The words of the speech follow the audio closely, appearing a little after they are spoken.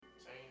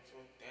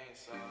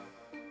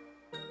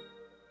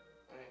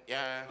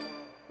Yeah.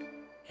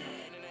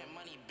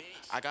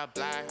 I got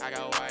black, I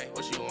got white,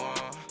 what you want?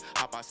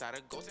 Hop outside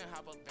a ghost and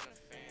hop up in a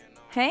fan.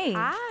 Hey.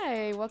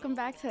 Hi, welcome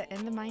back to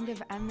In the Mind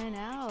of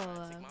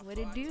MNL. What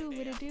it do?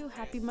 What it do?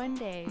 Happy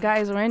Monday.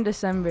 Guys, we're in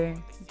December.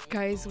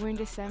 Guys, we're in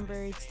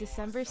December. It's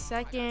December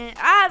 2nd.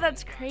 Ah,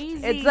 that's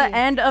crazy. It's the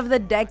end of the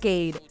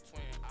decade.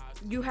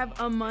 You have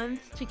a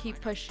month to keep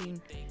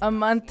pushing. A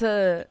month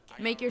to...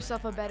 Make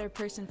yourself a better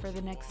person for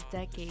the next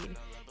decade.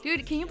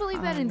 Dude, can you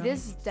believe that I in know.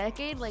 this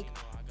decade, like,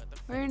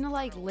 we're gonna,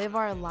 like, live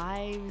our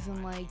lives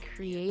and, like,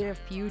 create a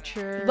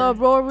future? The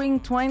roaring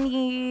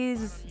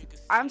 20s.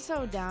 I'm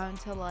so down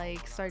to,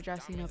 like, start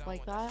dressing up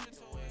like that.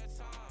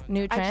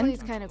 New trend? Actually,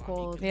 it's kind of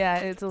cold. Yeah,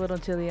 it's a little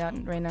chilly out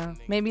right now.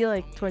 Maybe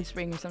like towards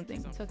spring or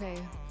something. It's okay.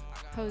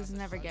 Hoes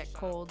never get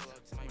cold.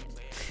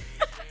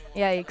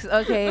 Yikes.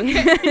 Okay.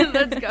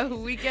 Let's go.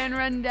 Weekend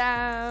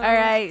rundown. All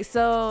right.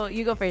 So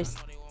you go first.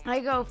 I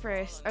go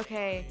first.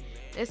 Okay.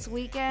 This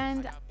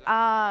weekend,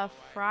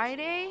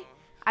 Friday,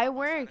 I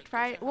worked.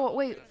 Friday. Well,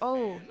 wait.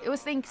 Oh, it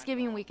was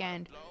Thanksgiving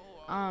weekend.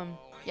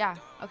 Yeah.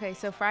 Okay.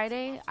 So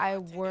Friday, I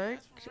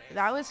worked.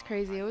 That was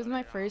crazy. It was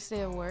my first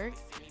day of work.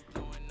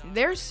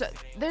 There's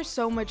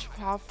so much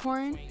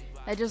popcorn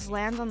that just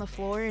lands on the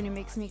floor, and it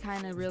makes me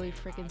kind of really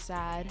freaking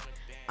sad.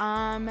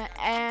 And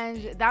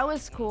that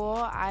was cool.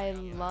 I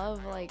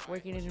love like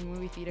working in a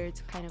movie theater.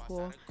 It's kind of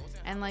cool.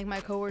 And like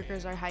my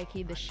coworkers are high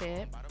key the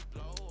shit.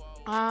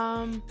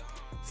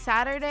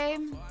 Saturday,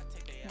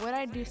 what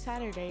I do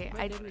Saturday?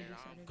 What did we do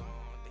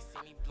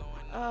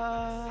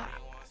Saturday?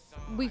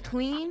 We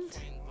cleaned,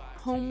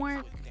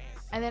 homework,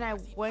 and then I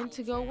went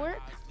to go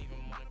work.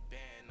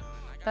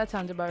 That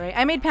sounds about right.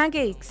 I made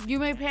pancakes. You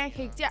made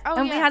pancakes, yeah. Oh,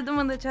 and yeah. we had them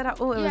on the cheddar.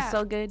 Oh, it was Yeah.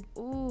 so good.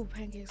 Ooh,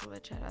 pancakes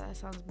with cheddar. That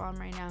sounds bomb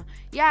right now.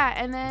 Yeah,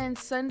 and then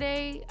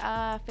Sunday,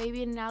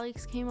 Fabian and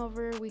Alex came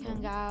over. We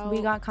hung out.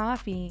 We got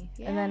coffee.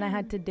 And then I Yeah.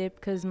 had to dip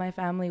because my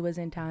family was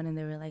in town and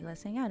they were like,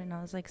 let's hang out. And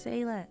I was like,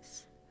 say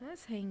less.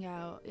 Let's hang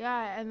out.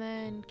 Yeah, and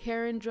then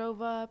Karen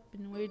drove up,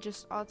 and we were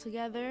just all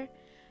together.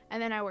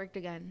 And then I worked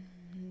again.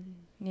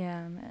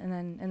 Yeah.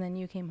 And then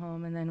you came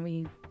home and then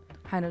we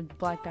kind of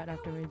blacked out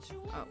afterwards.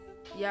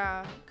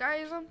 Yeah,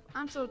 guys,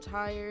 I'm so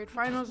tired.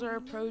 Finals are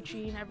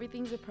approaching.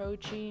 Everything's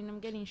approaching. I'm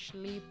getting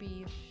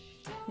sleepy.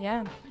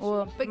 Yeah.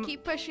 Well, But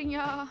keep pushing,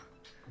 y'all.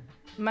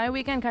 my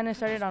weekend kind of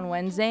started on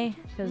Wednesday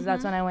because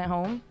that's when I went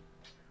home.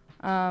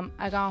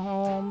 I got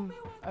home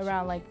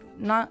around like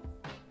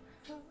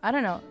I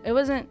don't know. It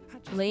wasn't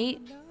late.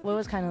 Well, it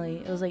was kind of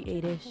late. It was like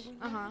 8ish.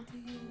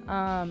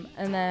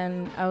 And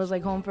then I was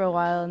like home for a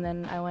while, and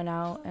then I went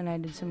out and I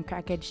did some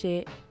crackhead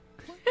shit.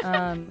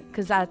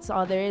 Because that's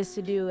all there is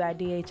to do at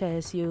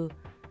DHS. You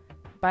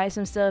buy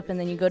some stuff and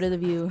then you go to the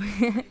view.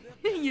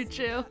 You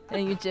chill.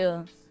 And you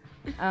chill.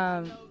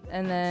 And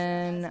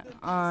then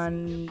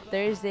on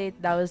Thursday,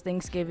 that was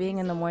Thanksgiving.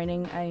 In the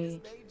morning,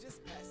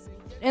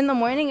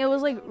 it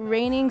was like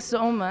raining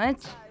so much,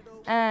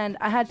 and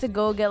I had to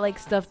go get like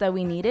stuff that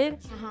we needed.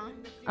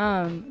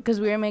 Because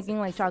we were making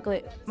like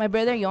chocolate. My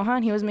brother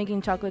Johan, he was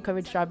making chocolate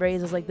covered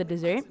strawberries as like the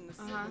dessert.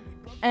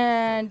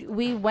 And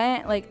we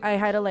went, like, I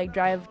had to like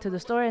drive to the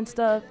store and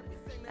stuff,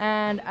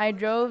 and I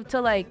drove to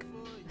like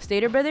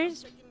Stater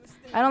Brothers.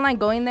 I don't like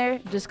going there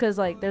just because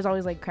like there's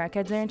always like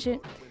crackheads there and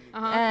shit.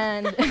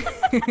 And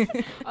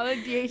I like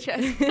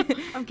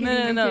DHS. I'm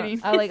kidding. no. I'm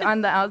kidding. I like on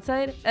the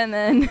outside, and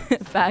then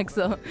facts.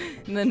 So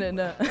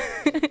no.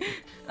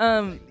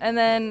 And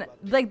then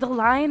like the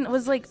line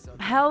was like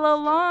hella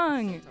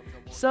long.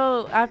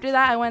 So after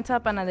that, I went to a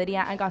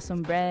panaderia. I got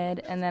some bread,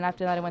 and then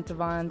after that, I went to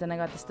Vons and I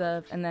got the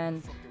stuff, and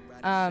then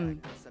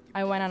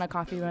I went on a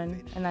coffee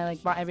run and I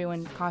like bought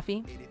everyone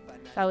coffee.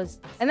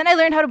 And then I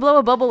learned how to blow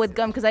a bubble with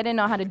gum because I didn't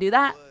know how to do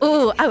that.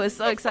 Ooh, I was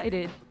so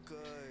excited.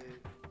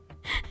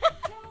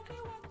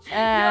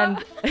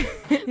 And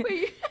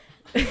Wait,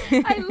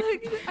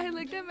 I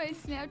looked at my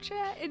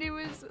Snapchat, and it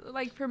was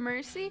like for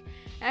Mercy,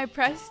 and I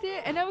pressed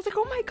it, and I was like,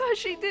 oh my gosh,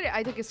 she did it.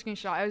 I took a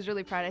screenshot. I was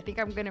really proud. I think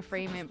I'm gonna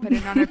frame it and put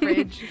it on our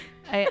fridge.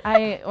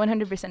 I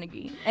 100%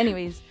 agree.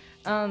 Anyways,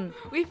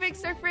 We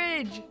fixed our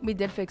fridge. we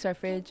did fix our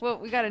fridge. Well,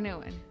 we got a new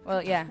one.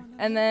 Well, yeah.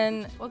 And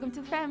then Welcome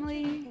to the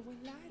family.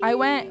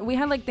 we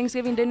had like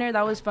Thanksgiving dinner.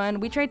 That was fun.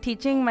 We tried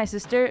teaching my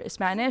sister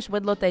Spanish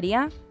with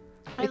Loteria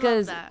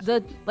because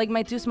that.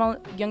 my two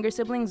younger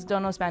siblings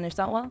don't know Spanish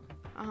that well.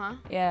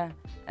 Yeah.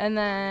 And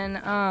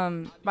then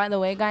by the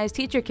way, guys,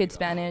 teach your kids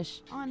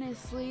Spanish.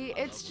 Honestly,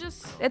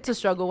 It's a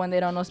struggle when they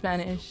don't know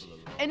Spanish.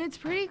 and it's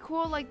pretty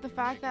cool, like the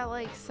fact that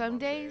like some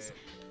days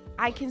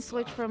I can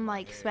switch from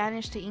like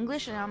Spanish to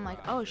English, and I'm like,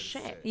 oh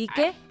shit. ¿Y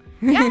qué?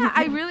 Yeah,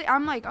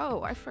 I'm like,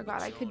 oh, I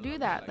forgot I could do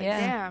that. Like, Yeah.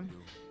 damn.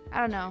 I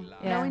don't know.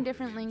 Yeah. Knowing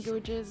different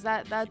languages,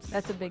 that's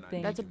a big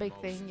thing. That's a big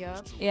thing,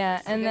 yup. Yeah,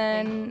 and good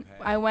then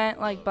I went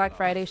like Black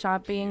Friday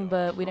shopping,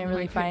 but we didn't Oh my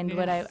really find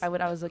what goodness. I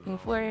was looking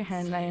for,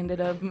 and I ended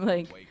up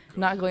like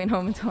not going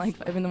home until like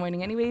 5 in the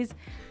morning anyways.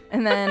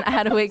 And then I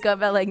had to wake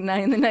up at like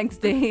 9 the next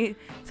day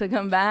to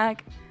come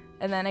back.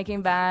 And then I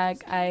came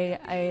back.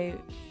 I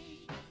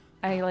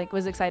like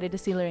was excited to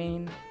see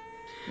Lorraine.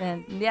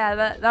 And yeah,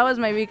 that was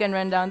my weekend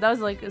rundown. That was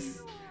like a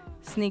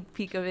sneak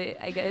peek of it,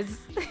 I guess.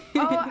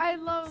 Oh, I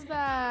love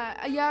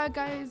that. Yeah,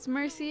 guys,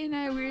 Mercy and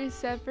I, we were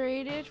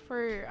separated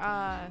for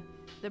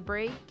the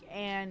break,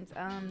 and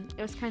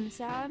it was kind of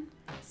sad.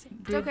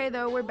 It's okay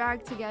though. We're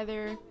back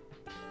together.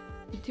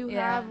 Two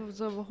halves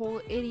of a whole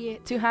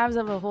idiot. Two halves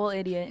of a whole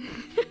idiot.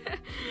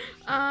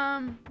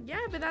 Yeah,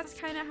 but that's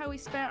kind of how we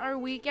spent our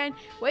weekend.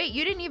 Wait,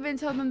 you didn't even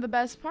tell them the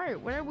best part.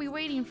 What are we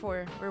waiting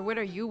for? Or what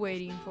are you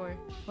waiting for?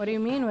 What do you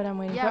mean? What I'm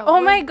waiting Yeah, for? Oh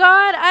what- my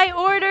God! I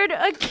ordered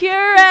a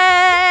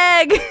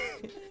Keurig.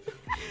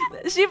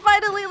 She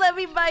finally let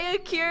me buy a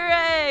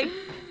Keurig.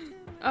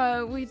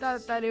 We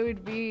thought that it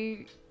would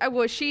be.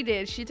 Well, she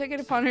did. She took it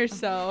upon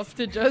herself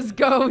to just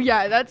go.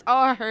 Yeah, that's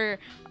all her.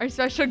 Our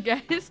special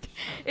guest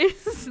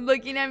is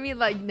looking at me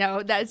like,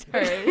 no, that's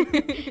her.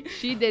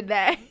 She did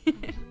that.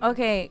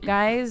 Okay,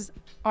 guys.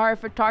 Our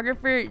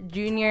photographer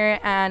Junior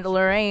and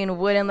Lorraine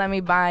wouldn't let me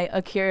buy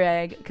a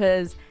Keurig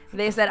because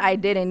they said I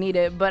didn't need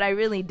it, but I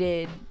really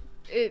did.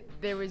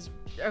 There was.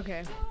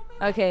 Okay.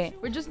 Okay.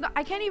 We're just not,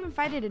 I can't even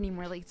fight it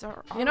anymore. Like, it's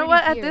You know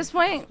what? already At here. this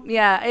point,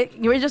 yeah,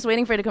 you were just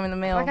waiting for it to come in the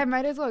mail. Like, I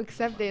might as well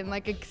accept it and,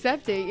 like,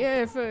 accept it.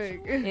 Yeah, fuck.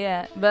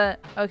 Yeah,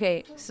 but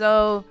okay,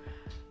 so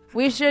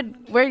we're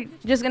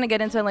just gonna get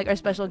into like our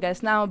special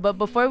guest now, but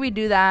before we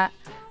do that,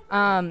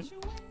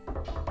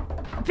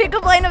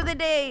 pickup line of the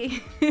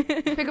day.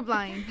 Pickup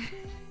line.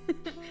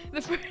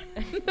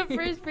 the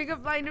first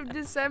pickup line of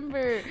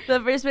December. The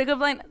first pickup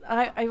line,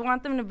 I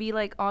want them to be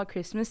like all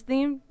Christmas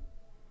themed.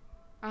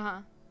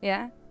 Uh-huh.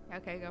 Yeah,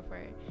 Okay, go for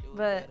it.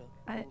 but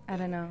I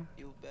don't know.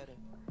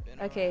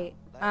 Okay,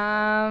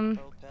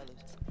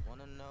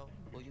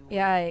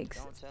 yikes.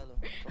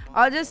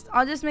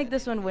 I'll just make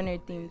this one winter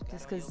themed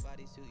just cause,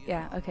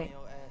 yeah, okay.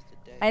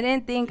 I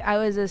didn't think I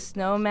was a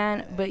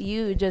snowman, but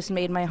you just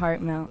made my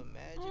heart melt.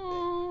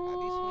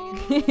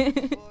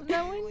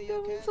 That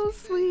one's so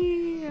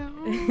sweet.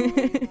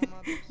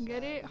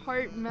 Get it?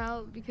 Heart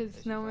melt because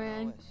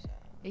snowman.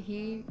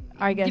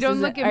 Our guest, don't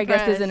look our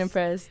guest isn't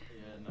impressed.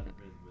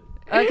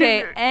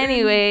 Okay,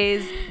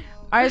 anyways,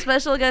 our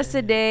special guest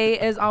today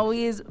is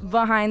always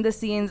behind the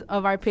scenes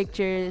of our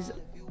pictures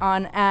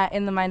on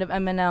In the Mind of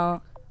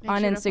MNL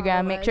on sure to Instagram.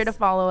 follow Make sure to us.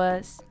 follow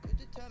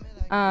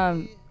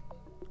us.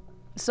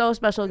 So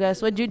special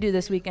guest, what'd you do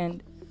this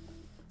weekend?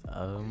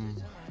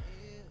 Shit.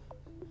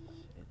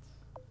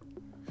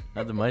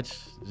 Nothing much.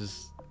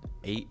 Just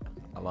ate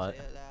a lot.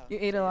 You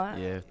ate a lot?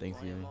 Yeah,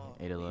 Thanksgiving.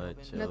 Ate a lot.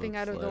 Chilled, Nothing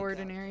out of the slept.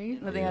 ordinary.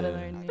 Nothing out of the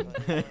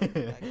ordinary.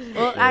 ordinary.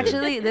 Well,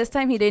 actually, this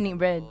time he didn't eat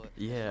bread.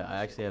 Yeah, I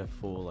actually had a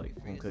full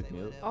home cooked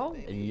meal. Oh,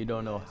 And you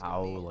don't know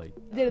how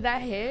did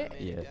that hit?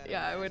 yeah.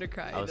 Yeah, I would have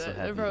cried. I was so That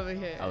happy. probably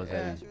hit. I was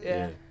yeah. happy.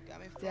 Yeah.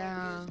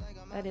 Damn.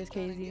 That is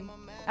crazy.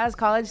 As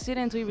college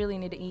students, we really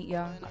need to eat,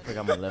 y'all. I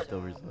forgot my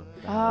leftovers though.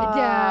 Ah,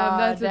 Damn,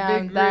 that's a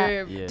damn, big that-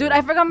 rip. Yeah. Dude,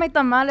 I forgot my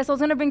tamales. I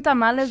was gonna bring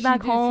tamales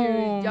back She did too.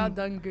 home. Y'all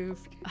done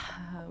goofed.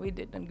 We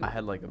did done I good.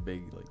 had like a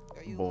big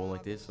bowl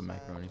like this of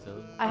macaroni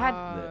salad. I had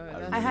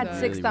That I had sucks.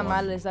 6 really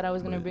tamales wanted, that I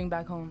was gonna but- bring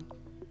back home.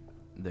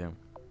 Damn.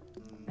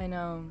 I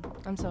know.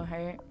 I'm so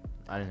hurt.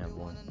 I didn't have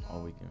one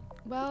all weekend.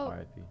 Well,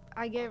 R.I.P.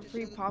 I get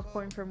free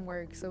popcorn from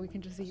work, so we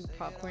can just eat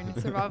popcorn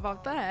and survive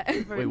off that.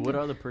 Wait, what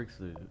are the perks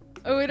to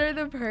Oh, what are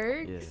the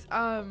perks?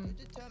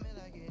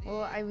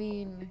 Well, I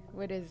mean,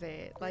 what is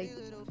it? Like,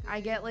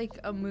 I get like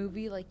a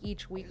movie like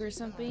each week or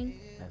something.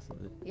 That's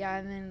it? Yeah,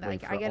 and then Wait,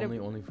 like for I get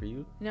only for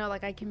you? no,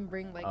 like I can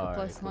bring like a Alright,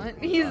 plus cool, one.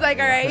 cool. He's like,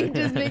 all Alright. right,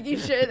 just making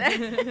sure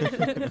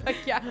that. Like,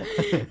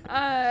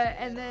 yeah.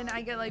 And then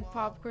I get like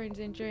popcorns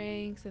and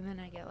drinks, and then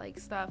I get like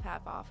stuff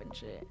half off and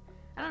shit.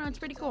 I don't know, it's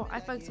pretty cool. I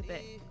fucks with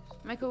it.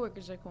 My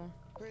coworkers are cool.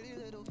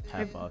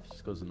 Half off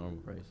just goes to normal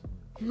price.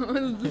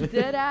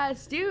 Dead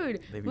ass,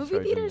 dude. They be Movie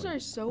charging, theaters like, are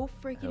so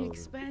freaking hella.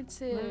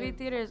 expensive. Movie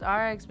theaters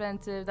are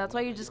expensive. That's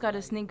why you just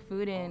gotta sneak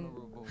food in.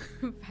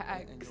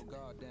 Facts.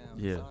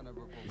 Yeah.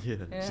 Yeah.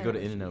 Just go to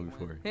In-N-Out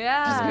before.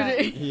 Yeah.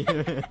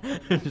 Yeah.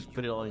 Just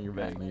put it all in your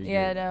bag. and you're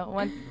Yeah,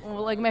 good.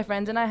 no. Like my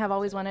friends and I have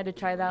always wanted to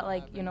try that.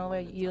 Like where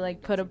you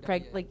like put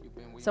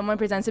someone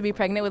presents to be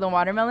pregnant with a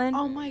watermelon.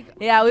 Oh my god.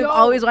 Yeah, we've Yo.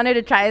 always wanted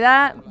to try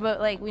that, but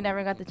like we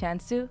never got the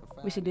chance to.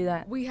 We should do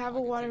that. We have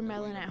a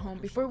watermelon at home.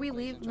 Before we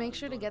leave, make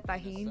sure to get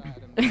tahini.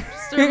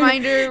 Just a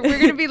reminder, we're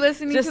gonna be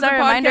listening Just to the a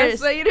reminder,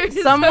 podcast later.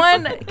 so-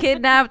 Someone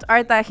kidnapped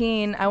our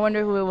tajin. I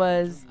wonder who it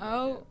was.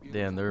 Oh,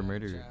 Damn, they're a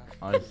murderer.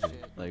 Honestly.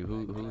 Like,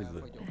 who is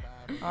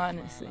it?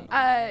 Honestly.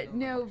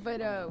 no,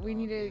 but we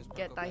need to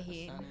get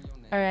tahini.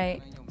 All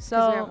right. Because we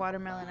have So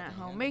watermelon at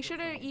home. Make sure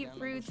to eat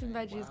fruits and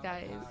veggies,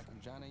 guys.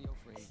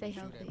 Stay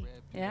healthy.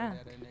 yeah.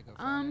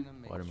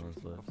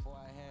 Watermelon's left.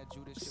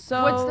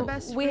 So What's the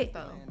best wait, fruit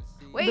though?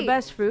 Wait, the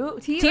best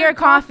fruit? tea or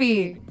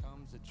coffee?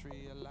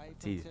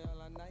 Tea.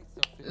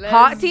 Let's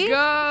Hot tea?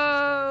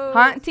 Go.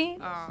 Hot tea?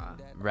 Aw.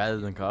 Rather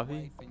than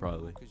coffee?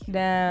 Probably.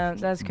 Damn,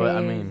 that's crazy. But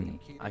I mean,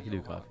 I could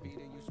do coffee.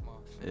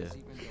 Yeah.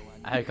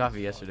 I had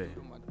coffee yesterday.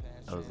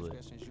 That was lit.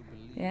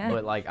 yeah.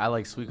 But like, I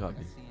like sweet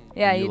coffee.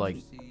 Yeah, you you like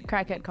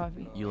crackhead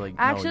coffee. no, you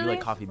Actually-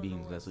 like coffee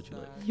beans. That's what you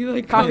like. You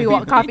like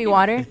Coffee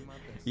water?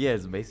 Yeah,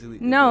 it's basically.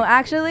 No, like,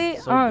 actually,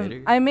 so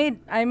bitter. I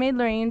made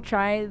Lorraine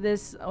try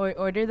this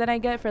order that I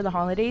get for the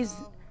holidays,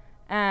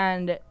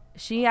 and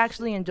she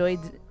actually enjoyed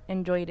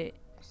it.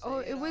 Oh,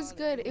 it was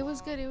good. It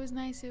was good. It was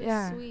nice. It was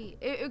Yeah. sweet.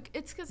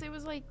 It's because it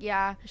was like,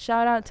 yeah.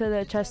 Shout out to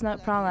the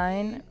chestnut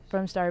praline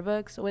from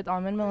Starbucks with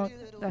almond milk.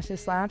 That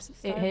just slaps.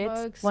 It hits.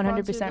 Starbucks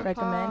 100% sponsored the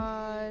recommend.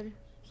 pod.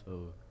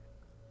 So,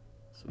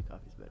 sweet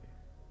coffee's better.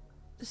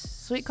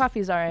 Sweet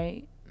coffee's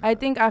alright. I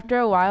think after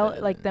a while,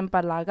 like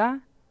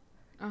tempalaga,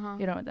 Uh-huh.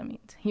 you know what that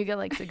means. You get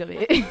like sick of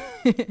it.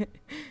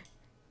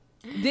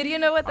 Did you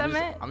know what that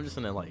meant? I'm just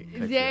gonna like. cut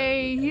you out,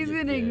 Dang, but- he's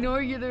gonna yeah.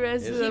 ignore you the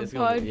rest of the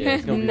gonna be- yeah,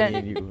 it's podcast. gonna be No, me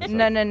and you. It's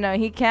No, like- no, no.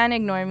 He can't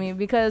ignore me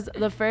because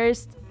the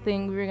first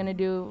thing we were gonna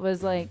do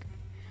was like,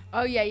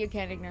 Oh yeah, you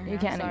can't ignore him. You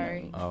can't ignore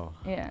Sorry. me. Oh.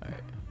 yeah,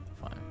 Alright.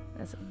 Fine.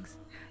 that sucks.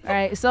 All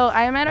right, so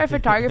I met our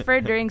photographer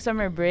during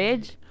summer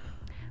bridge.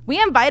 We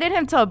invited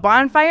him to a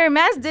bonfire.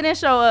 Mans didn't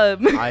show up.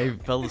 I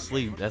fell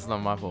asleep. That's not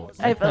my fault.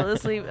 I fell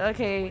asleep.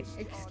 Okay.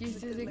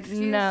 Excuses.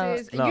 No.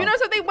 You know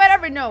something?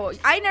 Whatever. No,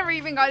 I never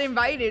even got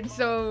invited.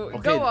 So Okay,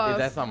 go if off.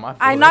 that's not my fault.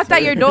 I knocked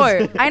that's at your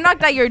her. door. I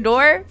knocked at your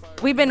door.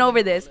 We've been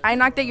over this. I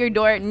knocked at your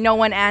door. No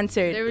one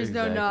answered. There was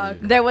no knock.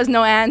 Exactly. There was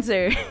no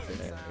answer.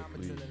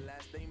 Exactly.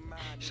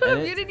 Shut And up,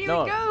 then- you didn't even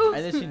no, go.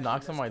 And then she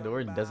knocks on my door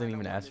and doesn't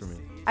even ask for me.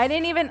 I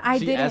didn't even. I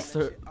She didn't. asked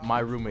my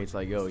roommates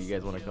like, "Yo, you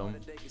guys want to come?"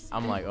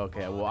 I'm like,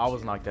 "Okay." Well, I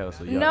was knocked out,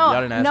 so y'all No,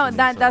 didn't ask no, for me,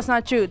 that's so-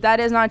 not true. That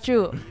is not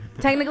true.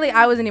 Technically,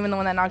 I wasn't even the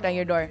one that knocked at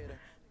your door.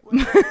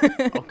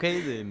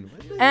 Okay then.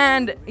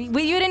 And you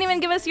didn't even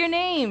give us your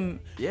name.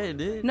 Yeah, it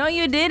did. No,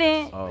 you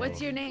didn't. Oh.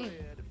 What's your name?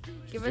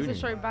 Give us a Junior.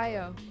 short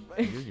bio.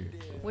 Junior.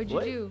 What'd you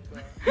What? do?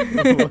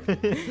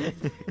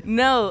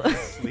 No.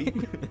 Sleep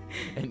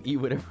and eat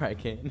whatever I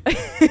can.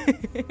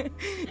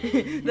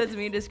 That's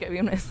me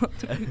describing myself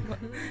to people.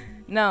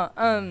 No,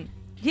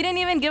 he didn't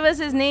even give us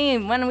his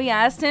name when we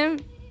asked him.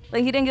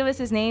 Like, he didn't give us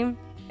his name,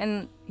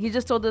 and he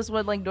just told us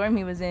what like dorm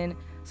he was in.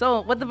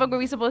 So what the fuck were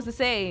we supposed to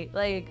say?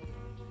 Like,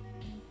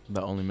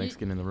 The only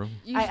Mexican in the room.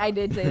 I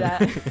did say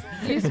that.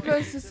 You're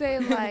supposed to say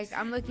like,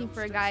 I'm looking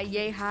for a guy.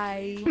 Yay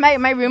high. my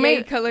Yay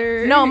roommate.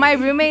 color. No, my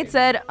roommate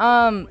said,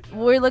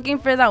 we're looking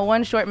for that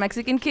one short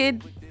Mexican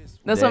kid.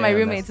 That's what my Damn,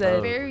 roommate that's said.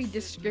 tough. Very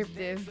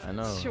descriptive. I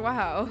know.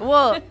 Wow.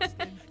 Well,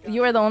 you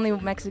were the only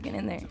Mexican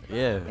in there.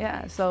 Yeah.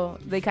 Yeah, so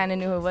they kind of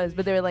knew who it was,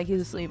 but they were like, he's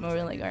asleep, and we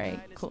were like, all right,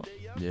 cool.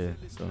 Yeah.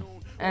 So.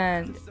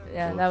 And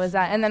yeah, that was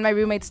that. And then my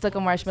roommate stuck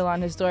a marshmallow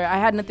on his door. I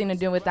had nothing to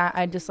do with that.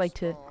 I just like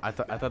to. I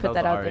thought Put that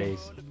that out was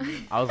there.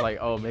 RAs. I was like,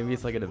 oh, maybe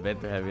it's like an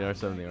event they're having or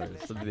something, or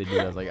something they do.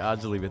 I was like, I'll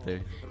just leave it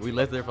there. We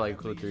left there for like a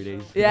cool 3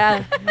 days.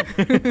 Yeah.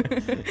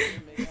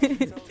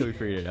 Till we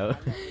figured it out.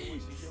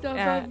 Stop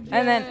Yeah. up,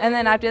 And then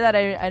Jen. after that,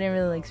 I didn't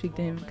really like speak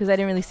to him because I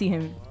didn't really see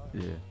him.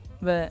 Yeah.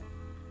 But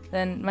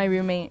then my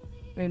roommate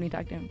made me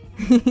talk to him.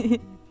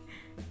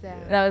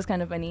 Damn. That was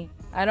kind of funny.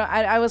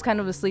 I was kind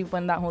of asleep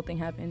when that whole thing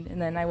happened,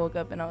 and then I woke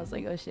up and I was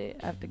like, oh shit,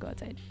 I have to go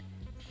outside.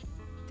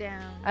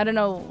 Damn. I don't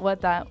know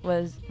what that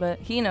was, but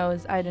he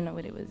knows. I didn't know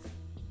what it was.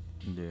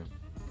 Yeah.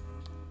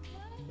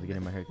 I was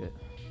getting my haircut.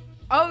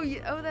 Oh,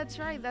 that's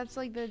right. That's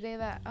like the day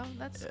that. Oh,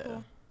 that's Yeah.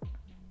 cool.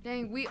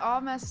 Dang, we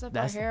all messed up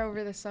That's- our hair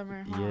over the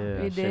summer. Huh? Yeah.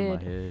 We I shaved my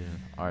did. head.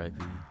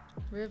 R.I.P.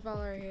 Rip all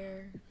our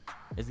hair.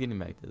 It's getting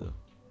back to though.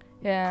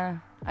 Yeah.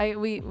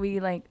 We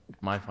like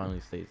Mine finally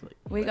stays like.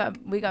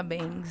 we got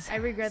bangs. I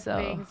regret So-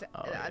 the bangs.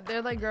 Oh.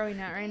 They're like growing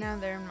out right now.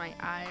 They're in my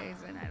eyes,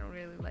 and I don't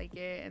really like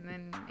it. And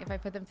then if I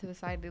put them to the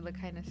side, they look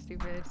kind of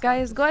stupid. so-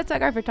 Guys, go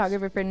attack our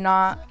photographer for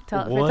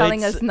for What?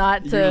 telling us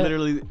not You to.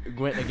 literally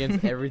went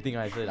against everything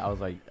I said. I was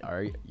like, all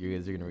right, you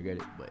guys are gonna regret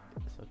it, but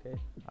it's okay.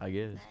 I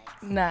guess.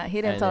 Nah, he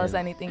didn't And tell us then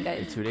anything,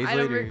 guys. 2 days I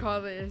don't later,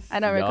 recall this. I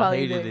don't y'all recall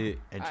hated either. it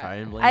and try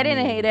and blame I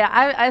didn't me. hate it.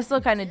 I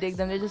still kind of dig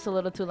them. They're just a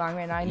little too long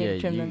right now. I need Yeah, to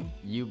trim them.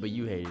 but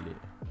you hated it.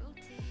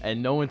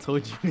 And no one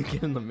told you to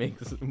get in the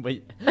mix, but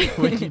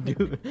what you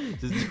do,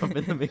 just jump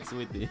in the mix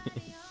with it.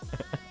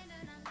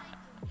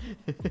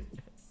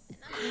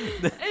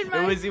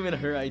 It was even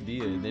her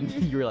idea, and then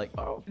you were like,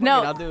 "Oh, fuck it,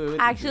 No, I'll do it." with you."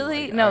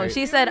 actually, Like, no. alright.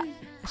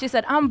 She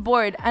said, I'm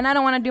bored and I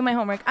don't want to do my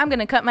homework. I'm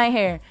gonna cut my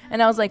hair.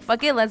 And I was like,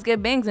 fuck it, let's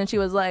get bangs. And she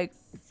was like,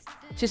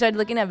 she started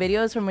looking at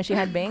videos from when she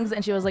had bangs,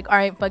 and she was like, all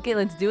right, fuck it,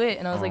 let's do it.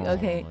 And I was like, Oh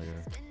okay. my God.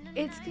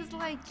 It's because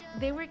like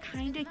they were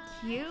kind of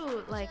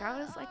cute. Like I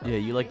was like. Yeah,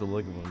 you like the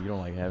look of them. You don't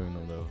like having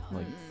them though.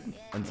 Like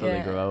until Yeah.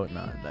 they grow out.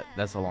 Nah,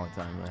 that's a long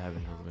time not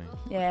having those bangs.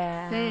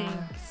 Yeah.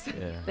 Thanks.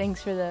 Yeah.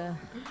 Thanks for the.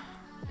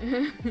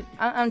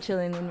 I'm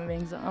chilling with my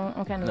bangs.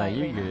 I'm kind of Nah, light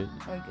you're right good.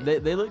 now. Okay.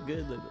 They look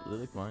good. They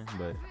look fine,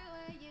 but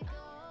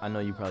I know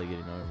you probably get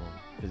annoyed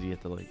because you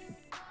have to like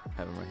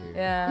have them right here.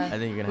 Yeah. I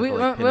think you're gonna We, have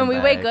to, like, pin when them we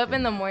wake back up in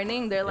and- the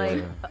morning, they're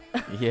like,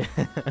 yeah.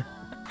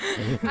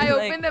 I Like-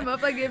 open them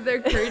up like if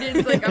they're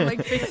curtains. Like I'm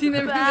like fixing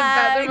them for the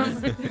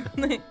bathroom.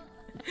 Like,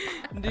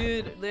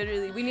 dude,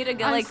 literally, we need to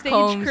get On like stage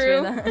combs crew.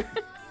 for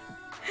that.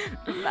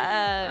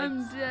 Facts.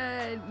 I'm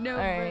dead. No, All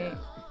right. bro.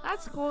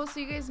 That's cool. So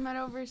you guys met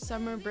over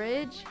summer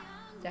bridge.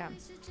 Damn.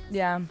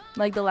 Yeah,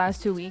 like the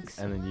last 2 weeks.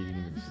 And then you didn't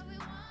even.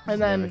 And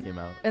never then came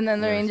out. and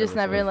then Never Lorraine said just what's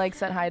never up. like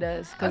said hi to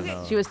us because I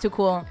know. she was too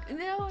cool.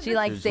 No, She the-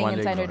 liked Just staying one day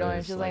inside her go dorm.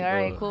 this, She was like, like, all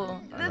right, oh.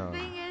 cool. I The know.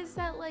 thing is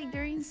that like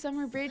during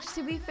summer break,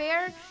 to be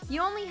fair,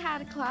 you only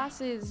had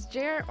classes.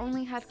 Jared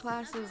only had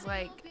classes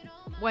like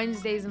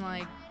Wednesdays and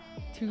like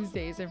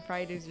Tuesdays and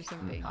Fridays or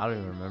something. I don't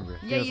even remember. I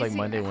think Yeah, it's you like see-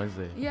 Monday,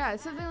 Wednesday. Yeah,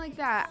 something like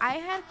that. I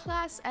had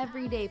class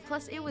every day.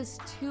 Plus, it was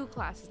 2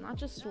 classes, not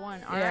just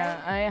one. All right.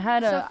 Yeah, I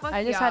had So a. fuck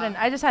I just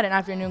had an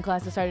afternoon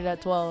class that started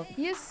at 12.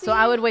 You see? So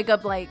I would wake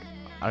up like.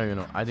 I don't even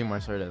know. I think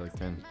mine started at like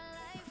 10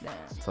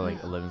 to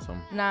like 11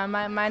 something. Nah,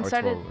 mine Or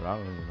started. 12. I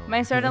don't even know.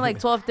 Mine started like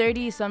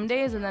 12:30 some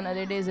days, and then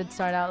other days it'd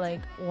start out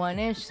like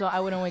 1ish. So I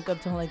wouldn't wake up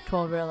till like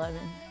 12 or 11.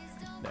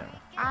 Yeah.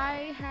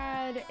 I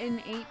had an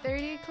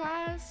 8:30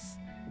 class,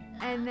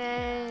 and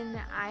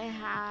then I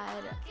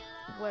had,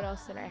 what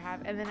else did I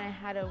have? And then I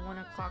had a 1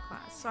 o'clock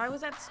class. So I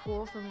was at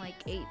school from like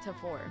 8 to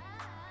 4.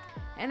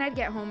 And I'd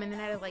get home and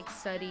then I'd like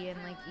study and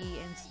like eat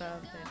and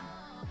stuff. And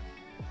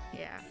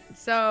yeah.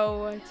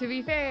 So to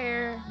be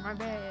fair, my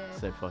bad.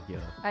 Said fuck yeah.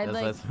 I'd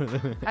That's-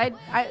 like-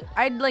 that's-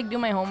 I'd like do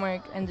my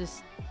homework and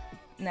just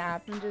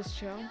nap And just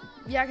chill.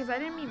 Yeah, because I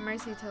didn't meet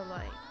Mercy till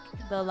like.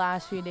 the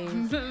last few days.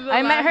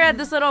 I met her at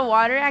this little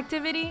water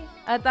activity.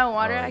 At that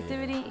water Oh, yeah.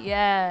 activity,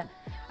 yeah.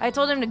 I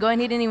told him to go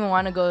and he didn't even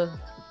want to go.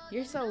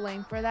 You're so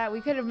lame for that.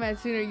 We could have met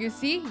sooner. You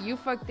see? You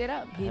fucked it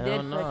up. He Hell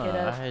did no, fuck it I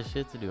up. had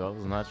shit to do. I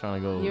was not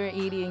trying to go. You were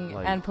eating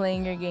like- and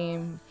playing your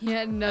game. He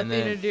had nothing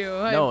then- to do.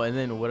 No, and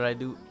then what did I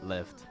do?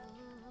 Left.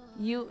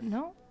 You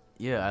no.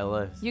 Yeah, I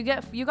left You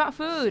got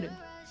food.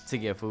 to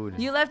get food.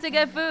 You left to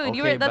get food.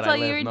 Okay, That's but all I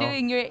you left, were no.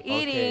 doing. You were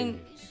Okay.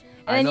 eating,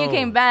 I and then you know.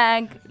 came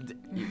back.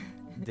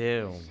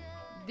 Damn.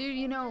 Dude,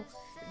 you know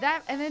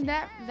that, and then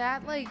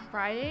that like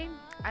Friday,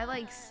 I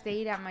like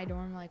stayed at my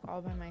dorm like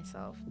all by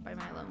myself, by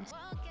my lungs,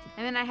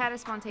 and then I had a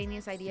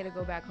spontaneous idea to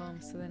go back home,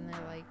 so then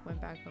I like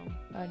went back home.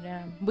 Oh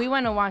damn. We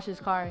went to wash his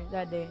car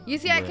that day. You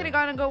see, I Yeah. could have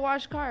gone and go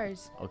wash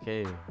cars.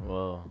 Okay,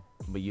 well,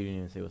 but you didn't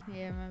even say what's.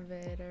 Yeah, my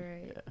bad. All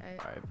right,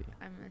 Yeah, R.I.P.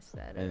 I messed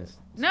that And up. it's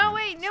No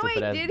wait,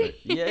 stupid-ass did bit. it?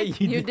 Yeah, you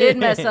You did. did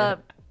mess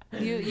up.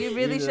 You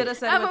really did. should have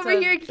said I'm what's over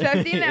up. here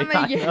accepting. I'm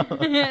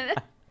I like,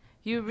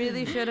 You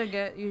really should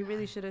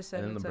have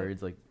said And then the what's up.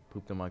 birds like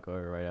pooped in my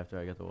car right after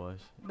I got the wash.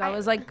 That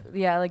was like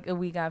like a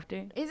week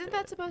after. Isn't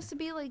that supposed to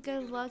be like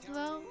good luck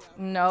though?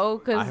 No,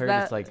 I cause heard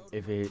that. it's like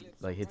if it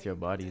like hits your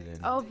body, then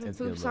Oh, if it it's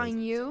good poops luck. on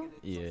you.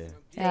 Yeah.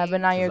 Yeah, but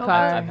not your 'Cause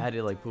car. I've had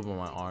it like poop on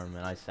my arm,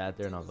 and I sat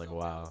there and I was like,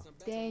 wow.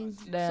 Dang.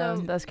 Damn,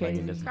 So that's Like,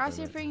 crazy. it doesn't- cross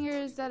your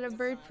fingers that a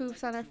bird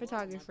poops on our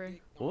photographer.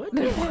 What?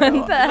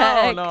 What the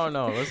heck? No,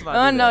 let's not.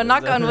 Oh do no, that.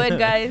 knock Let's- on wood,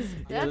 guys.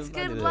 Yeah, That's let's not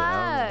good do that.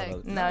 I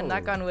luck. don't No, know.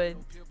 knock on wood.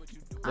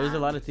 There's a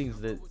lot of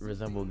things that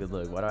resemble good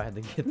luck. Why do I have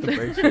to get the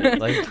bird shit?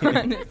 Like,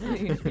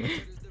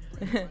 Honestly.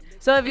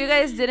 So if you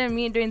guys didn't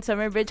meet during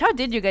summer break, how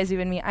did you guys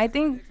even meet? I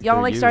think y'all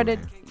Through like you. started.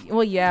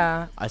 Well,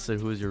 yeah, I said,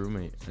 who's your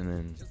roommate? And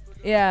then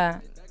yeah.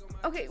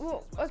 Okay,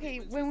 well, okay,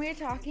 when we were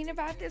talking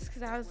about this,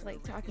 because I was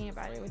like talking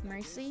about it with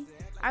Mercy,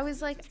 I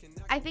was like,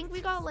 I think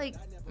we got like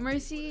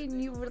Mercy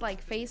and you would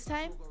like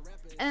FaceTime,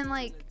 and then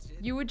like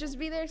you would just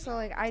be there, so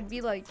like I'd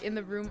be like in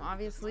the room,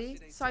 obviously.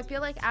 So I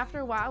feel like after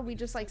a while, we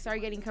just like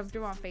started getting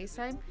comfortable on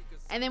FaceTime.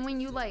 And then when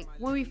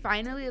we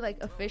finally like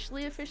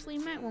officially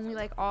met, when we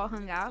like all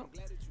hung out,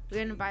 we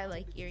were gonna buy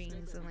like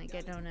earrings and like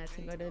get donuts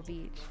and go to the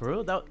beach. for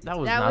real, that was That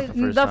not was- the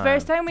first The time.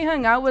 first time we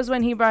hung out was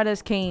when he brought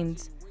us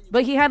canes,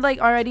 but he had like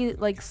already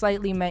like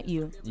slightly met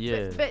you.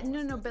 Yeah. But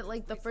no, but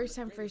like the first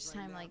time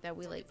like that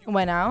we like,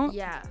 Went out.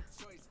 yeah.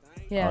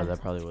 Yeah. Oh, that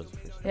probably was the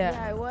first time. Yeah.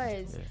 Yeah, it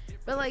was. Yeah.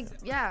 But like,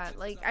 yeah,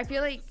 like I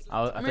feel like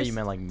I thought you Merc-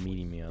 meant like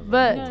meeting me. I was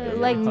But No, no, okay.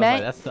 no, like I was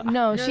met that's the- no,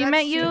 No, she that's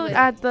met you too late.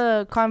 at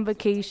the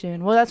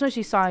convocation. Well, that's when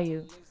she saw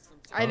you.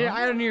 I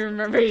don't even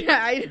remember.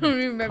 I don't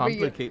remember you.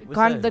 Complicate. What's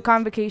that? The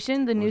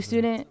convocation, the new What's that?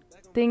 student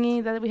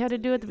thingy that we had to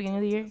do at the beginning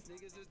of the year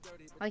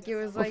Like it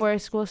was like before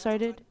school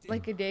started.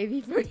 like a day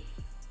before.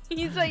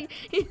 He's like,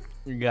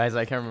 You guys,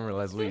 I can't remember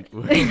last week.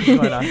 What's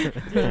going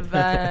on?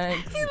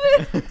 Facts.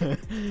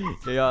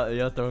 Yeah,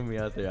 y'all throwing me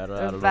out there. I don't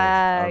know. I don't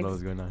Facts. know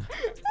what's going on.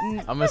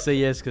 I'm gonna say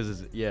yes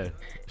because yeah,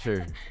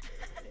 sure.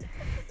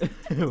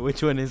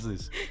 Which one is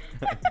this?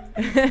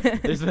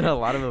 There's been a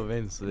lot of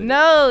events. that-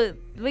 No,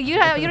 but you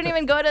don't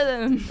even go to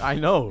them. I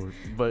know,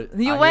 but I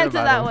You hear went to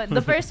about that them. one,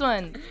 the first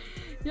one.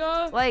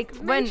 yeah. Like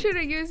Make when sure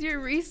to use your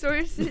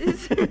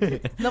resources.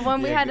 the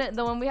one we Yeah, had,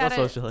 the one we go had.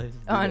 socialize. Do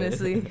that.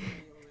 Honestly,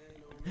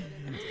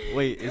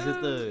 Wait, is it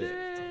Oh, the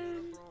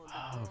man.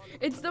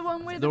 It's the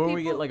one where the one people. where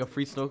we get like a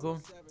free snowcone?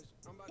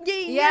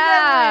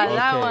 Yeah, that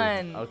that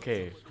Okay, one.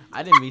 Okay,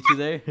 I didn't meet you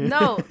there.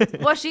 No,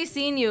 well, she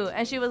seen you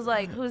and she was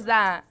like, "Who's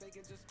that?"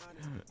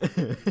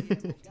 one.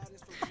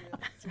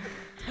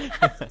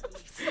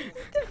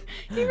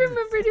 He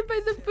remembered it by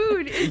the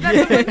food. Is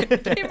that the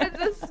one that came as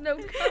a snow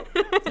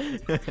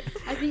cone?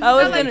 I think he I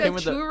was got like gonna- a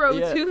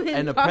churro too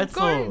and a pretzel.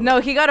 popcorn. No,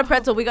 he got a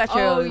pretzel. We got Oh,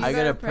 churros. you I got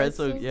got a a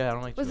pretzel. pretzel? Yeah, I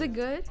don't like. Was it churros.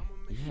 good?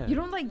 Yeah. You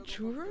don't like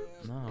churros?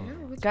 No.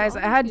 Ew, what's Guys,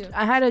 wrong I with had you?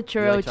 I had a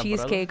churro like champurrado?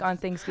 cheesecake on I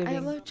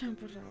Thanksgiving. love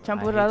champurrado.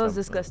 Champurrado is champurrado.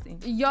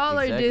 disgusting. Y'all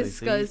are Exactly, see?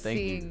 Thank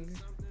you. disgusting.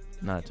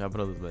 Nah,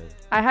 Chapano's bad.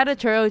 I had a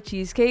churro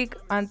cheesecake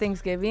on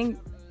Thanksgiving.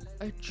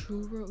 A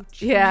churro.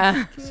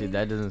 Yeah. See,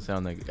 that doesn't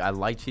sound like. I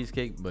like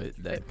cheesecake, but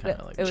that kind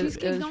of like. It was-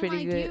 Cheesecake don't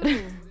pretty like good.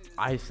 you.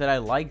 I said I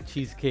like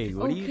cheesecake.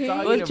 What are you Okay.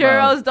 talking Well, about?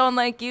 churros don't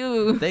like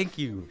you. Thank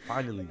you.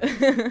 Finally. I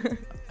hate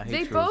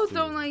They churros both too.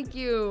 don't like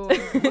you.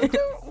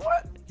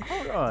 What?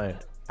 Hold on.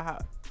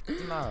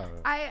 Nah.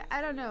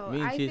 I don't know. Me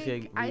and I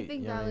cheesecake. think, I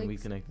think we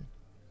Alex, connected.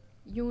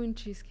 you and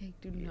cheesecake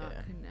do not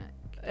Yeah.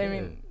 connect. I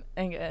mean,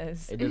 I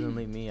guess. It doesn't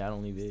leave me. I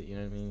don't leave it. You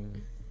know what I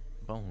mean?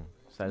 Boom.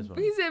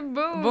 Satisfying. He said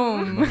boom.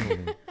 Boom.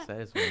 Boom.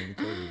 Satisfying. You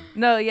told me.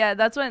 No, yeah,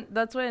 that's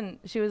when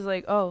she was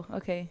like, "Oh,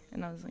 okay,"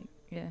 and I was like,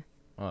 "Yeah."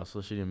 Oh,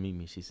 so she didn't meet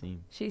me. She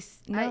seen. She's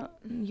I- no,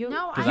 you.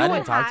 No, Because I I said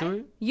didn't talk hi. to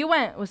her? You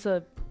went. What's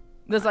up?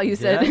 That's all you Did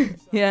said. I?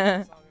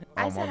 Yeah,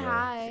 I Oh, my said bad.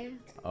 hi.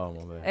 Oh,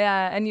 my bad.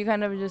 yeah, and you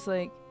kind of were just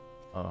like,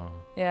 Oh.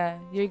 yeah,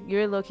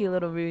 you're low key a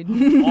little rude.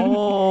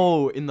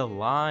 Oh, in the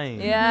line.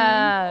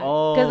 Yeah,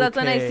 because that's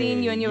when I Okay.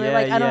 seen you and you were Yeah,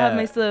 like, I don't have yeah.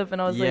 my stuff,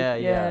 and I was yeah,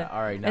 like, yeah. yeah.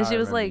 All right. Now And she I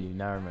was remember like- you.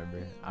 Now I remember.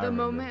 I The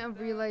remember. moment of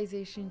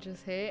realization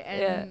just hit,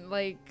 and Yeah.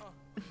 like,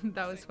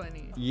 that was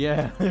funny.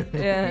 Yeah.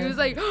 Yeah. He was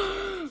like,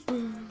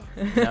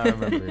 Now I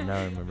remember. Now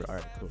I remember. All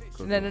right.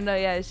 Cool. No.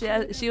 Yeah,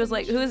 she was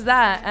like, who's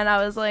that? And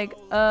I was like,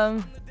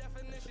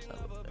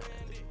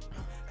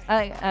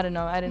 I don't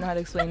know. I didn't know how to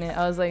explain it.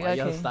 I was like, Why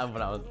y'all okay. stop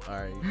when I was. All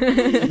right.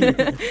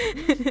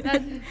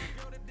 That's,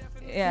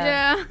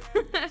 Yeah.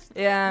 yeah.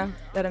 Yeah.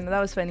 I don't know. That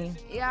was funny.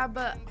 Yeah,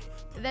 but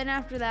then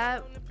after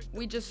that,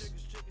 we just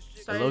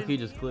started. Low key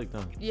just clicked,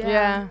 huh?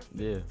 Yeah.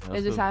 Yeah.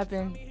 It just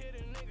happened.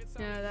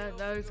 Yeah,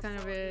 that was kind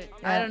of it.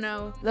 Yeah. I don't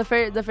know. The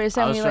first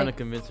I time was we trying like,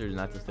 to convince her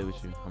not to stay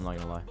with you. I'm not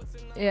gonna lie.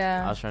 I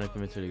yeah, was trying to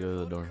convince her to go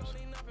to the dorms.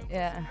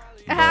 yeah.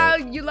 How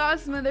you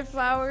lost Mother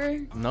Flower?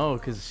 No,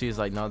 because she was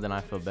like, no, then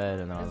I feel bad.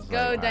 And I Let's was go,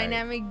 like, all right.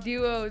 dynamic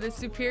duo, the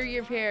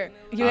superior pair.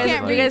 You I was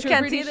guys, like- you guys reach, we're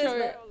can't pretty see this.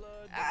 short.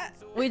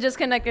 but we just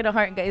connected a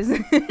heart, guys.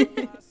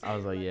 I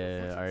was like,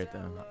 yeah, all right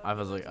then. I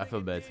was like, I feel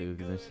bad too,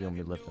 because then she's gonna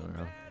be left on her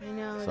own. I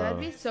know, So- that'd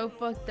be so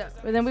fucked up.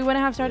 But then we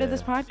wouldn't have started Yeah.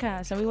 this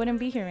podcast, and we wouldn't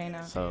be here right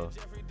now. So,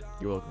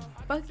 you're welcome.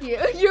 Fuck you.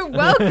 You're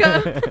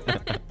welcome.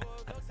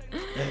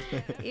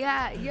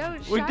 Yeah, yo,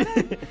 We shout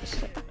out.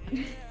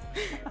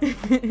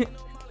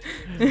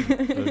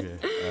 Okay,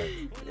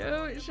 alright.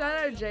 Yo, shout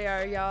out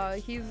JR, y'all.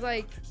 He's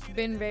like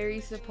been very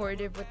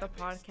supportive with the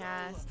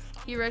podcast.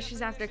 He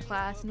rushes after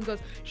class and he goes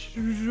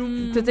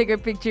To take our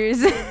pictures.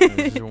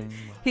 Zoom.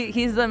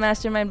 He's the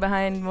mastermind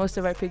behind most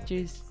of our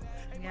pictures.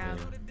 Yeah.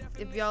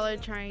 If y'all are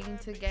trying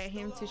to get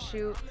him to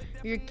shoot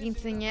your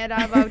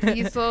quinceañera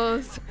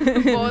bautizos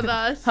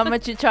bodas, How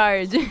much you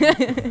charge?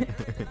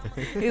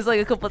 He's like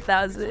a couple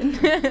thousand.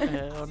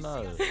 Hell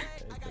no.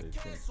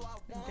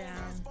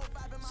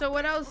 damn. So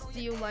what else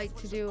do you like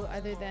to do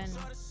other than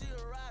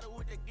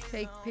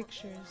take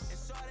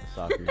pictures?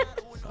 Soccer.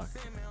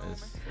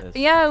 That's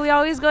Yeah, we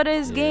always go to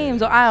his Yeah,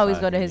 games. Or I always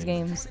go soccer to his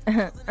games.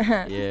 games.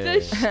 yeah.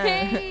 The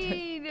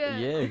shade.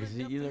 Yeah, because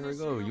you never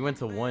go. You went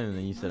to one and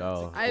then you said,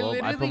 oh, I well, I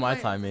literally put my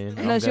went- time in.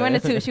 No, I'm she went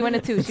to good." two. She went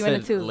to two. She went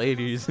to Said, two.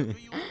 Ladies.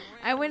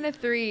 I went to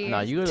 3.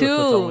 Nah, you go to Two. the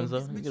futsal ones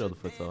though. You go to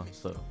the futsal,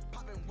 so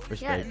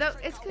Yeah, respect.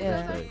 it's because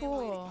Yeah. those are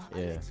cool.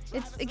 Yeah,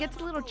 It gets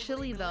a little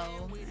chilly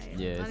though.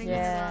 Yeah, I'm not it's- even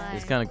Yeah. gonna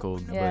it's lie. kind of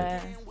cold,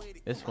 Yeah. but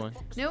it's fun.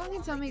 No one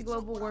can tell me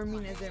global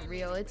warming isn't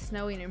real. It's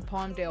snowing in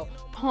Palmdale.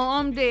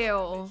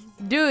 Palmdale.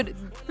 Dude,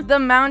 the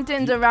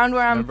mountains around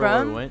where I'm Remember where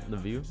we from. went? The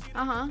view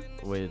Uh huh.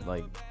 with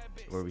like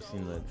where we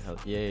seen the hell.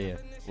 Yeah.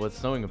 Well, it's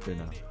snowing up there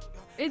now.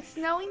 It's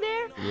snowing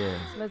there. Yeah.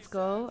 Let's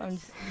go. I'm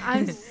just,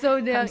 I'm so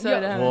down. so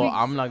Yo, down. Well, we-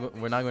 I'm not.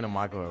 We're not going to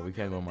my car. We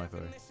can't go to my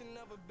car.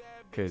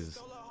 Cause,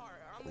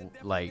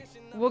 like,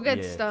 we'll get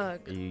yeah,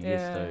 stuck. You Yeah.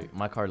 get stuck.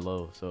 My car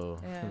low, so.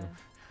 yeah.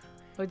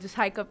 We'll just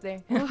hike up there.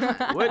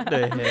 What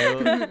the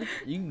hell?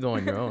 You can go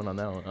on your own on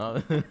that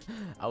one.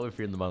 I would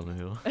fear the bottom of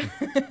the hill.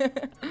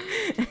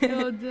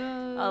 Yo,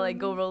 dumb. I'll like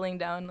go rolling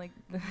down like.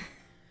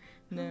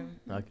 No.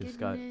 No, cause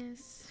Scott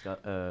Goodness.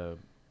 popped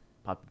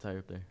the tire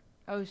up there.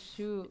 Oh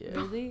shoot! Yeah.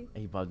 Really?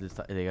 He popped this.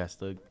 They got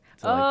stuck.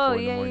 To Oh like 4 in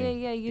the yeah,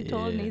 morning. yeah. You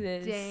told me Yeah.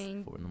 this.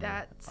 Dang, 4 in the morning.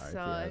 that RIP,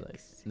 I was like-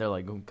 sucks. They're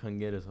like, come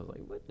get us. I was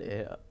like, what the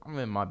hell? I'm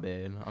in my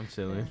bed. I'm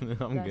chilling.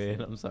 I'm that's good.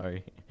 it. I'm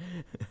sorry.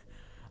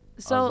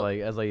 So I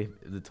was like,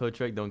 if the tow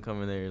truck don't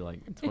come in there like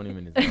 20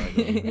 minutes. I go.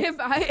 If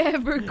I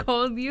ever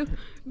called you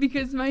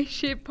because my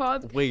shit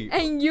popped Wait.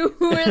 and you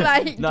were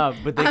like, Nah,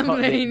 but they I'm called.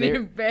 laying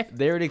in bed.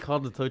 They already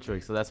called the tow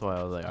truck, so that's why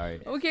I was like, all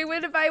right. Okay,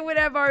 what if I would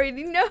have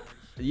already known?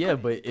 Yeah,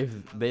 but if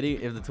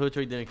the tow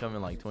truck didn't come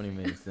in like 20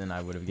 minutes, then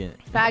I would have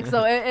get. facts.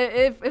 So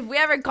if we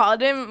ever called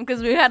him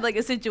because we had like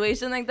a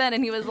situation like that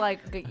and he was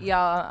like,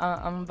 yeah,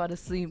 I'm about to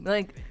sleep.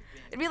 Like,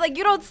 it'd be like,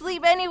 you don't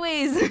sleep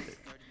anyways.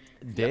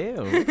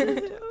 Damn.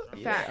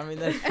 Yeah, I mean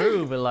that's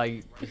true, but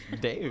like,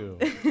 damn.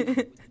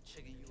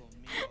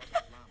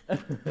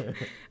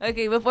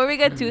 Okay, before we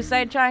get too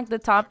sidetracked, the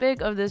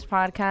topic of this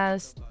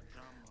podcast,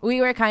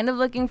 we were kind of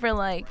looking for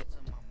like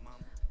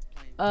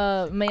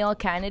a male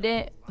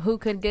candidate who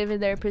could give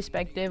their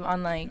perspective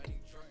on like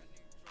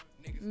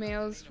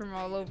Males from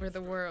all over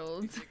the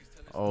world.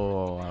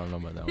 Oh, I don't know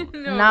about that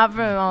one. No, not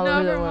from all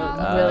not over the from world, all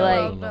but over the like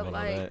world, I but don't know about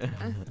like,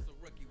 that.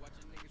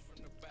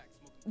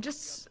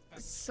 just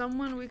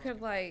someone we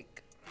could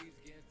like.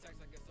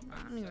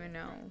 I don't even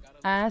know.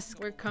 Ask.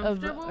 We're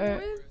comfortable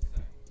with.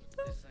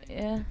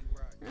 Yeah.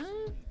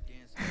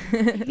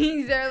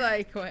 He's there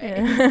like what?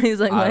 Yeah. He's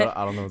like, what?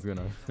 I don't know what's going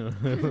on.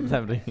 What's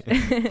happening?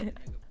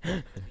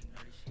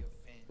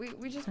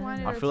 We just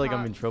wanted. I to feel like I'm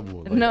talk. in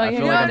trouble. No, I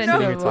you're feel not like in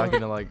I'm sitting here trouble. talking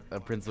to like a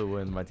principal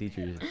and my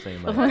teacher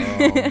saying like,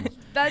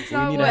 That's we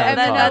not need what to have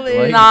a talk, MNL That's is.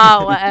 like-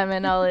 not what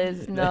MNL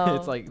is. No.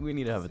 it's like we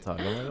need to have a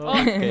talk. I'm like, All-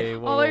 okay,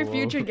 whoa, All whoa, our whoa.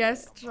 future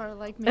guests are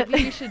like, maybe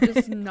we should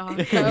just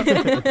knock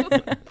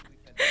out.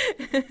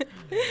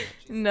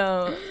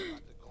 No.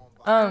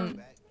 I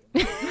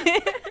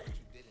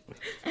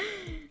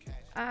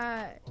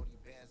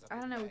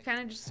don't know. We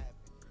kind of just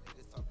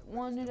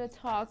wanted to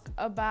talk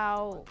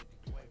about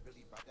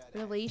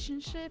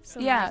relationships.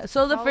 And Yeah, like,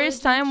 so the college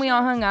first time and we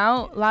all shit. hung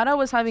out, Lara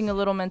was having a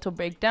little mental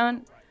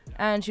breakdown,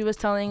 and she was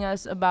telling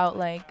us about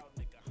like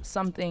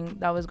something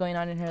that was going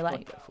on in her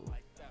life.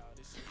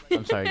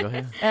 I'm sorry. Go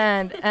ahead.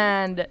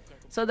 And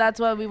so that's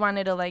what we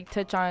wanted to like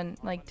touch on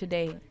like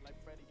today,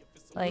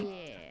 like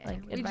Yeah.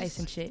 We advice just-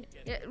 and shit.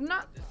 Yeah,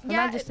 not Well,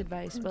 yeah, not just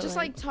advice, but just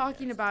like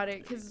talking about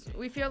it, because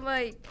we feel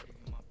like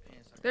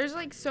there's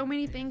like so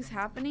many things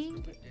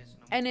happening,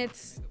 and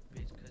it's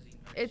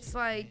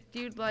like,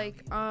 dude,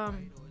 like at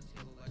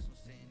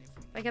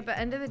the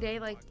end of the day,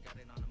 like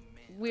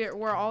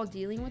we're all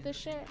dealing with this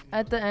shit.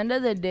 at the end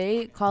of the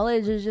day,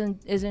 college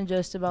isn't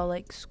just about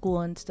like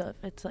school and stuff.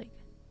 It's like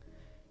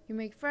You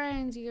make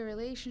friends, you get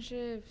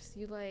relationships,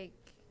 you like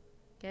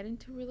get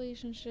into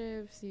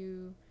relationships,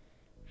 you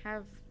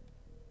have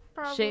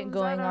problems, Shit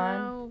going I don't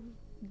on.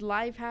 know,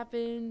 life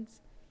happens,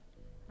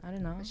 I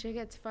don't know. shit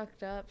gets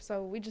fucked up.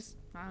 So we just,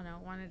 I don't know,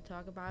 wanted to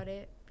talk about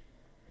it,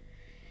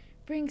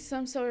 bring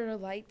some sort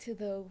of light to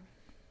the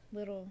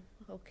little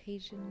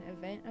occasion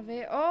event of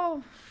it.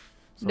 Oh,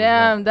 So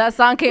Damn, that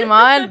song came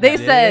on. They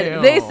said,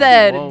 whoa, damn. She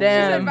said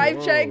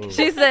vibe check.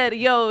 She said,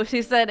 yo,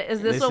 she said,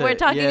 is this They what we're said-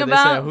 talking yeah, they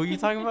about? said, who you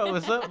talking about?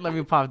 What's up? Let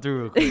me pop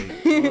through real quick.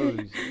 Oh,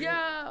 shit.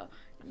 yeah,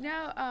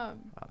 no, I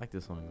like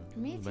this song.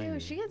 me It's a too. banger.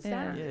 She gets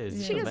Yeah. down. Yeah,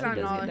 it's She a gets down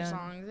banger. all Get her down.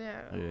 songs.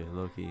 Yeah. Okay,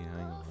 low key. I ain't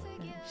gonna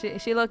lie.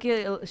 She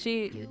low-key,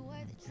 she,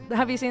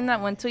 have you seen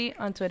that one tweet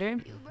on Twitter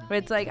where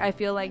it's like, I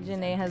feel like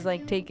Janae has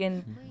like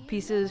taken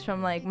pieces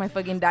from like my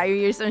fucking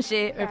diary or some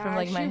shit, or from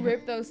like she my,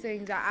 ripped those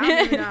things out. I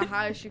don't even know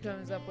how she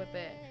comes up with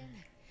it.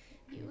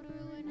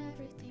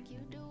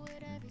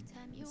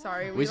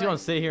 Sorry, We just gonna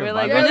sit here. we're and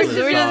like, vibe we're to just-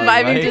 the we're just song,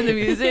 vibing like- to the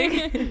music.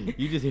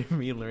 You just hear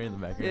me learning in the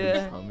background, Yeah.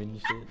 just humming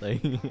and shit.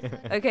 Like,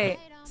 Okay,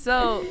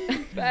 so,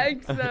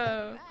 Thanks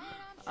though.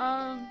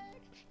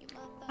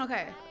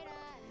 Okay.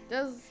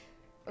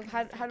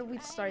 How do we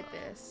start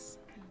this?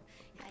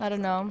 I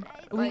don't know.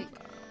 Like,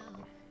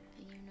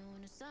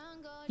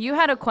 You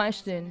had a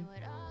question.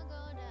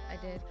 I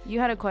did. You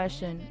had a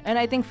question. And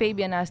I think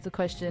Fabian asked the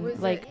question Was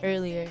like it-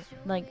 earlier,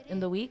 like in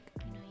the week.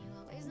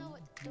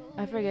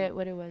 I forget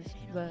what it was,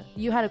 but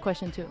you had a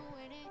question too.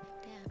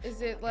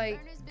 Is it like?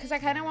 Cause I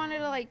kind of wanted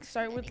to like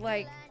start with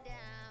like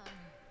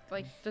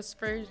this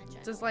first.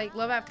 Does like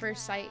love at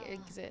first sight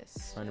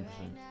exist? 100%.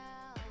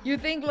 You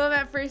think love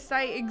at first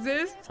sight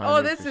exists?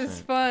 Oh, this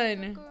is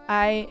 100%. fun.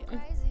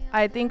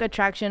 I think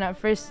attraction at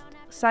first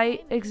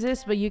sight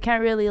exists, but you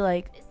can't really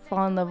like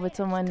fall in love with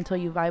someone until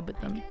you vibe with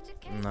them.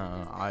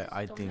 No,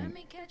 I think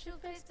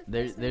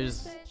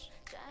there's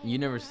you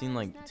never seen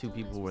like two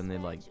people when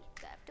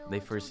they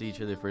first see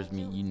each other, first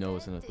meet, you know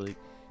it's gonna click.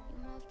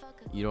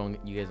 You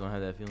guys don't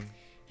have that feeling?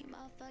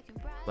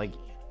 Like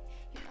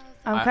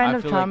I'm I kind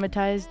of feel like-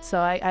 traumatized, so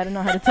I don't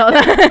know how to tell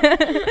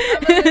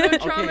that. I'm a little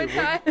okay,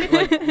 traumatized.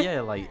 like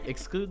yeah, like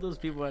exclude those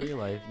people out of your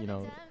life, you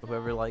know,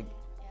 whoever like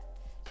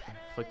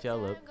fucked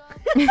y'all up.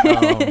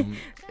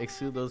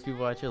 Exclude those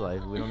people out your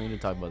life. We don't need to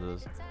talk about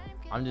those.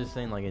 I'm just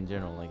saying like in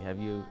general, like have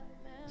you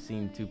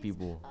seen two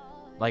people,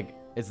 like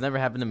it's never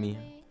happened to me,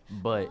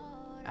 but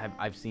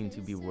I've seen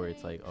two people where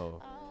it's like,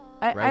 oh,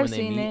 right I've when they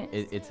seen meet,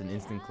 it. it's an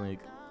instant click,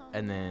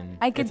 and then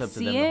I could it's up to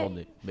see them it. to hold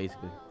it,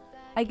 basically.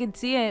 I could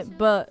see it,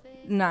 but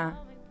nah.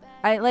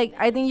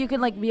 I think you could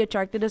like be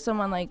attracted to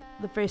someone like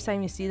the first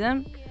time you see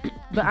them,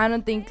 but I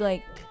don't think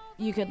like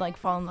you could like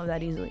fall in love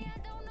that easily.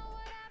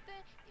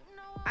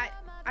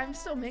 I'm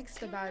still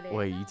mixed about it.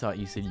 Wait,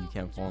 you said you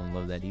can't fall in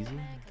love that easily?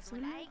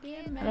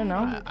 I don't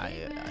know.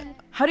 I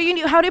How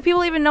do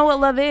people even know what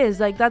love is?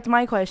 Like that's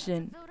my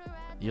question.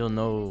 you'll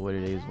know what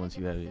it is once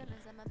you have it.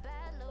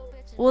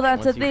 Well,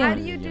 that's the Once you thing. find How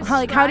do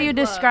you it, How do you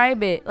describe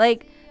describe it?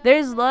 Like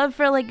there's love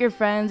for like your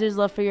friends, there's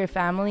love for your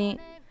family.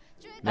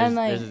 And,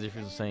 like- there's a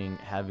difference saying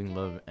having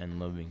love and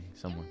loving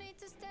someone.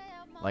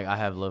 Like I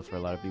have love for a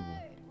lot of people,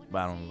 but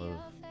I don't love.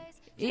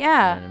 You know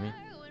Yeah. what I mean?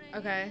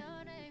 Okay.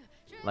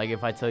 Like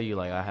if I tell you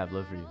like I have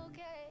love for you,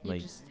 You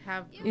like just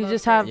have. You love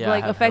just for have, it. yeah,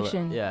 like, I have hella-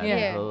 affection. yeah, I Yeah.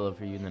 have hella love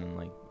for you, and then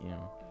like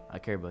I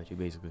care about you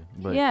basically.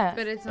 But Yeah.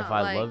 But it's not if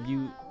I like love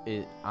you,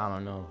 I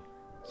don't know.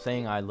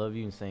 Saying I love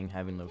you and saying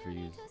having love for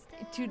you is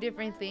two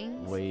different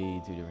things.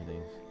 way two different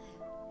things.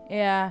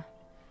 Yeah.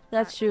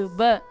 That's true.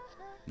 But I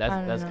That's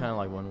don't that's know. kind of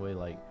like one way.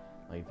 Like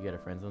if you got a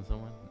friend on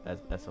someone,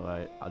 that's how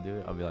I'll do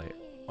it. I'll be like,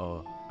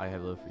 oh, I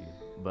have love for you,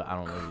 but I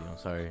don't love you. I'm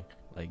sorry.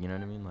 Like, you know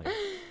what I mean? Like,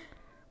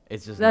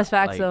 it's just That's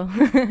not, facts like,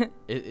 though.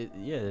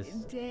 Yeah,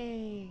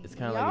 Dang. it's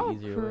kinda like an Y'all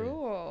easier way.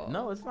 cruel.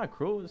 No, it's not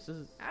cruel. It's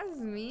just That's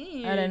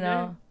mean. I don't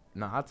know.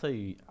 no. I'll tell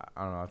you.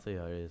 I don't know. I'll tell you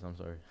how it is. I'm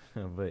sorry,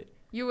 but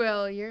You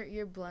will.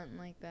 You're blunt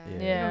like that. Yeah.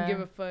 You Yeah. don't give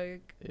a fuck.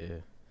 yeah,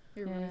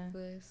 You're Yeah.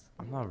 ruthless.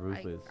 I'm not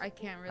ruthless. I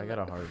can't I relate. got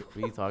a heart. What are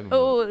you talking about?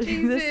 Oh,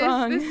 Jesus, this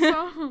song. This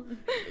song.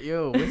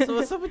 Yo,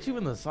 what's up with you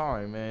in the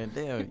song, man?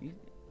 Damn,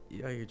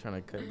 you out here trying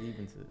to cut deep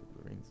into the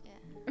rings.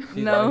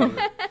 No.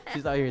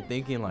 She's out here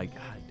thinking like,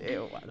 God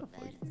damn, why the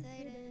fuck?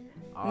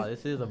 Oh,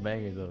 this is a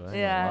banger though. I ain't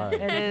Yeah, gonna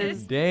lie. it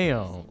is.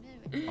 Damn.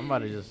 I'm about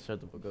to just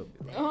shut the fuck up.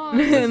 Oh,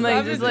 And like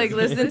stop just it. like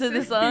listen to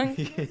the song.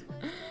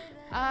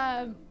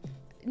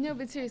 No,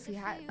 but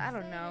seriously, I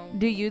don't know.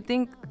 Do you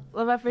think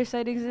love at first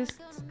sight exists?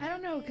 I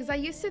don't know, cause I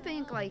used to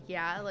think like,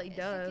 yeah, like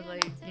duh,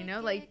 like you know,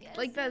 like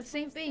that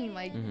same thing,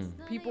 like Mhm.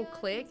 people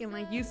click and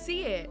like you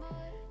see it,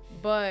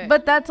 but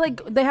But that's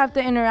like they have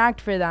to interact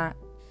for that.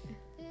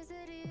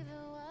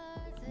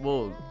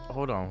 Well,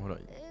 hold on.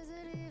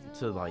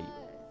 So like,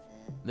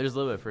 there's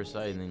love at first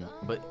sight, and then,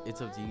 but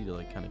it's up to you to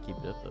like kind of keep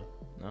it up though.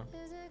 No.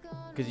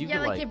 Because you Yeah,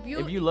 can like, like,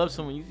 if you- love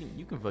someone,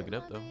 you can fuck it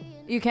up though.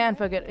 You can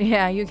fuck it.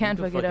 Yeah, you can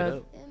You fuck it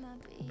up.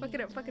 fuck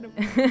it up, fuck it up,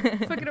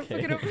 fuck it up,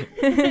 fuck it up.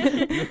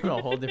 You're in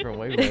a whole different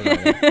way right now.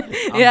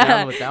 I'm Yeah,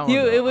 down with that one.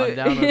 you- though. it would-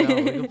 I'm down with that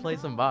one. We can play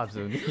some bops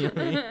soon. You know what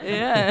I mean?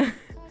 Yeah.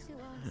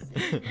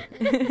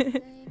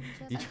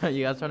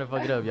 You guys trying to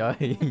fuck it up, y'all.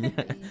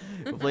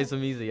 We'll play some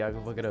music, y'all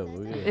can fuck it up.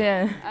 We're good.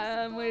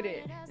 Yeah. With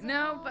it.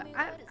 No, but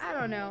I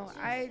don't know.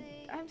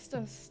 I'm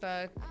still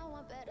stuck.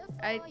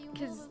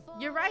 Cause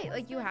you're right.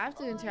 Like you have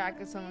to interact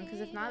with someone. Cause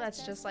if not,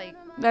 that's just like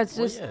That's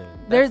Well, just yeah,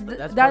 there's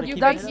that's that- part of you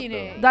keeping it up, faking though.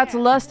 it. that's Yeah.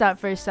 lust at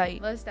first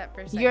sight. lust at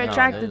first You're sight. No,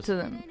 attracted there's- to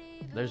them.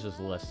 There's just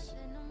less,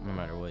 no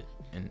matter what,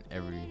 in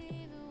every.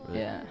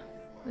 Yeah.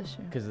 That's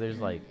true. Because there's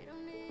like,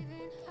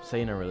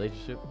 say in a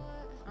relationship,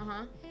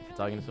 Uh-huh. if you're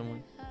talking to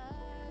someone,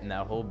 in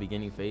that whole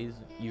beginning phase,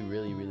 you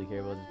really, really care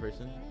about this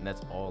person, and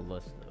that's all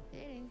lust though.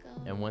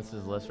 And once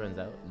this lust runs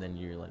out, then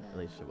your like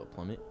relationship will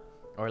plummet,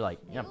 or like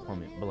not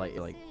plummet, but like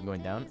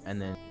going down, and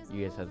then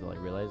you guys have to like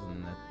realize,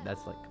 and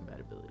that's like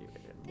compatibility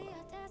right there.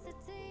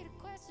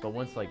 But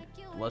once like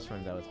lust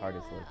runs out, it's harder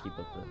to like keep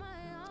up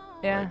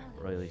the Yeah.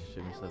 like,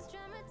 relationship and stuff.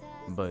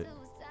 But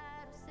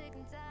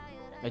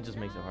it just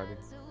makes it harder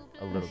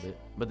a little bit.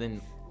 But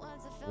then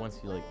once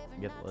you like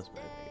get the lust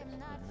back, I guess.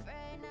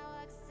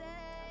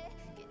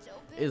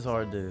 It's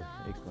hard to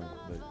explain,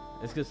 but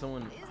it's because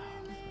one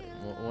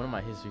of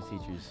my history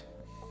teachers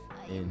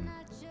in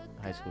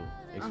high school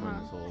explained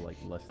this whole like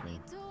lust thing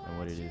and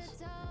what it is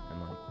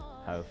and like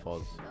how it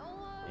falls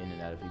in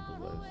and out of people's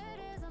lives.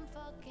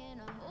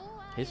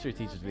 History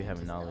teachers be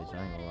having knowledge,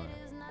 I ain't gonna lie.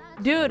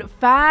 Dude,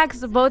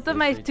 facts. Both of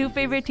my History two teachers.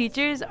 favorite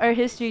teachers are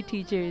history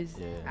teachers.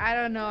 Yeah. I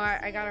don't know.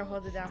 I gotta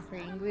hold it down for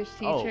English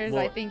teachers. Oh,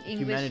 well, I think English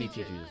humanity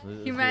teachers. teachers. Let's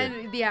do it.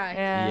 Humanity. Yeah.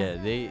 Yeah.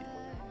 Yeah,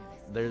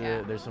 they're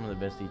Yeah. they're some of the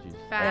best teachers.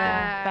 Yeah,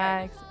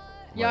 Facts. facts.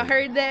 Y'all Like,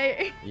 heard that?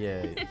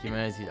 Yeah,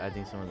 humanity. I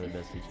think some of the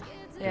best teachers.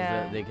 'Cause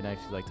Yeah. they can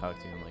actually like talk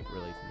to you and like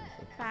relate to you. And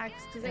stuff.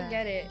 Facts, cause Yeah. I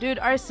get it. Dude,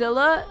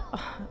 Arcilla,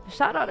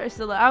 shout out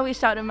Arcilla. I always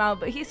shout him out,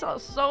 but he saw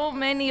so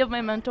many of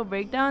my mental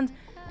breakdowns,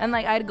 and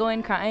like I'd go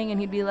in crying, and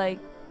he'd be like,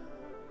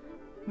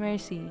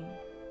 "Mercy,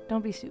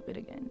 don't be stupid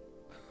again."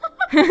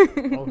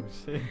 Oh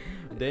shit!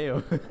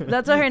 Damn.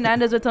 That's what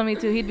Hernandez would tell me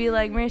too. He'd be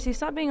like, "Mercy,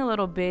 stop being a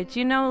little bitch.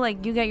 You know,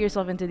 like you get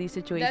yourself into these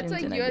situations." That's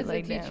like and you I'd be as a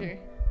like, "Damn, teacher.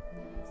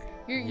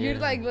 You'd Yeah.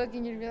 like look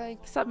and you'd be like,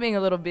 stop being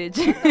a little bitch."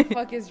 "What the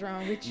fuck is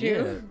wrong with you?"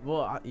 Yeah.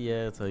 Well,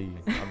 I'll tell you.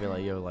 I'll be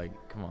like, yo, like,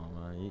 come on,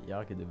 man.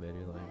 Y'all could do better.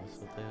 Like,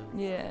 what the hell?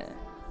 Yeah.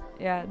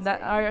 Yeah,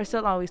 that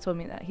Arcilla always told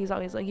me that. He's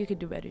always like, "You could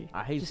do better."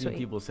 I hate Just seeing wait.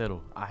 people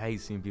settle. I hate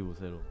seeing people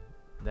settle.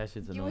 That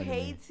shit's You annoying. to me.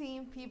 hate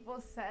seeing people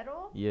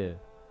settle? Yeah.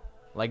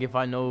 Like if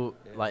I know,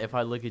 like if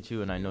I look at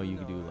you and I know you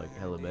can do like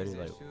hella better,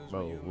 like,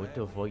 bro, what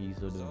the fuck you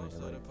still doing?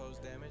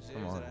 Like,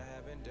 come on.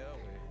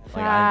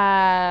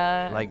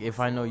 Fact. Like if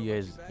I know you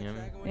guys, you know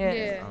what I mean?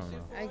 Yeah. I don't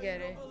know. I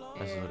get it.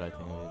 That's Yeah. what I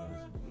think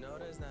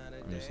it is.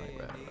 I'm just like,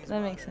 right.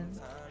 That makes sense.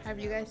 Have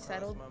you guys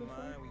settled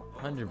before?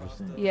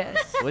 100%.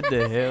 Yes. What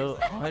the hell?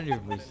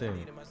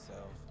 100%.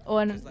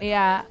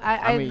 Yeah,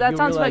 I mean, that you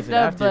sounds realize fucked it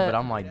up, after, but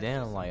I'm like,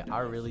 damn, like I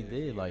really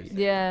did. Like,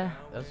 yeah.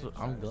 that's what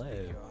I'm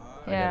glad.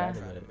 I Yeah.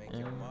 got out of that, you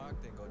know?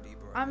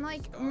 I'm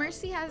like,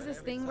 Mercy has this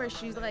thing where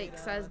she's like,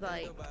 says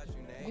like,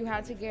 you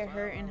had to get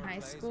hurt in high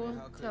school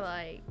to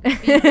like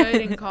be good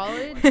in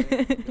college.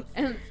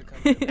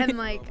 And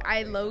like,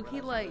 I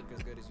low-key like,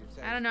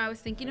 I don't know, I was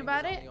thinking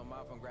about it.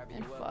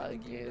 And fuck,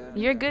 dude.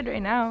 You're good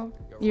right now.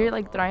 You're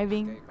like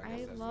thriving.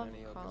 I love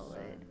college.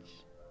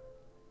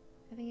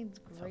 I think it's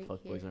That's how great fuck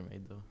here. boys are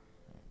made, though.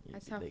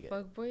 That's how They get-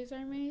 fuck boys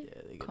are made?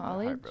 Yeah, they get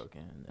College?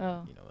 heartbroken. And then,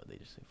 Oh. You know what? They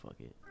just say fuck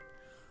it.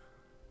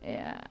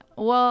 Yeah.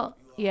 Well,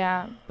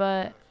 yeah,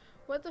 but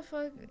What the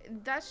fuck?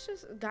 That's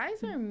just,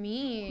 guys are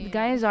mean.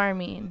 guys are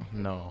mean.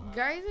 No.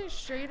 Guys are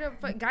straight up,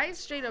 but guys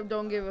straight up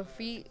don't give a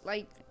feet.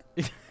 Like,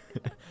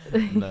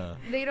 Nah.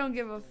 they don't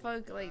give a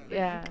fuck. Like,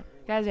 Yeah.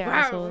 Guys are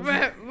assholes.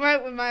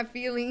 Right with my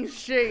feelings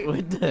straight.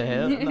 What the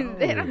hell? No.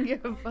 They don't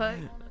give a fuck.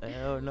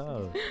 Hell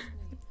no.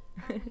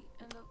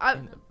 I-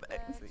 In the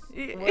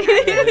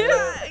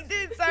backseat.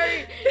 Dude,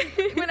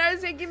 sorry. When I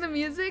was making the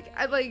music,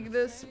 I like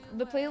the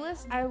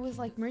playlist. I was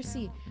like,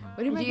 Mercy,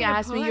 what am I You gonna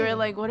asked me, you were put?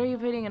 like, what are you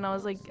putting? And I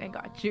was like, I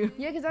got you.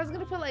 Yeah, because I was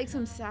gonna put like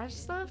some sad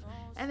stuff,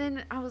 and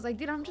then I was like,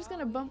 dude, I'm just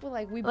gonna bump with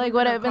like we Like,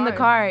 bump what in the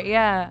car,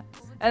 yeah.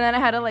 And then I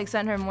had to, like,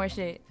 send her more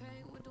shit.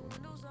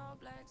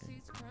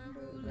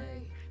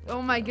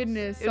 Oh my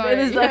goodness. It Sorry.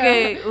 is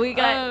okay. We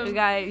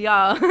got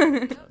y'all.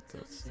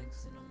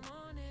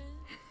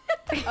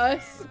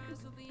 Us.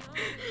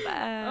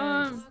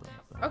 Bye.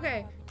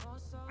 Okay.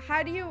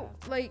 How do you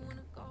like?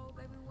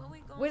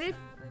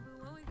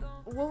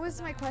 What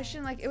was my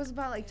question? Like, it was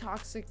about like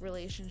toxic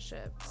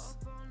relationships.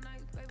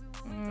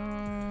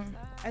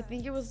 I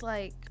think it was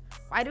like,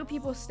 why do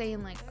people stay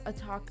in like a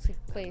toxic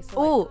place?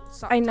 or, Oh,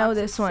 like, I know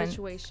toxic this one.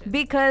 situation?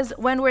 Because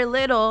when we're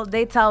little,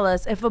 they tell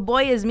us if a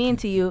boy is mean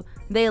to you,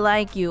 they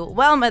like you.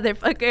 Well,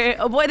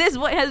 motherfucker, this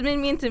boy has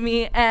been mean to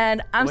me,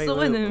 and I'm still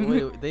with him.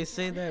 Wait, they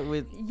say that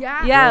with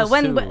Yeah. Yeah, girls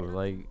when- too. but-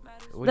 Like,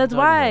 what That's you talking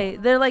why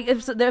about? they're like,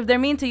 if they're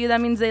mean to you,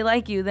 that means they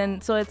like you.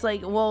 Then so it's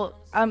like, well,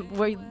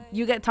 where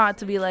you get taught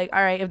to be like,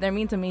 all right, if they're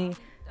mean to me,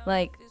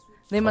 like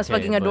they must Okay,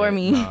 fucking adore but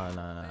me.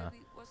 Nah.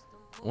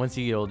 Once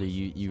you get older,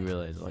 you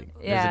realize like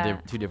Yeah. there's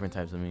two different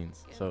types of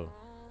means. So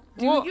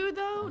Do Well, you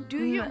though?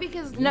 Do you? n-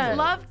 Because no.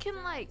 love can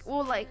like,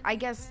 well, like I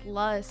guess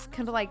lust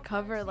can like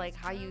cover like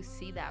how you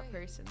see that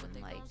person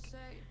and like.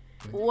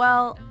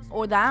 Well,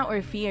 or that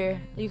or fear.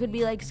 You could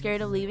be like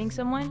scared of leaving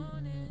someone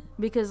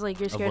because like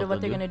you're scared what of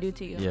what they'll they're do? gonna do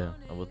to you. yeah,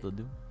 what they'll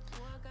do.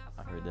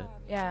 I heard that.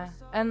 Yeah,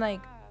 and like,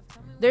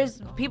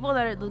 there's people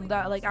that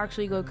like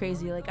actually go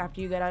crazy like after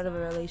you get out of a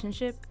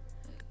relationship,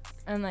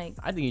 and like,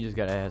 I think you just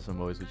gotta have some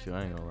boys with you.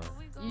 I ain't gonna lie.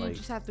 You Like,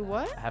 just have to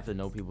what? have to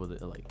know people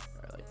that like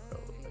are like, bro,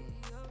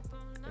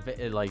 like if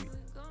it like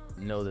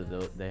know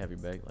that they have your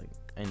back, like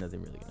ain't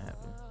nothing really gonna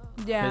happen.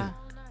 yeah,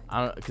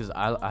 Cause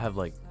I have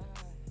like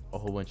a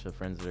whole bunch of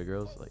friends that are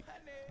girls. Like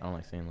I don't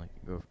like saying like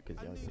girl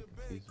because y'all get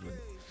confused.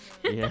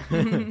 But yeah.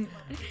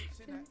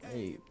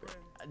 Hey, bro.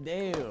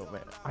 Damn,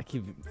 man. I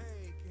keep.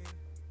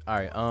 All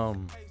right.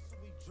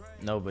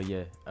 No, but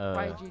yeah.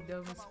 YG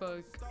dumb as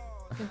fuck.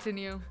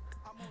 Continue.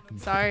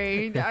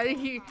 Sorry.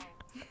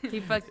 he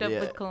fucked up Yeah.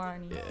 with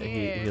Kalani. Yeah,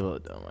 he a little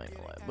dumb. I ain't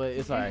gonna lie, but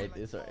it's alright.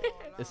 It's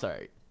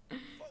alright.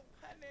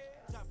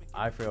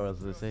 I forgot what I was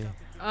gonna say.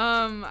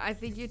 I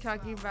think you're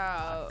talking I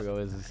about. forgot what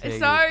I was gonna say.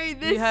 Sorry,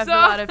 this You have a song.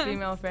 lot of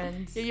female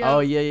friends. Yeah. Oh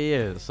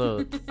yeah.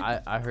 So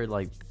I heard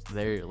like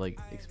their like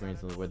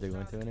experience of what they're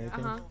going through and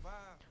everything.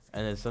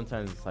 And then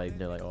sometimes it's like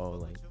they're like, oh,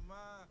 like,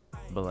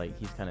 but like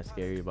he's kind of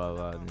scary, blah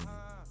blah.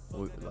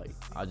 And like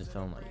I just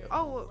tell him like, yo,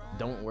 Oh,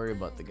 don't worry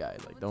about the guy.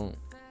 Like don't,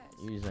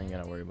 you just ain't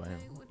gotta worry about him.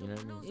 You know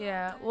what I mean?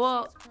 Yeah.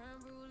 Well,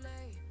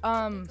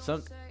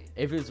 Some,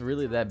 if it's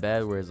really that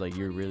bad, where it's like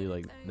you're really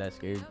like that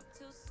scared,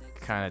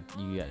 kind of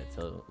you gotta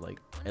tell like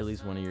at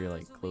least one of your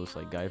like close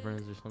like guy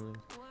friends or something,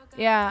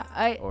 yeah,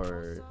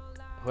 or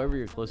whoever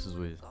you're closest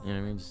with. You know what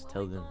I mean? Just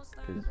tell them,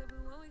 cause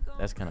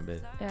that's kind of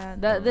bad.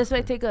 yeah. This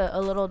might take a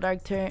little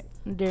dark turn,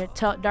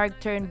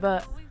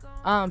 but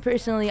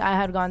personally, I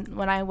had gone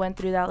when I went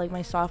through that like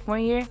my sophomore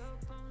year.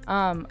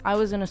 I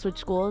was gonna switch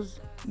schools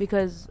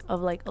because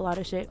of like a lot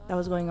of shit that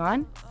was going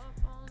on,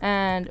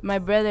 and my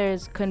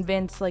brothers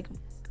convinced like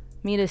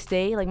me to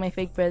stay, like my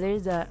fake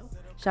brothers that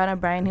shout out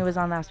Brian who was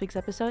on last week's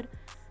episode,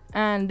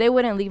 and they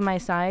wouldn't leave my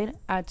side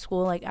at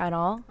school like at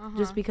all,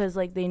 just because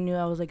like they knew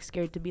I was like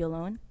scared to be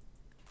alone.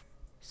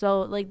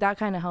 So like that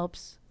kind of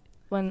helps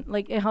when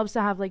like it helps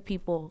to have like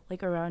people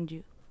like around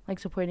you, like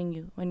supporting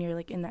you when you're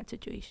like in that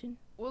situation.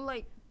 well,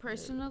 like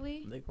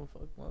personally, They gonna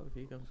fuck him up if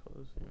he comes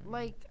close. You know?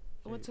 like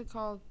what's it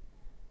called?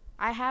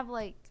 I have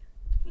like,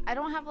 I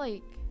don't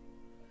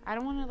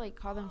want to like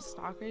call them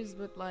stalkers,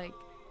 but like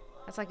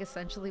that's like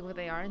essentially what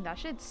they are, and that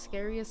shit's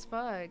scary as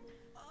fuck.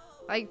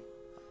 Like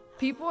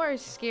people are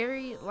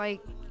scary,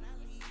 like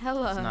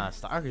hella. It's not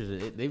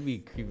stalkers. They be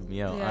creeping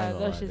me out. I Yeah, ain't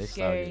gonna that's lie. just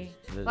They scary.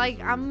 stalkers. They're Like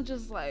just I'm weird.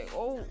 just like,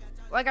 oh,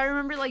 like I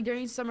remember like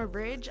during summer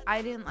bridge,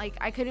 I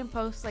couldn't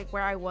post like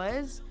where I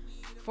was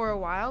for a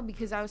while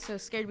because I was so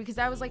scared, because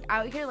I was like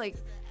out here like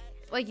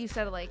you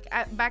said, like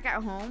back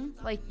at home,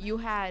 like you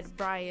had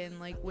Brian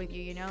like with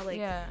you, you know, like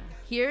Yeah,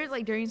 here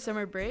like during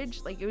summer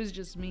bridge, like it was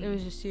just me, it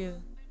was just you.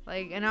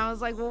 like, and I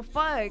was like, well,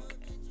 fuck.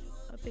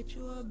 I bet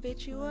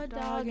you a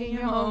dog and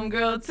your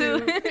homegirl, homegirl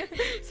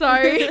too.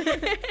 Sorry.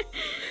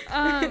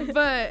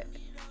 But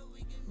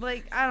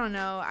like I don't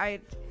know, I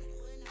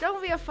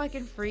don't be a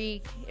fucking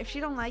freak. If she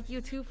don't like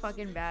you, too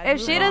fucking bad. If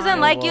Move she on. doesn't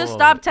like you, Whoa.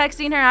 stop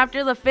texting her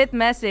after the 5th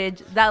message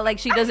that like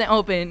she doesn't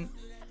open.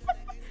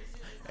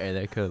 Hey,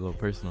 that cut a little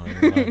personal. I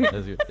ain't gonna lie.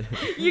 That's your-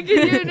 You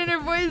can hear it in her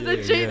voice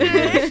that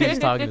shit. She's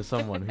talking to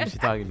someone. Who's she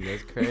talking to?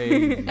 That's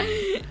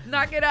crazy.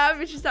 Knock it off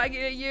if she's talking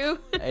to you.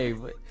 Hey,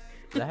 but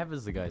that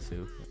happens to guys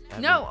too. That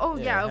No, happens- oh,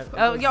 yeah, it of-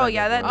 Oh, yo,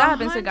 yeah, that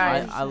happens to 100%.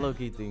 guys. I low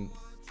key think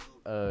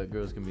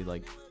girls can be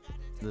like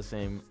the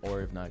same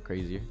or if not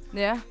crazier.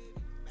 Yeah.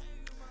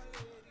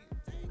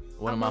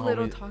 one I'm of a my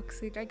little homies,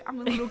 toxic. I'm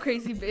a little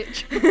crazy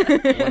bitch.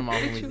 one of my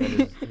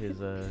homies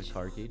got his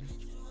car keyed.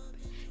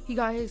 He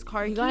got his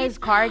car You keyed. got his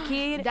car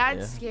keyed. That's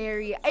Yeah.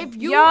 scary. If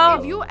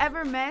Yo. you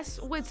ever mess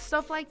with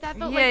stuff like that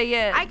though,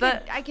 Yeah, like, yeah,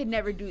 I could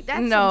never do.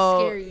 That's no, some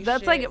scary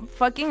that's shit. like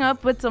fucking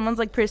up with someone's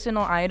like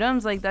personal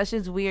items. Like that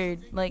shit's weird.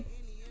 Like,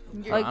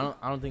 You're- I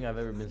don't think I've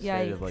ever been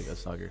scared of Yikes. like a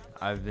stalker.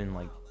 I've been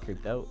like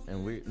creeped out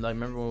and weird. Like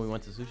remember when we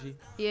went to sushi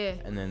yeah.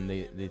 and then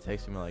they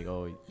texted me like,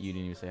 oh, you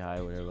didn't even say hi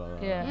or whatever. Blah, blah,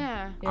 blah. Yeah.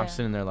 Yeah. yeah. I'm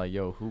sitting there like,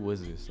 yo, who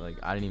was this? Like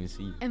I didn't even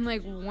see you. And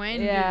like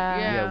when Yeah.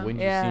 yeah. When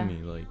did Yeah. you see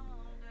me? Like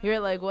You're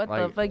like, what the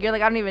Like- fuck? You're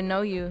like, I don't even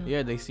know you.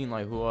 yeah, they seen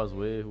like who I was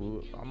with.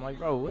 Who I'm like,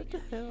 bro, what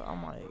the hell?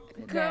 I'm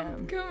like,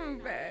 Damn. Come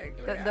back.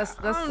 That's- I that's-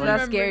 don't that's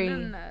remember scary.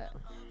 none of that.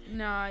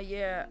 Nah,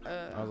 yeah.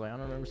 I was like, I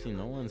don't remember seeing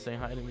no one saying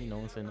hi to me. No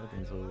one said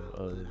nothing. So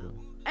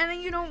And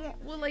then you know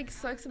what like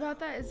sucks about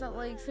that is that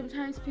like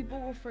sometimes people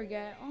will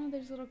forget. Oh,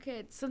 there's little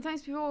kids.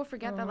 Sometimes people will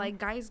forget that Uh-huh. like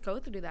guys go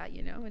through that,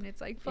 you know, and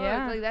it's like fuck,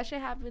 Yeah. like that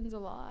shit happens a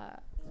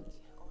lot.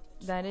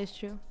 That is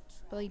true.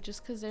 But like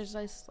just because there's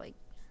this like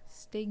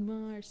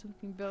stigma or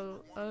something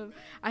built up.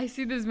 I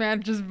see this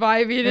man just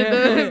vibing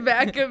in the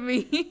back of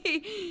me.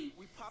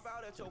 We pop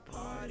out at your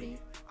party.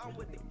 I'm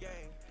with the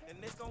gang, and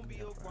it's gonna be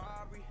a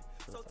robbery.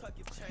 So tuck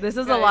your chain. This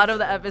is a lot of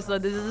the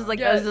episode. This is just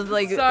like us just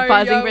like sorry,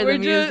 pausing y'all, for the we're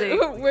music.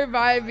 we're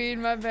vibing.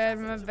 My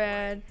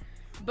bad.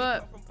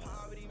 But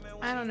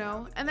I don't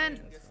know. And then,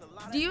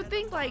 do you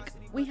think like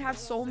we have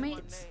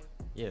soulmates?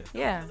 yeah,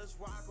 Yeah.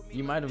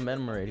 you might have met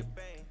him already,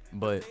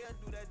 but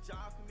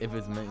if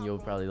it's meant, you'll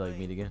probably like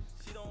meet again.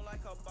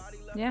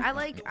 Yeah. I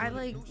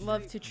like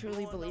love to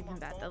truly believe in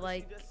that. That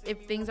like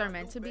if things are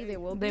meant to be, they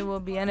will be. They will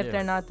be, and if Yeah.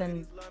 they're not,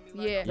 then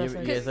Yeah. You, That's you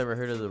what- guys ever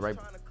heard of the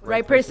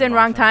right person,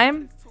 wrong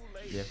time.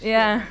 Yeah.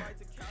 Yeah.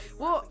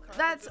 Well,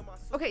 that's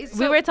okay. So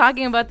We were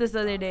talking about this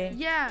the other day.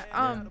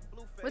 yeah.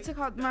 What's it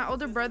called? My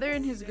older brother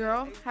and his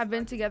girl have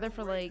been together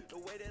for like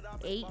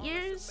 8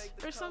 years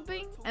or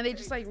something, and they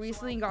just like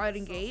recently got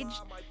engaged,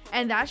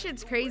 and that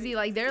shit's crazy.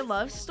 Like their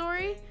love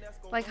story,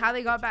 like how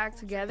they got back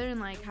together and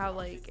like how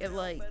like it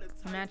like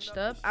matched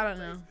up. I don't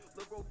know.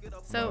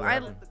 So What I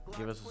happened?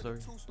 Give us a story.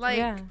 like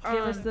yeah.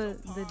 Give us the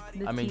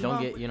I mean, tea.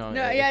 don't get, you know,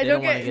 No, if yeah, they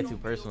don't don't want to get- get too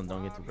personal,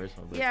 don't get too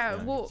personal. But, Yeah, you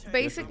know, well, just a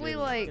basically, good-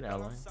 like- good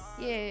outline.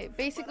 yeah,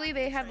 basically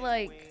they had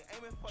like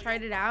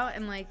tried it out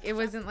and like it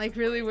wasn't like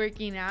really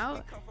working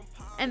out,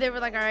 and they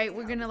were like, all right,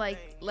 we're gonna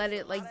like let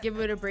it like give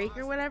it a break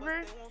or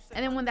whatever.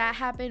 And then when that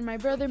happened, my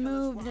brother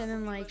moved, and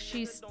then like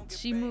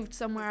she moved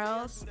somewhere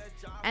else,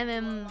 and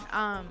then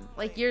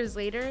like years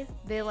later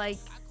they like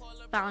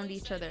found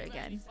each other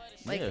again,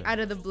 like Yeah. out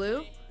of the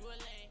blue,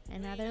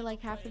 and now they're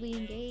like happily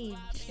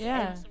engaged.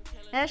 Yeah. And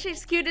that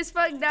shit's cute as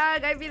fuck,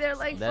 dog. I'd be there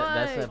like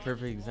That's that fuck.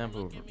 perfect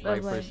example of Of,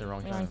 right like, person,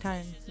 wrong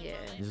time. Yeah.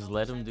 Just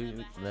let them do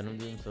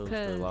themselves for a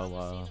 'Cause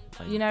while.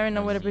 Like, You never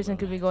know what a then, person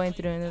could be going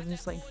through, and it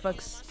just like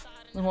fucks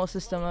the whole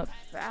system up.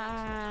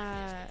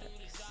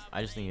 Facts.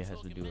 I just think it has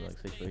to do with like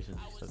situations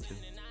and stuff too.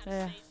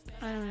 Yeah.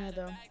 I don't know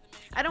though.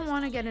 I don't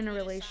want to get in a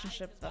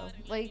relationship though,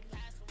 like,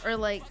 or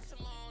like,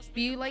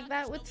 be like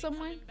that with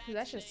someone. 'Cause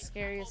that's just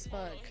scary as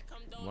fuck.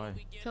 Why?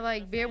 To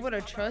like be able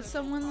to trust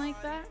someone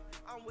like that,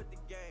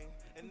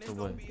 So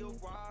what?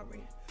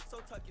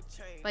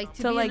 like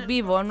To be like in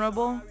be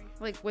vulnerable.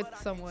 like with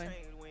someone.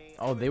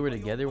 Oh, they were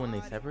together when they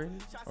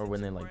separated, or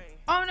when they like?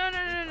 Oh no.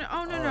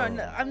 Oh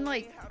no. I'm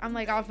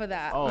like off of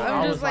that. Oh, I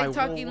I'm was just like like,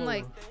 whoa, talking whoa.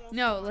 like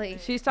no like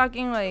She's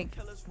talking like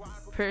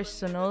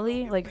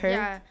personally, like her.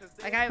 yeah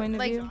like I point of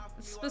like view?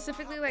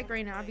 specifically like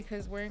right now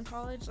because we're in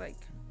college like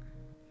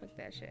fuck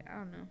that shit. I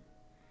don't know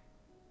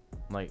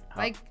Like,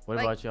 how, Like- what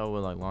like- about y'all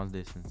with like long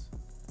distance?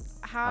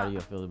 How how. do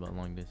you feel about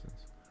long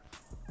distance?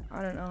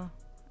 I don't know.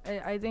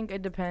 I think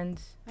it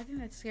depends. I think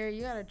that's scary.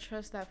 You gotta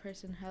trust that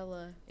person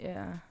hella.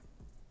 Yeah.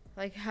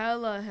 Like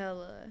hella.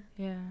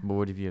 Yeah. But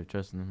what if you have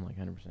trust in them like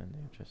 100%?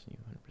 They have trust in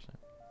you 100%.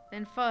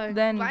 Then fuck.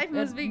 Then life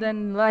must be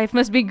then life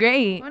must be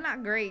great. well,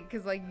 not great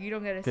because like you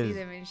don't get to see 'Cause-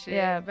 them and shit.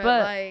 Yeah, but,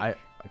 but like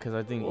Because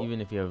I think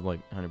even if you have like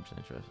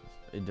 100% trust,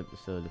 it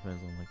still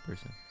depends on like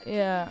person.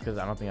 Yeah. Because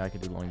I don't think I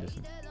could do long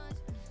distance.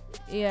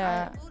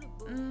 Yeah.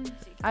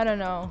 I don't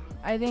know.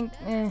 I think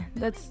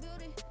that's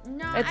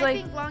no, it's I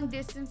like- think long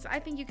distance. I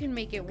think you can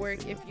make it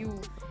work if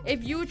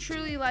you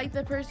truly like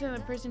the person and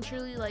the person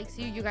truly likes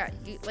you.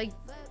 Like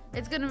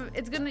it's gonna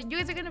you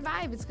guys are gonna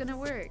vibe. It's gonna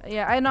work.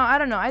 yeah. I know. I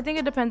don't know. I think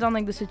it depends on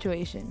like the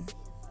situation.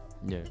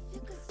 Yeah.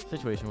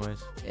 Situation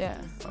wise.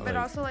 Yeah. But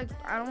also like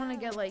I don't want to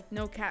get like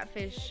no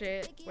catfish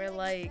shit where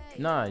like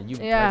Nah, you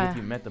Yeah. like if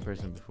you met the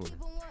person before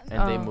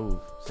and they Oh. move,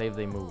 say if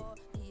they move.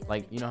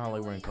 Like, you know how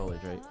like we're in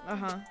college, right?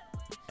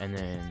 And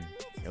then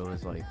it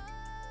was like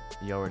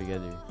y'all were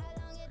together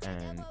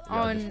and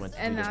y'all just went to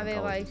two and now different they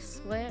like colleges.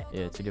 split.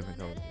 Yeah, 2 different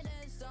colleges.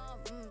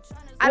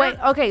 Wait.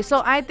 Okay.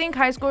 So I think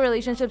high school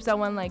relationships that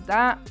went like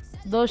that,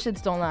 those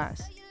shits don't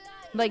last.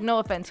 Like no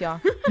offense, y'all,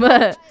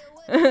 but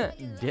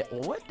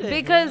What the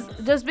because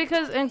just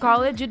because in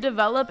college you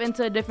develop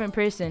into a different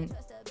person.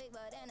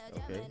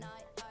 hell? Okay.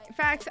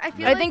 Facts. I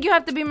feel I like think you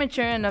have to be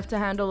mature enough to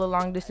handle a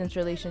long distance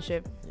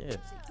relationship. Yeah.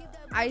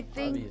 I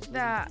think Obviously.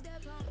 that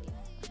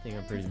I think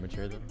I'm pretty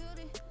mature though.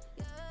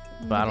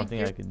 But I don't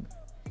think I could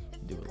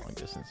do a long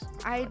distance.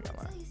 I- Not gonna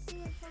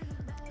lie.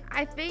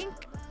 I think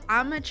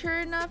I'm mature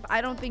enough.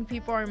 I don't think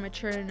people are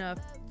mature enough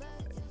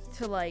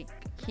to like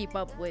keep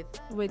up with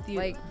With you.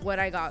 like what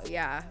I got.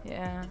 Yeah.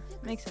 Yeah,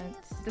 makes sense.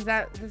 Does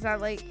that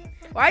like?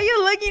 Why are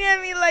you looking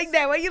at me like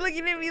that? Why are you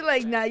looking at me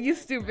like, nah, you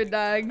stupid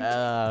dog?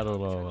 I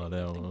don't know about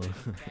that one.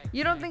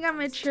 You don't think I'm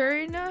mature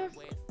enough?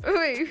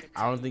 Wait.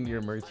 I don't think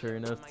you're mature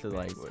enough to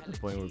like the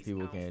point where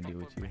people can't deal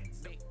with you.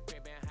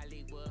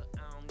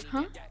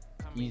 Huh?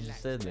 You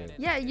just said that.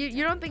 Yeah.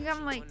 You don't think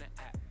I'm like?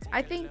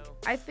 I think.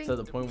 To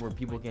the point where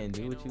people can't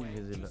deal with you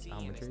because of how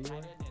mature you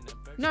are?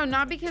 No,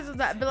 not because of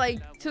that, but like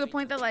to the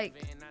point that like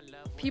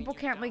people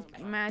can't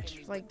like match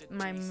like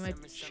my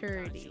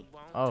maturity.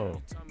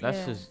 Oh, that's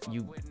Yeah. just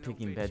you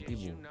picking bad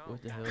people.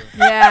 What the hell?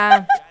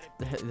 Yeah,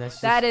 That's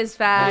just, that is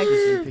facts. That's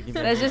just you picking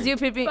bad That's just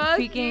people. you Fuck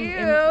peeking. you.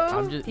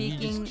 I'm just you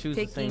peeking, just choose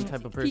the same picking,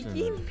 type of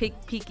person.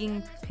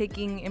 peeking.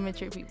 Picking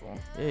immature people.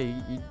 Yeah,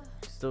 you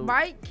still.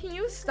 Why can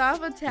you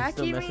stop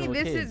attacking me? messing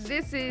with kids.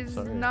 This is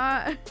Sorry.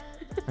 not.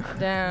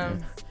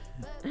 Damn.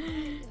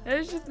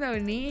 There's just no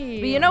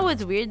need. But you know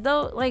what's weird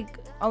though? Like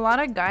a lot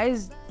of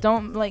guys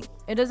don't like.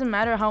 It doesn't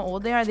matter how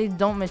old they are. They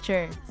don't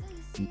mature.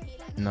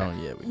 No,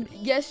 yeah.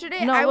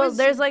 Yesterday No, I well, was.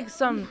 there's like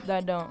some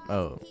that don't.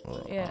 Oh,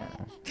 well, Yeah.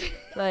 uh,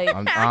 Like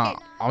I'm Like-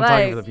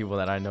 talking to the people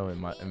that I know in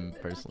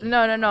personally.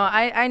 no.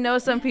 I know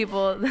some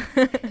people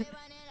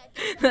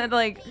that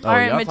like Oh,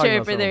 aren't y'all talking mature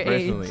about for their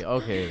someone age. personally.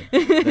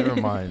 Okay, never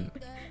mind.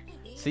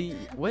 See,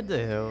 what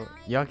the hell?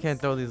 Y'all can't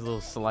throw these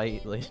little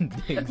slight like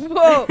digs.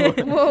 Whoa!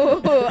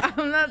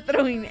 I'm not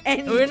throwing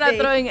anything. We're not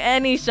throwing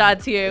any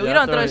shots here. We Yeah,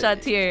 don't throw throwing-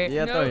 shots here.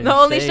 Yeah, No. throwing The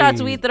only shots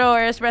shade. we throw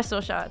are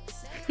espresso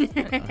shots.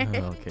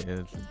 Okay,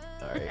 that's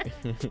all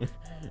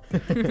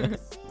right.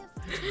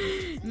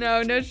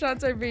 No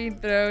shots are being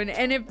thrown.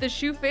 And if the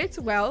shoe fits,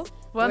 well,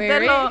 wear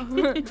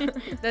Póntelo.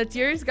 it. That's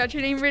yours. Got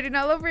your name written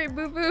all over it,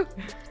 boo boo.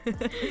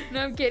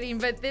 No, I'm kidding.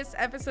 But this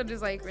episode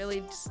is like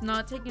really just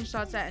not taking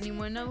shots at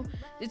anyone. No,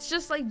 it's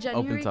just like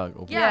genuine. Open talk.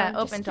 Open Yeah,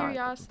 talk. just Open talk.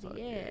 curiosity. talk.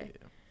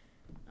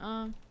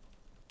 Yeah.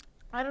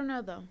 I don't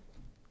know though.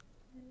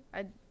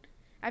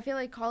 I feel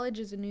like college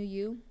is a new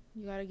you.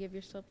 You gotta give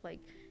yourself like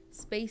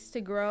space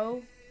to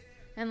grow,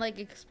 and like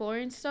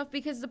exploring stuff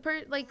because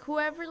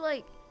whoever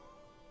like,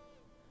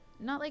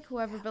 not like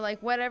whoever, but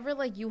like whatever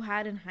like you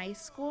had in high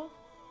school.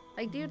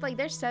 Like, dude, like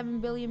there's 7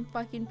 billion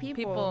fucking people.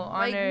 People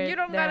Like, honored you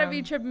don't gotta be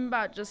them. tripping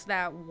about just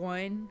that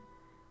one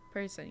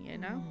person, you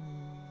know?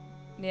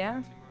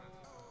 Yeah,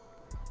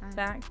 Uh,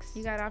 facts.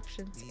 You got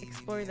options.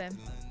 Explore them.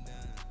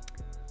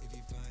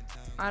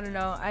 I don't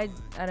know. I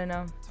don't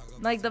know.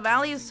 Like the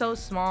valley is so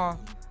small.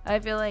 I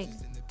feel like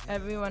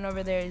everyone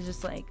over there is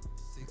just like,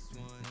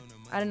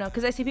 I don't know,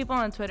 cause I see people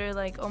on Twitter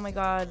like, oh my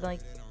god,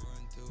 like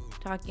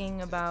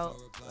talking about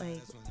like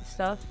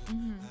stuff.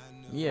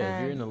 Yeah,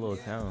 if you're in a little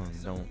town,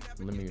 don't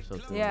limit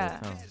yourself to Yeah.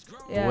 a little town.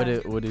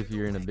 Yeah. What if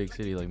you're in a big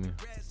city like me?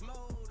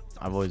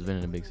 I've always been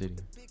in a big city.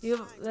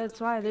 That's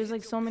why there's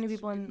like so many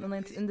people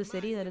in the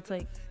city that it's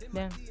like,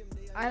 damn.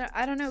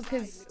 I don't know,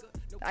 cause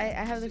I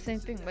have the same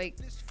thing. Like,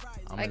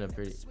 I'm Like- in a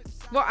pretty.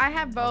 well, I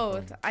have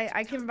both.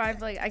 I can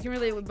vibe, like, I can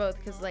relate with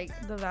both, cause like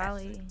The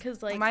valley.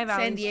 my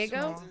valley's San Diego,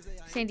 small.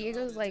 San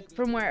Diego's like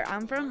from where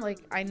I'm from. Like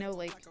I know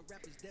like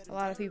a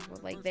lot of people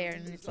like there,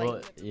 and it's like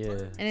Well, yeah.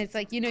 and it's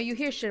like you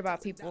hear shit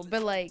about people,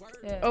 but like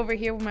Yeah. over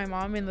here with my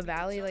mom in the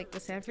valley, like the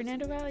San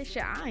Fernando Valley,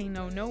 shit, I ain't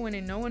know no one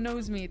and no one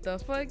knows me. The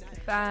fuck?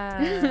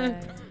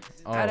 Facts.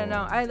 I don't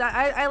know.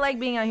 I like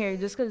being out here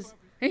just cause.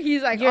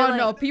 He's like, You're oh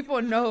no, like-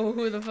 people know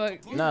who the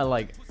fuck. No,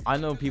 like I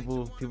know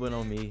people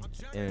know me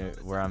and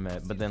where I'm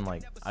at, but then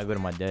like I go to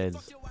my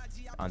dad's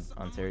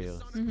Ontario.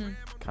 Mhm.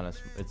 Kind of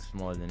it's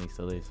smaller than East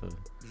LA, so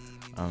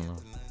I don't know.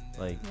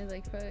 Like You're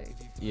like, fuck.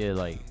 yeah,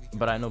 like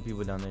but I know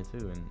people down there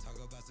too, and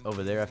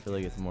over there I feel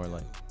like it's more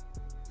like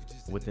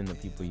within the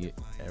people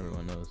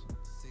everyone knows.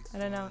 I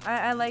don't know.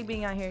 I like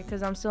being out here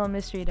because I'm still a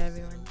mystery to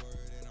everyone.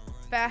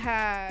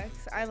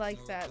 Facts. I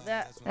like that.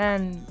 That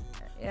And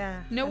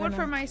yeah. no I one don't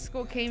from know. my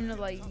school came to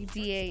like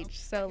DH,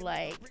 so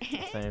like.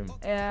 Same.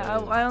 Yeah,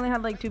 I only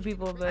had like 2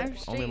 people, but I'm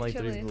straight Only like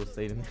 3 chilling. people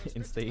stayed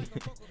in state.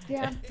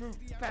 Yeah,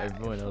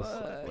 Everyone else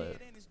fuck.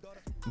 left.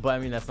 But I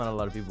mean that's not a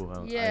lot of people.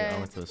 I Yeah.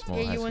 went to a small.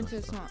 Yeah, high you went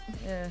school, to a so- small.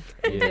 yeah.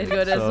 Yeah, Did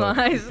go to so- small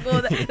high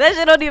school. That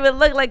shit don't even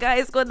look like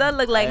high school. That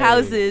look like Hey.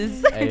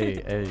 houses.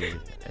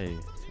 hey.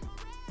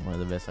 One of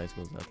the best high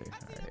schools out there.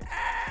 All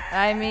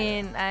right. I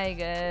mean, I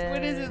guess.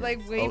 What is it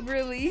like,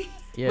 Waverly?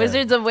 Yeah.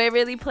 Wizards of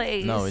Waverly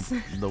Place. No, it's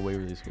the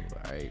Waverly School.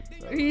 All right.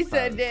 So He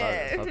said stop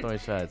that. throwing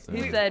shots.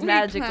 He man. said We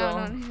magical. clown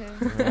on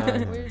him.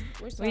 Yeah. We're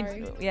We-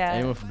 sorry. yeah.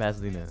 Anyone from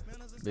Pasadena,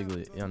 Big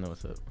Lit, y'all know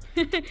what's up.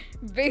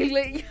 Big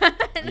lit.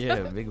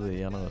 Yeah, Big Lit,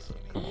 y'all know what's up.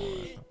 Come on,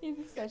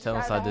 man. Tell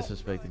us I Shout out.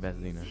 disrespected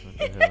Pasadena.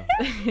 What the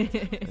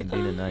hell? And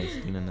Dina nice,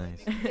 Dina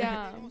nice.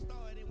 Yeah.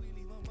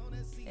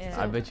 Yeah.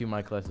 I bet you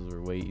my classes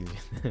were way easier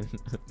than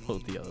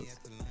both of y'all's.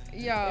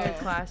 Your Yo.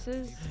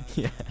 classes?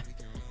 Yeah.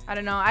 I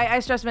don't know. I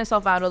stressed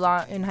myself out a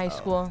lot in high Oh.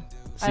 school.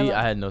 See, I-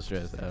 I had no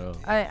stress at all.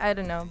 I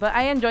don't know, but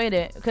I enjoyed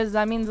it because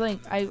that means like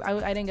I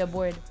didn't get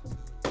bored.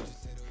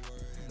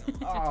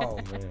 Oh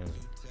man.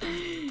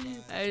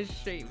 That is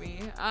straight me.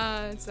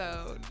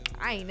 So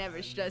I ain't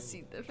never stressed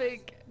the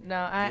fake. No,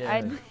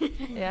 I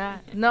yeah.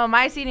 No,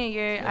 my senior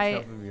year,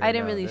 I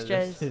didn't really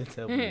stress.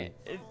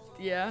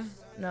 Yeah.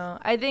 No,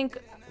 I think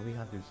We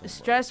got through some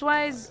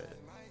stress-wise,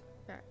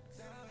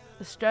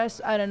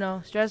 stress. I don't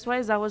know.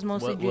 Stress-wise, that was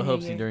mostly What junior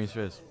helps year. you during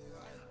stress?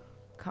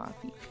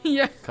 Coffee.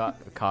 Yeah.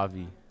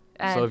 Coffee.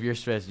 And So if you're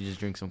stressed, you just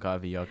drink some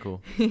coffee. Y'all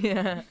cool?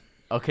 yeah.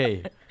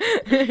 Okay.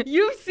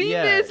 You've seen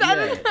Yeah, this. I yeah,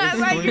 don't know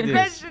why exclude you're this.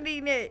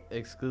 questioning it.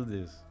 Exclude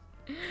this.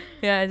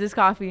 Yeah, just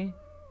coffee.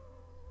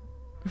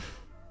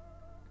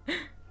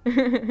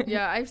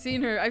 Yeah, I've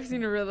seen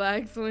her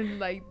relax when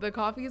like the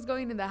coffee is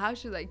going in the house.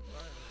 She's like,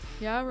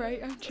 yeah, right,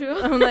 I'm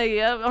chill. I'm like,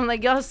 yep. I'm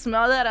like, y'all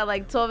smell that at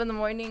like 12 in the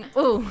morning?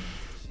 Ooh,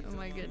 Oh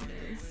my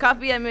goodness.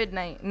 coffee at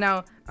midnight.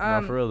 No.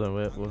 No, for real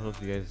though. What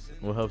helps you guys?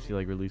 What helps you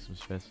like release some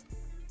stress?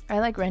 I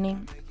like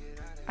running.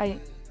 I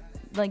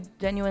like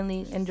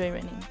genuinely enjoy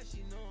running.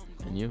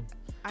 And you?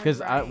 I Because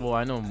I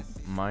write. know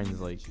mine's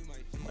like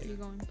You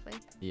go and play?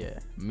 yeah.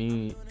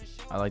 Me,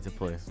 I like to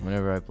play.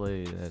 Whenever I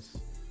play, that's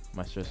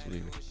my stress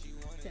reliever.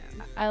 Damn.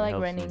 I like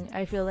helps running. me.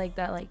 I feel like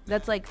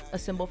that's like a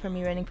symbol for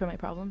me running from my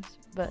problems.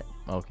 But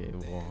Okay.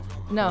 Well.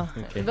 no,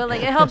 Okay. but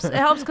like it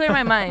helps clear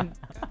my mind.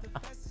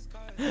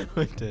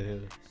 What the hell?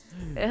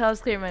 It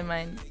helps clear my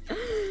mind.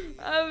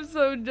 I'm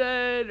so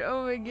dead.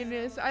 Oh my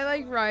goodness. I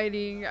like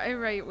writing. I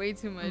write way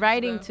too much.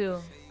 Writing though. too.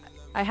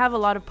 I have a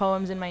lot of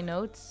poems in my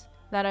notes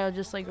that I'll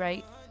just like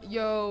write,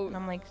 Yo, and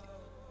I'm like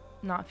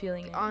not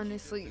feeling it.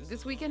 honestly,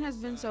 this weekend has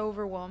been so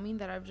overwhelming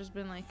that I've just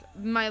been like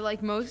my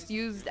like most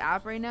used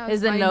app right now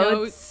Is the my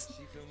notes?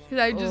 Cause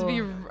I've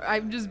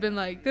just been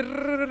like Oh,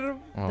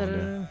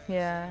 man.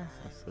 Yeah.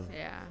 That's so-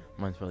 yeah.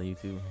 Mine's probably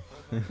YouTube.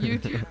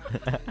 YouTube.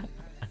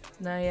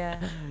 No, yeah.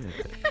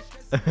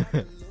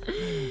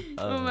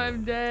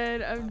 I'm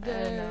dead. I'm I don't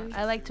dead. know.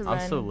 I like to run.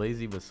 I'm so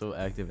lazy but so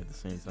active at the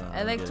same time. I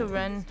don't like get to it.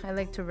 run. I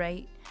like to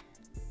write.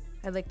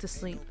 I like to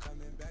sleep.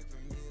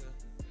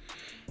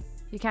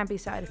 You can't be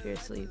sad if you're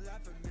asleep.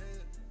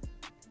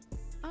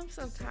 I'm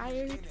so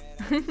tired.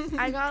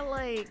 I got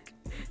like,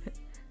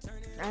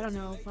 I don't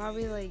know,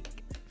 probably like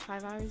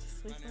 5 hours of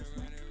sleep last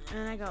night. And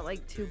then I got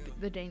like 2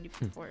 the day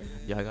before.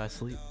 Y'all gotta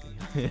sleep.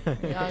 Yeah, I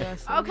gotta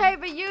sleep. Okay,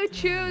 but you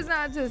choose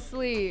not to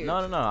sleep. No.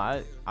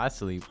 I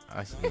sleep.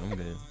 I'm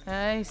good.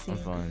 I see. I'm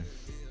fine.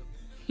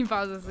 He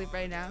falls asleep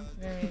right now.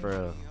 Right. For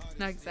real.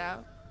 Knocks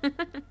out.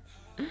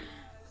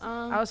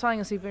 I was falling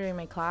asleep during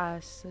my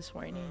class this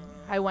morning.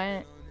 I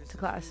went to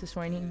class this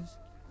morning.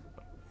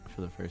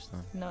 For the first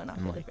time. No, not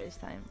I'm for like- the first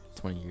time.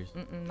 20 years.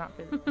 Not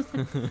for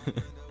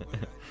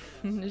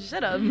the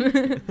Shut up.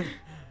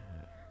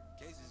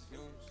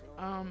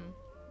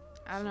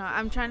 I don't know.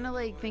 I'm trying to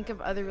like think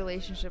of other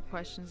relationship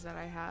questions that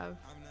I have.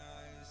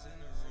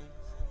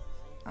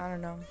 I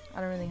don't know.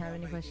 I don't really have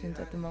any questions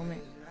at the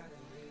moment.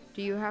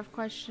 Do you have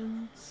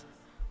questions?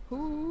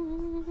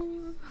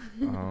 Ooh.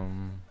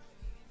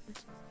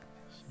 Shit.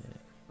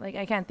 Like,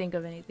 I can't think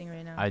of anything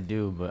right now. I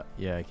do, but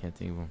yeah, I can't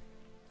think of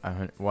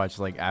them. Watch,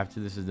 like,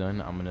 after this is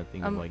done, I'm gonna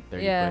think of like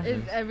 30 yeah.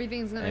 questions.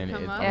 Everything's gonna And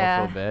come up. I'm Yeah.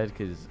 gonna feel bad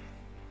because,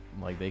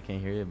 like, they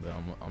can't hear it, but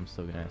I'm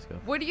still gonna ask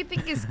up. What do you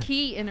think is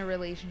key in a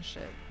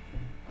relationship?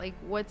 Like,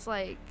 what's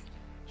like?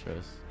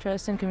 Trust.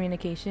 Trust and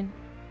communication.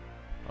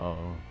 Oh.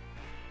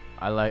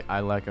 I like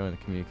on the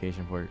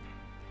communication part.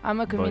 I'm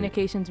a But-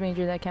 communications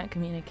major that can't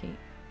communicate.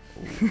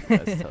 Ooh,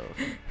 that's tough.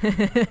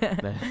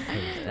 That's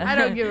I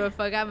don't give a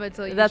fuck. I'm gonna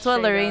tell you. That's what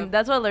straight Lorraine. up.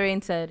 That's what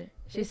Lorraine said.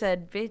 She It's-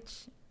 said,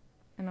 "Bitch,"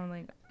 and I'm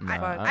like, Nah,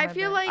 "Fuck, I my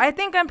feel bad." like- I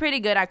think I'm pretty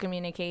good at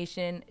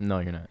communication. No,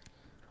 you're not.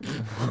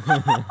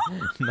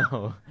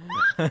 No.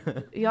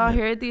 Y'all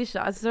heard these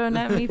shots thrown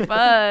at me?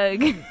 Fuck.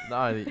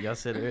 Nah, y'all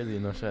said earlier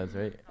no shots,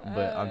 right?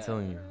 But I'm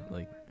telling you,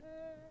 like,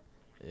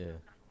 yeah.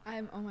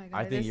 Oh my god,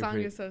 I think this you're song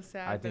pretty- is so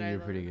sad. I but think you're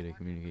love pretty it. good at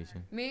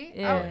communication. Me?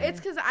 Yeah. Oh, it's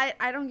because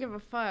I don't give a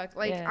fuck.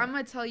 Like, Yeah. I'm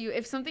gonna tell you,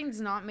 if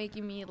something's not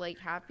making me, like,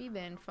 happy,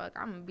 then fuck,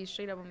 I'm gonna be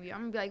straight up with you. I'm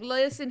gonna be like,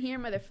 listen here,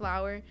 mother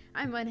flower,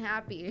 I'm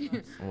unhappy.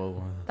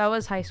 Whoa. That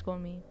was high school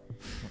me.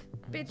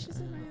 Bitch, this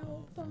is my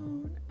old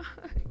phone.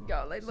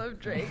 Y'all, I love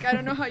Drake. I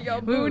don't know how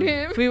y'all booed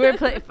him. We were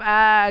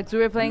facts. We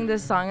were playing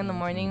this song in the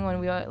morning when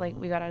we got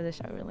out of the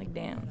shower. We were like,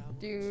 damn.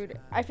 Dude,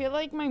 I feel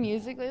like my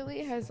music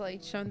lately has,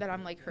 like, shown that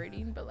I'm, like,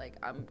 hurting, but, like,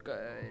 I'm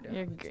good.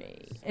 You're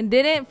great. And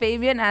didn't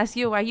Fabian ask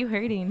you why you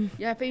hurting?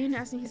 Yeah, Fabian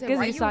asked me, he said, Because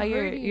why he you saw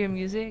hurting? your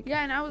music.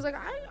 Yeah, and I was like,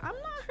 I'm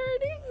not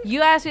hurting.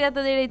 You asked me that the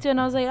other day too, and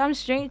I was like, I'm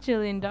straight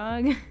chilling,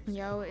 dog.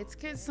 Yo, it's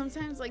because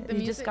sometimes, like, the You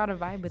music. just gotta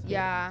vibe with it.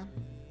 Yeah.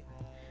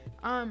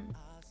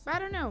 But I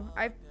don't know.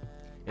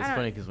 It's don't-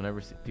 funny because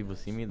whenever people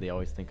see me, they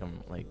always think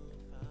I'm like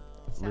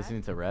Sad?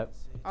 listening to rap,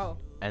 Oh.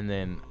 and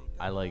then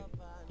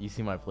you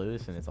see my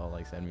playlist and it's all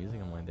like sad music.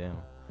 I'm like, damn.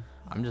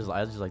 I just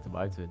like to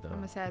vibe to it though.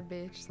 I'm a sad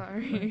bitch.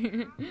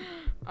 Sorry.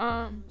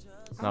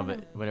 No,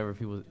 but whenever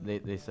people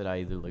they said I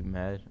either look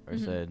mad or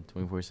Mhm. said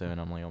 24/7,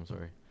 I'm like, I'm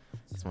sorry.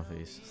 It's my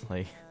face. It's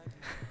like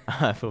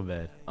I feel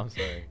bad. I'm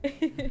sorry.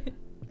 Like,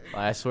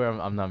 I swear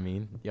I'm not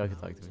mean. Y'all can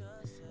talk to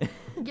me.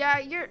 Yeah,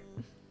 you're.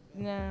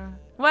 No.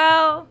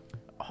 Well,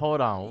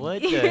 Hold on.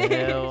 What the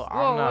hell?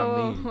 I'm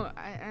not mean.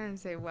 I didn't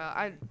say well.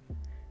 I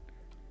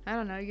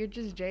don't know. You're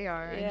just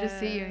JR. I just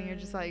see you and you're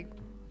just like.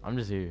 I'm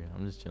just here.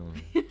 I'm just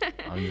chilling.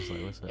 I'm just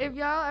like, what's up? If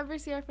y'all ever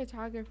see our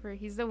photographer,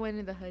 he's the one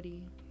in the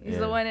hoodie. He's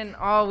the one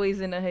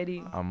always in a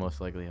hoodie. I'll most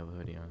likely have a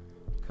hoodie on.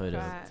 Hood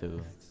up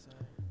too.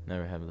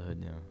 Never have the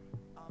hood down.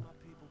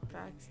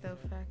 Facts though.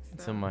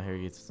 Until my hair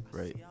gets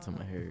right, until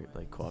my hair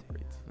like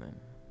cooperates, then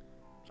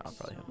I'll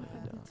probably have the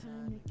hood down.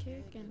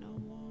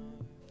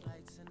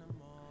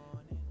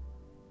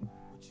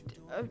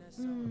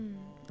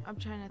 I'm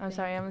trying to. I'm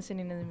sorry, I'm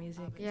listening to the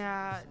music.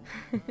 Yeah.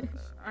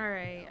 All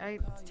right. I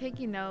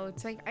taking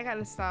notes. I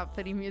gotta stop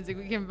putting music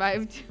we can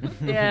vibe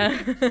to. Yeah.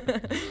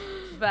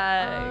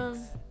 Facts.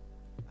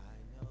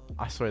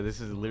 I swear, this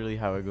is literally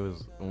how it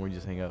goes when we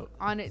just hang out.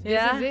 On it. This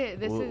Yeah?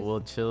 is it.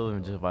 We'll chill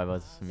and just vibe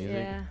out to some music,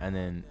 Yeah. and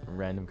then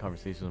random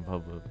conversations in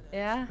public,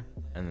 Yeah.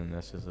 and then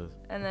that's just us.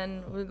 And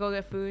then we go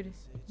get food.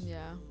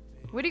 Yeah.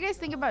 What do you guys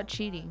think about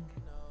cheating?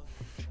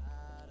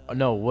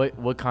 No,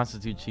 what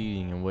constitutes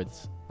cheating and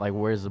what's like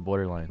where's the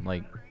borderline?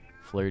 Like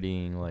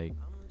flirting, like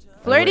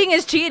Flirting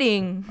is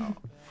cheating.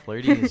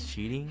 flirting is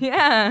cheating?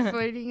 Yeah.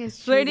 Flirting is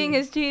cheating. Flirting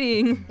is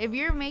cheating. If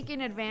you're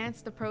making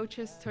advanced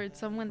approaches towards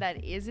someone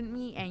that isn't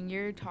me and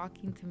you're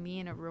talking to me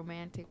in a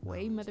romantic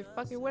way,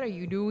 motherfucker, what are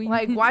you doing?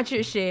 Like, watch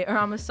your shit or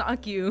I'ma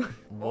sock you.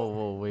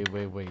 Whoa,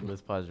 wait.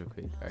 Let's pause real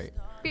quick. All right.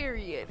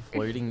 Period.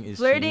 Flirting is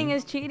Flirting cheating?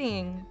 is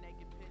cheating.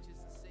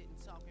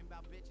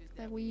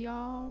 That we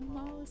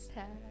almost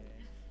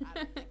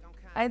had.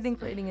 I think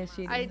flirting is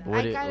cheating. I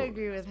What gotta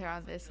agree with her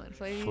on this one.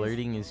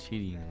 Flirting is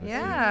cheating.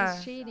 Yeah.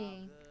 is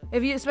cheating.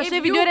 Especially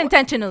if If you do you- it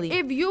intentionally.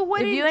 If you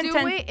wouldn't do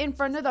intend- it in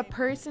front of the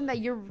person that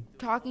you're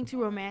talking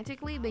to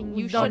romantically, then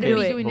you Don't shouldn't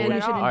do be it. doing But it we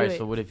at shouldn't all. All right, do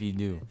so it. what if you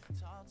do?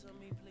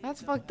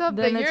 That's fucked up.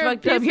 Then that it's you're a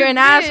fucked up. piece You're of an bitch.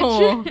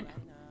 asshole.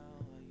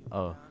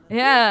 Oh.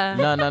 Yeah.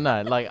 No.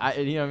 Like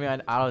you know what I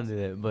mean? I don't do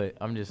that, but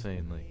I'm just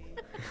saying like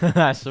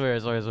I swear.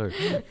 That's.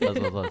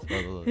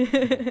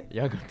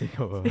 Y'all gonna think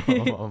I'm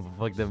a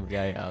fucked up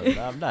guy.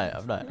 I'm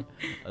not.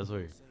 I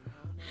swear.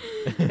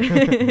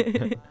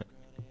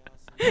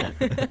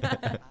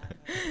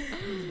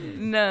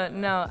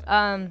 No.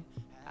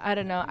 I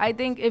don't know. I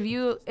think if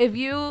you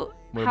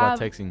What have about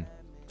texting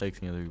other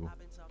people?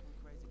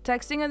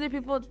 texting other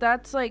people,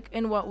 that's like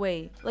in what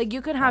way? Like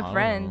you could have I don't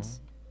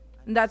friends,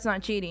 and that's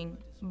not cheating.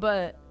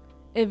 But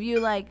if you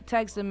like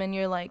text them and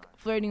you're like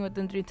flirting with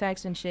them through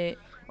text and shit,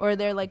 or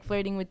they're like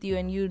flirting with you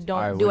and you don't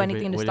Alright, do what if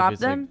anything to what if stop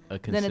it's, like, them, a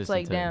then it's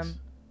like consistent damn. text?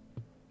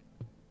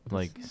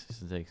 Like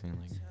texting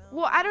like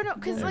Well, I don't know,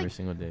 cause every like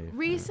single day.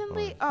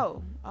 recently, I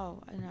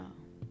know.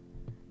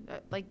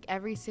 Like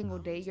every single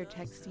day you're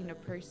texting a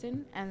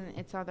person and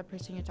it's not the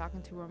person you're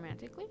talking to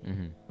romantically.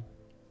 Mm-hmm.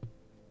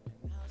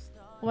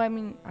 Well, I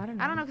mean, I don't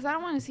know. I don't know, cause I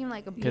don't want to seem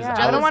like a 'Cause Yeah,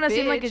 I I don't was want to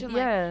seem like bitch a and,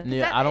 yeah. Yeah,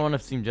 that- I don't want to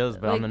seem jealous,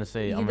 but I'm like, gonna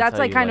say that's,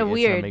 like, kind of it's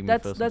gonna weird. make me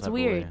That's- feel some that's type of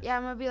weird. way. Yeah,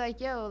 I'm gonna be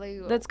like, yo,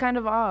 like That's kind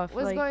of off.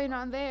 what's like, going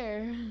on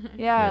there?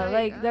 yeah,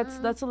 Like,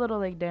 like that's a little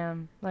like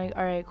damn. Like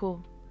all right,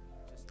 cool.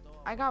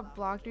 I got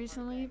blocked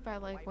recently by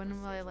like one of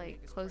my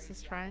like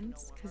closest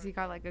friends because he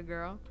got like a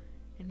girl,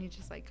 and he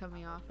just like cut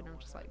me off, and I'm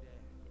just like,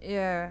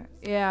 Yeah.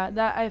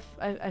 That I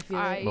feel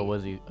it. But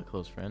was he a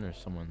close friend or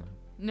someone?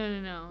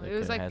 no. That It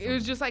was could've like had it was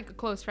something. just like a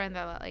close friend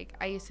that like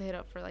I used to hit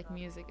up for like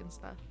music and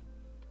stuff.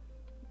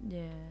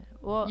 Yeah.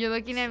 Well, You're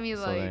looking at me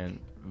So like, then,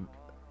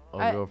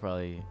 I- girl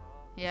probably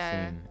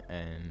yeah, seen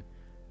and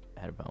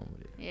had a problem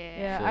with it. yeah,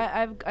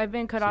 yeah. I've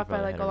been cut She off by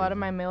probably like had a a lot of reason.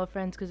 my male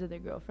friends because of their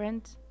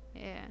girlfriends,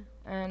 yeah.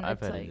 and I've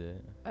it's had like to do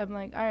it. I'm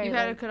like all right. You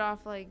had to like, cut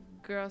off like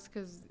girls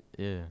because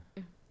Yeah.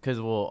 Cause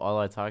all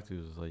I talk to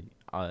is like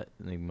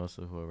most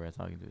of whoever I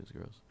talking to is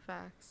girls.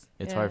 facts,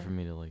 It's hard Yeah. for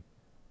me to like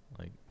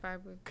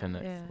vibe with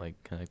connect Yeah.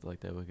 connect like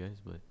that with guys,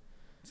 but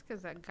it's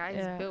because that guy's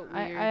yeah. built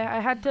weird. I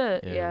had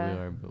to yeah, yeah. we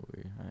are built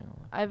weird. I ain't gonna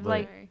lie. I've But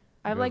like Sorry.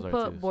 I've girls like are put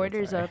too, so it's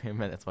borders up.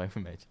 alright. That's why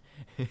we match.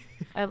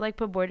 I've like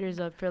put borders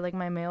up for like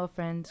my male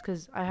friends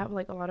because I have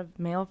like a lot of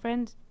male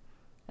friends,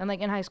 and like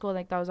in high school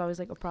like that was always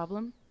like a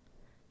problem.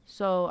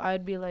 So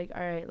I'd be like,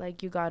 all right,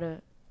 like you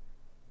gotta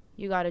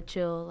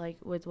chill like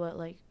with what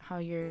like how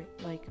you're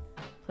like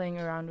playing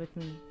around with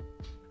me.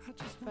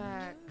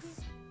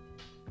 Facts.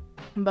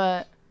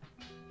 But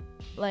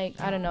like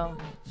I don't know.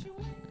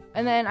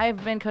 And then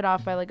I've been cut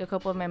off by like a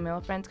couple of my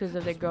male friends because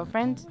of their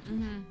girlfriends.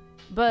 Mm-hmm.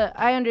 But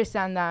I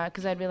understand that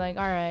because I'd be like,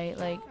 all right,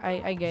 like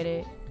I get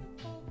it.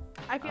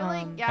 I feel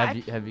like Um, yeah.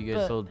 Have you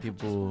guys but- told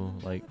people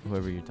like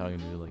whoever you're talking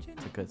to like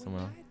to cut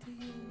someone off?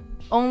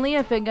 Only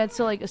if it gets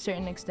to like a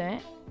certain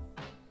extent,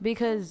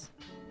 because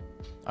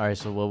All right,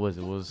 so what was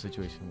it? What was the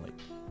situation like?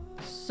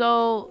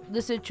 so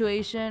the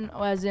situation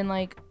was in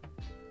like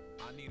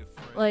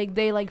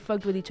they like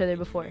fucked with each other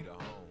before.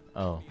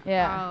 Oh,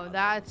 Yeah. Oh,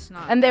 that's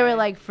not. And they were good.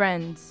 like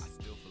friends.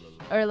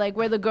 Or like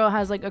where the girl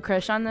has like a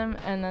crush on them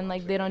and then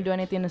like they don't do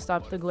anything to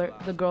stop the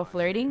girl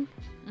flirting.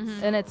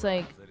 Mhm. And it's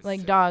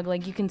like dog,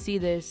 like you can see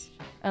this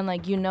and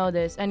like you know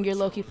this and you're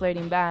low-key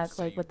flirting back,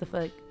 like what the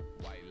fuck.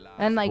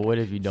 And like but what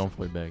if you don't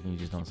flirt back and you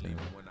just don't say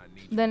anything?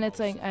 then it's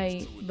like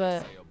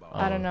but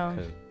I don't know.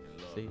 okay.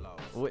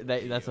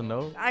 state? That's a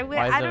no. I would.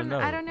 Why is I that a don't. no?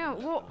 I don't know.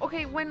 Well,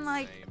 okay. When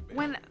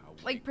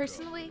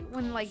personally,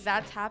 when like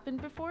that's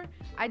happened before,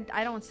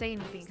 I don't say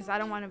anything because I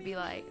don't want to be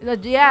like.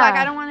 Yeah. Like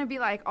I don't want to be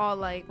like, oh,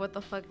 like what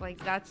the fuck,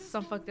 like that's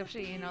some fucked up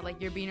shit, you know, like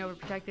you're being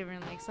overprotective and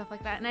like stuff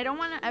like that. And I don't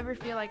want to ever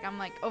feel like I'm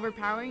like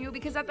overpowering you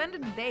because at the end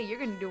of the day, you're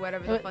gonna do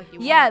whatever the fuck you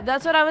want. Yeah,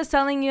 that's what I was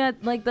telling you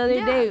at like the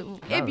other day.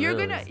 If Not you're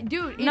really. gonna,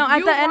 dude. No,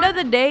 at the end of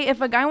the day,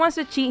 if a guy wants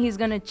to cheat, he's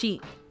gonna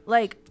cheat.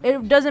 Like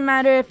it doesn't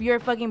matter if you're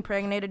fucking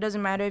pregnant. It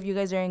doesn't matter if you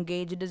guys are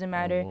engaged. It doesn't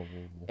matter Whoa.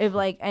 if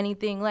like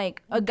anything.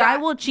 Like a guy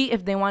will cheat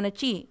if they want to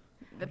cheat.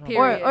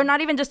 period. Or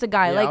not even just a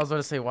guy. Yeah, like I was going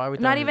to say, why are we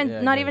not throwing it- even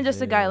yeah, not guys, even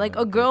just a yeah, guy. yeah, Like a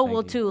okay, girl thank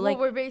will you. too. Well, Like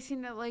we're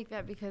basing it like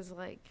that because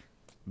like.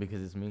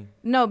 Because it's me.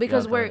 no,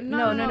 because Yeah, we're okay.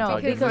 no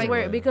because, because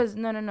we're like- because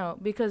no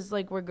because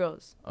like we're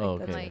girls. Oh,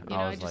 Like, okay. like, you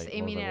I know, was just like,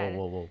 aiming at it.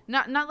 whoa.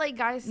 Not like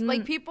guys,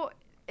 like people.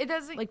 It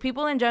doesn't. Like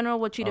people in general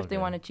will cheat if they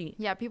Okay. want to cheat.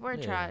 Yeah, people are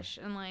Yeah. trash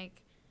and like.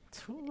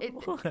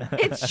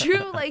 It's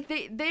true. Like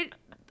they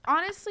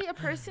honestly, a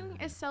person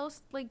is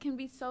can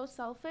be so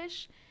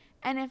selfish,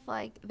 and if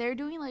like they're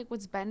doing like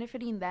what's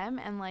benefiting them,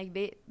 and like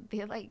they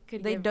like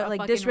could They give don't, a like,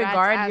 fucking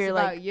disregard rat's ass your,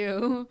 about like-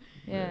 you,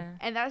 Yeah.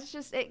 and that's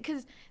just it.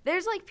 Cause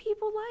there's like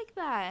people like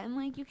that, and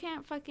like you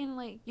can't fucking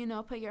like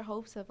put your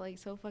hopes up like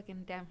so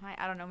fucking damn high.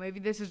 I don't know. Maybe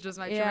this is just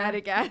my Yeah.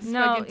 traumatic ass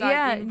No, fucking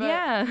talking. But,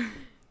 yeah.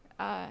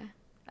 Uh,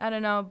 I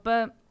don't know,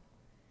 but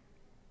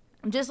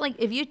just like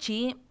if you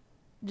cheat,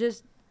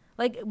 just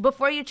like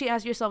before you cheat,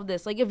 ask yourself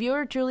this: like if you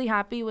were truly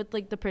happy with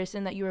like the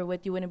person that you were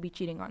with, you wouldn't be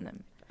cheating on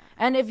them.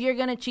 And if you're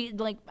gonna cheat,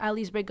 like at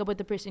least break up with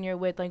the person you're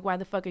with. Like why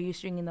the fuck are you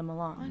stringing them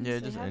along?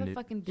 honestly, just have end the it.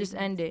 fucking Just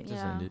dignity. end it.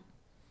 Just Yeah. end it.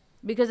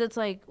 Because it's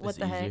like what It's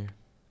the heck? easier.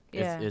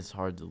 Yeah. It's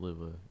hard to live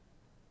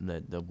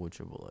that double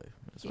triple life.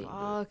 That's what it is.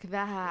 Fuck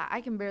that.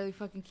 I can barely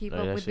fucking keep Yeah,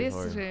 up that with shit's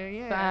this hard. shit.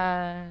 Yeah.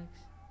 Facts.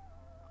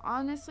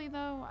 Honestly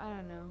though, I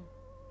don't know.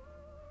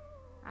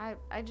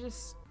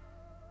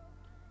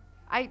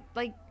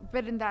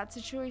 But in that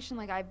situation,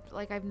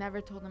 I've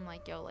never told him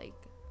like, yo, like,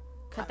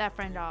 cut that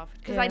friend off,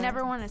 because I Yeah.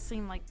 never want to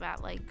seem like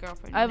that like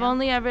girlfriend. I've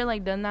only ever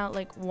like done that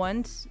like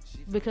once,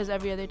 because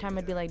every other time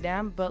I'd be like,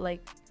 damn. But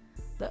like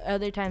the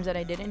other times that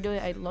I didn't do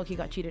it, I low-key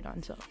got cheated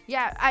on. So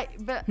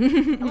but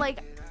like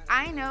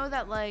I know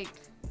that like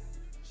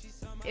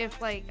if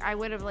like I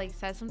would have like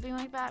said something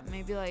like that,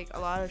 maybe like a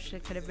lot of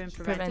shit could have been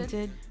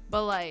prevented.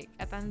 But like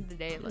at the end of the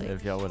day, like,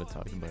 If y'all would have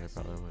talked about it,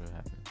 probably would have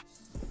happened.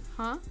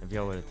 huh? If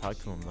y'all would have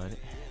talked to him about it,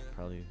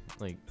 probably would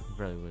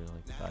have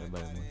like thought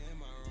about it more.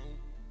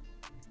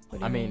 What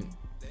do I you mean,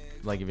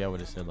 like if y'all would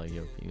have said like,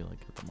 yo, can you like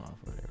cut them off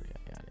or whatever,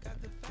 yeah,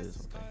 this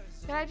whole thing.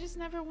 But I just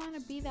never want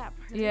to be that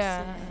person.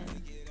 Yeah.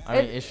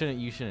 I mean,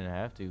 you shouldn't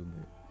have to,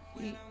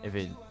 but if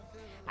it,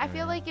 I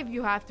feel like if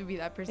you have to be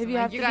that person, If you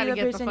like, have you to be gotta the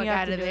get the person, fuck you have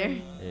out to of do there.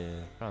 it.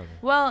 yeah, probably.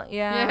 Well,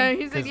 yeah. Yeah,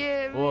 he's like,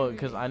 yeah. Well,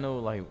 because I know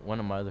like one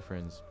of my other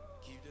friends,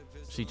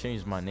 she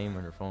changed my name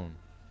on her phone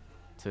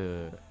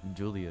to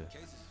Julia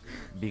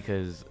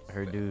because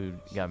her dude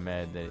got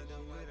mad that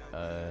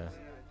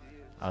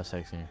I was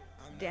texting her.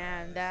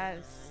 Damn,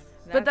 that's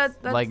But that's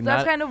Like,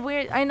 that's not- kind of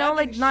weird. I know,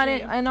 like, not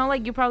it. I know,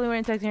 like, you probably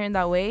weren't texting her in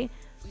that way,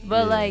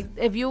 but Yeah. like,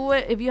 if you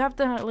have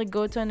to like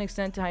go to an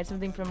extent to hide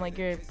something from like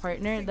your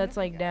partner, that's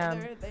like, damn,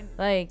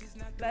 like,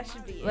 that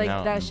should be like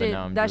Now- that but shit.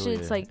 now I'm That Julia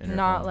shit's like in her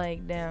not phone.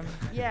 like, damn.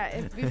 Yeah,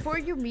 if before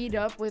you meet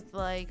up with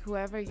like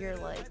whoever you're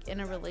like in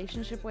a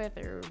relationship with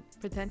or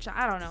potential,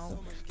 I don't know,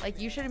 like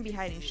you shouldn't be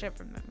hiding shit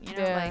from them, you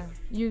know? Yeah,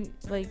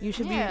 you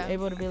should Yeah. be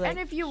able to be like And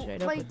if you,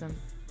 straight up like, with them.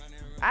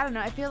 I don't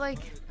know. I feel like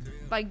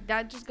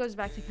that just goes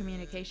back to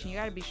communication. You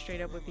gotta be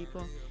straight up with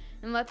people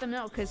and let them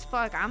know. Cause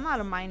fuck, I'm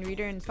not a mind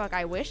reader, and fuck,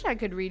 I wish I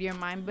could read your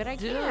mind, but I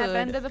can't at the Dude.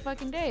 end of the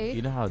fucking day.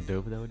 You know how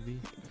dope that would be?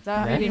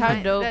 That, Read how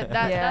Mind- dope. that-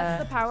 yeah.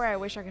 That's the power I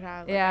wish I could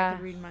have. Like, Yeah. I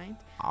could read mind.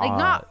 Like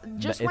not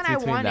just It's when I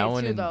between that wanted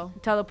one to and though.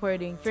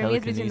 Teleporting. For me,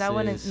 it's between that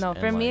one and telekinesis no. and,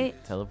 For me,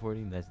 like,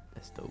 teleporting. That's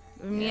dope.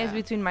 for me, it's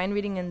Yeah. between mind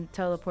reading and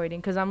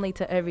teleporting, cause I'm late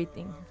to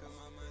everything.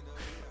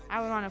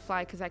 I would want to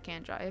fly because I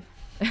can't drive.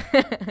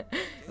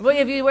 Well,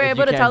 if you were If able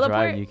you to can't teleport,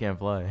 drive, you can't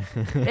fly.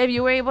 if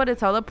you were able to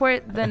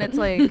teleport, then it's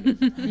like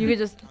you could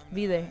just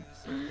be there.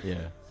 Yeah.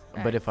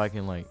 Right. But if I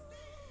can like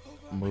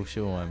move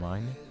shit with my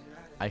mind,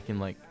 I can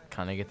like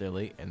kind of get there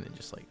late and then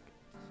just like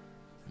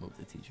move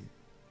the teacher.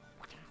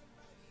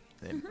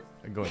 Then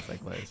go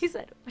inside class. He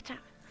said, "Watch out."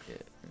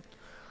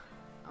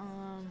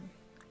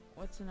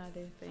 What's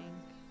another thing?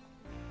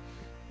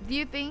 Do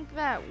you think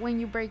that when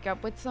you break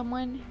up with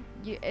someone,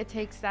 it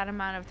takes that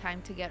amount of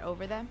time to get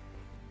over them?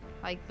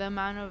 Like the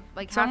amount of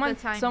like half the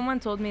time. Someone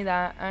told me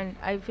that, and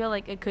I feel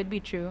like it could be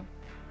true.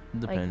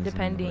 Depends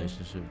depending. on the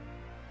relationship.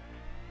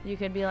 You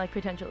could be like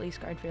potentially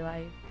scarred for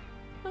life,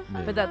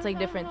 Yeah. but that's like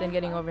different than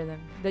getting over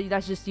them.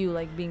 That's just you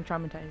like being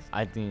traumatized.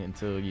 I think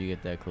until you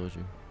get that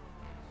closure,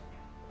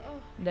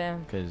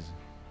 Damn. because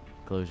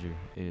closure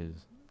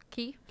is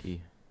Key.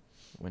 key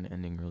when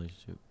ending a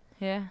relationship.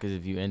 Yeah. Because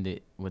if you end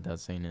it without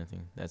saying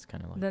anything, that's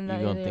kind of like Then you're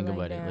that- gonna you're think like,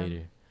 about it damn. later.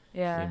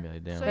 You're Yeah. gonna be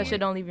like, damn, So That like, shit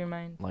don't leave your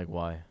mind. like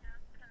why?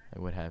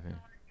 Like what happened?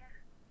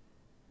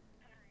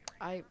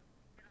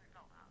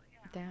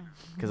 Damn.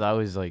 Because I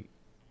always like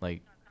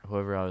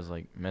whoever I was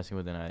like messing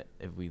with, and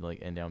if we like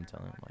end up, I'm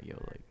telling him like, yo,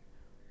 like,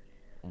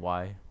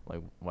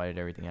 why did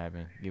everything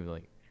happen?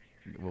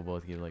 We'll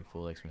both give like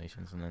full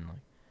explanations, and then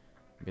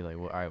like be like,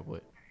 well, all right,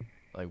 what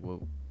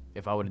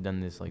if I would have done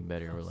this like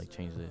better or like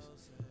changed this,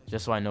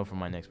 just so I know for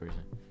my next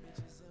person.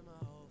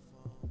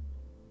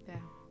 Yeah.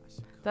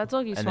 That's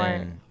okay, And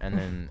smart.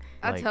 then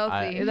That's like,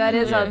 healthy. That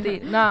is yeah. healthy.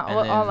 Nah,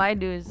 And all then I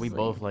do is we like,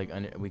 both like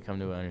we come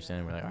to an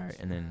understanding. We're like, all right,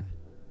 and then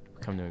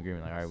come to an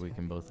agreement. Like, all right, we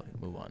can both like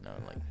move on now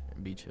and like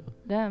be chill.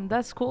 Damn,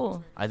 that's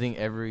cool. I think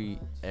every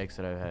ex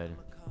that I've had,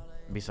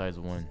 besides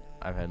one,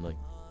 I've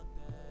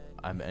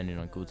ended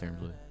on cool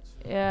terms with.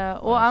 Yeah.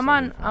 Well, Honestly,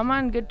 I'm different.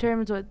 on good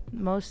terms with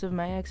most of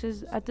my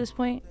exes at this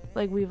point.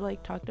 Like we've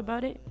like talked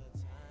about it.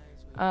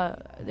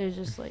 There's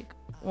just like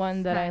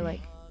one that I Right.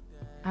 like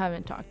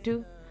haven't talked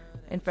to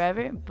in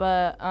forever,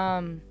 but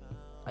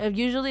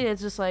usually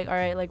it's just like, all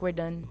right, like we're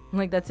done.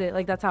 Like that's it.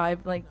 Like that's how I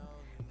like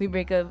we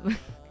break up.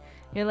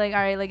 You're like, all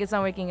right, like it's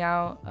not working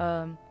out.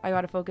 I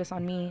gotta focus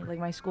on me, like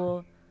my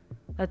school.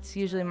 That's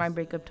usually my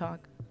breakup talk.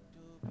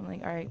 I'm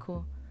like, all right,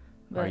 cool.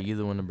 Are you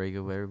the one to break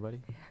up with everybody?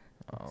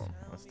 Oh,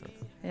 that's tough.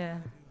 Yeah.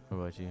 What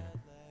about you?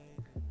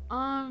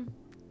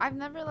 I've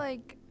never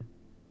like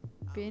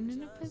been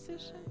in a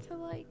position to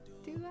like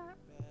do that.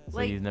 So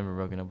Like- you've never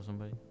broken up with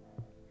somebody,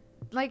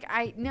 Like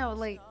I no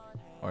like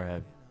or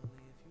have?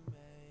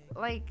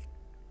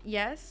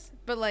 yes,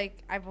 but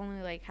like I've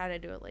only like had to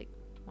do it like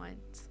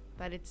once,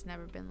 but it's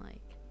never been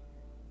like,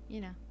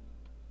 you know,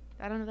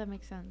 I don't know if that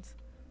makes sense.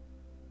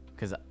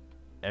 Because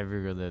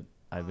every girl that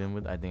I've been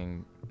with, I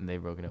think they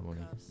broke it up with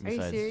me. Are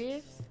you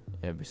serious?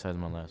 Yeah, besides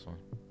my last one,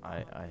 I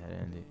had to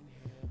end it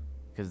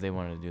because they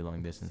wanted to do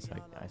long distance.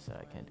 I said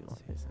I can't do long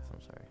distance.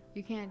 I'm sorry.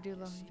 You can't do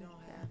long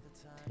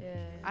distance.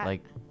 Yeah.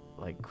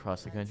 Like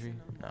cross the country?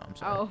 No, I'm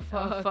sorry. Oh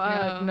fuck,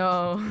 Fuck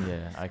no.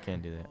 Yeah, I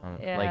can't do that.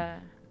 Yeah. Like,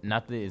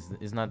 not that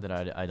it's not that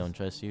I don't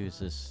trust you. It's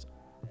just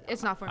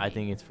It's not for me. I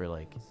think it's for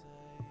like,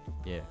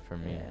 yeah, for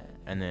me. Yeah.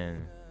 And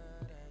then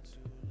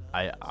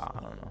I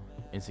don't know,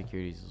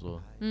 insecurities as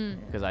well.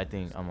 Mm. Because I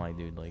think I'm like,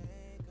 dude, like,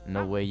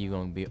 no way you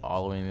gonna be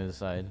all the way on the other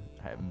side,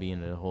 be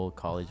in a whole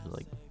college with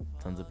like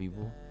tons of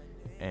people,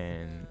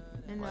 and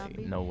And not like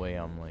be- no way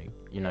I'm like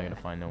you're not Yeah.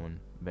 gonna find no one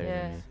better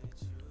Yeah. than me.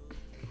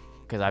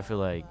 Because I feel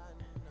like,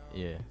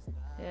 yeah,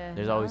 Yeah.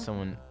 there's always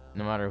someone,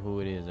 no matter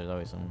who it is, there's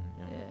always someone.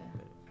 You know, Yeah.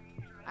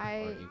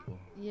 that are equal.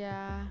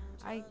 Yeah,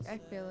 I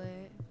feel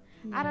it.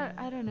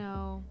 I don't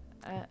know.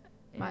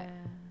 My-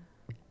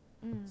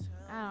 Yeah.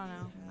 I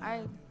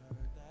don't know.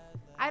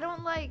 I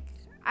don't like.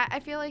 I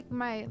feel like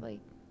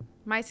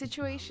my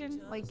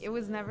situation, like it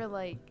was never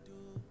like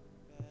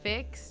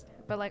fixed,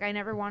 but like I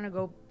never want to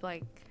go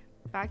like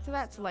back to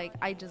that. So like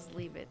I just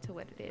leave it to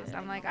what it is.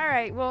 I'm like, all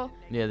right, well,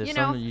 Yeah, there's you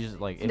some know, that you just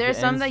like. If There's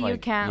it some ends, that you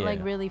like, can't like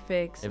yeah. really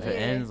fix. If like, it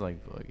ends,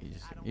 like, fuck,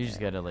 you just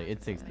gotta like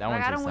it takes that one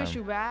like I takes don't wish time.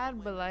 you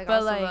bad, but like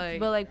but also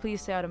like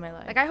please stay out of my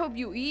life. like I hope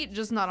you eat,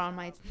 just not on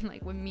my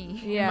like with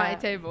me Yeah. my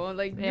table.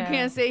 Like you Yeah.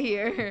 can't sit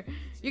here.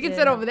 You can Yeah.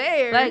 sit over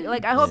there.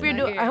 like I hope Just you're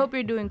not doing I here. hope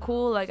you're doing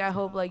cool. Like I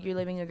hope like you're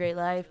living a great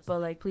life,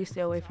 but like please stay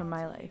away from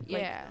my life.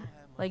 Like, Yeah.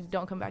 Like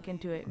don't come back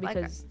into it Like,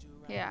 because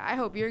Yeah, I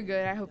hope you're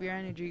good. I hope your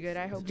energy good.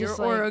 I hope Just,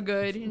 your like- aura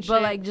good. And but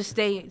shit. like just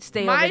stay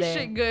my over there.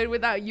 shit good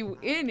without you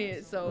in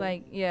it. So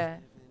Like yeah.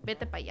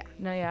 vete pa allá.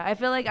 No, yeah. I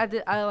feel like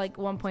I like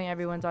one point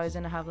everyone's always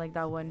gonna have like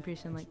that one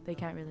person like they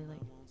can't really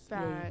like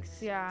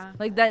Facts. Yeah.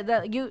 like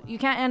that you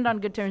can't end on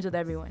good terms with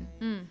everyone.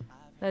 Mm.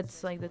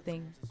 That's like the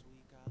thing.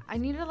 I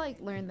need to like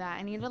learn that.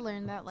 I need to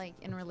learn that like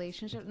in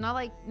relationship,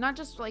 not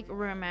just like a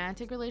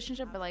romantic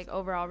relationship, but like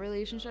overall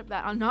relationship.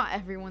 That not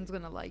everyone's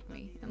gonna like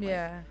me. And, like,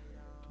 Yeah.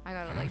 I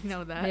gotta like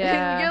know that.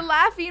 Yeah. You're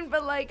laughing,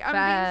 but like I'm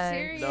Facts.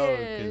 being No,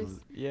 serious. 'cause,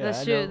 yeah, That's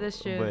I true, know,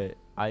 that's true.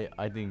 But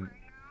I think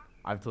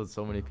I've told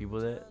so many people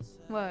that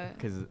What?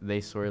 because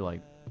they swear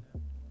like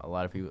a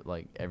lot of people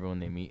like everyone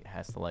they meet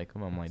has to like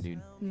them. I'm like,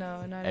 dude,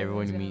 No, not Everyone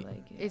everyone's you gonna meet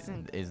like it.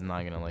 Isn't. is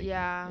not gonna like.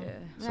 Yeah. Yeah. You.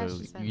 That's So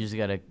just you just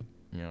gotta,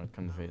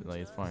 come to faith. Like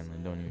it's fine.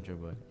 Like don't even trip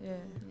about it. Yeah.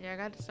 Yeah, I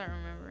got to start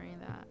remembering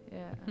that.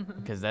 Yeah.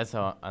 Cause that's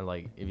how I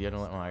like. If you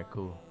don't like, alright,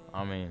 cool.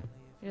 I mean,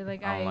 You're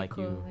like I don't I like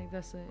cool. you. Like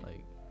that's it.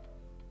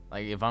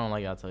 like if I don't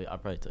like you, I'll tell you. I'll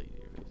probably tell you.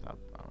 I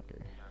don't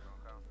care.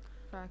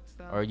 Facts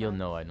though. Or you'll facts.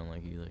 know I don't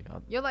like you.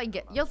 Like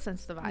You'll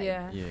sense the vibe.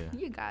 Yeah. yeah.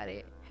 You got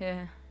it.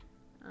 Yeah.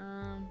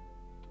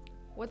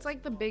 What's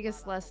like the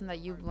biggest lesson that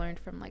you've learned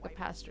from like a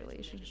past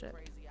relationship?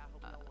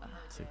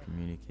 To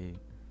communicate.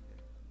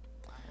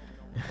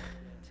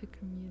 To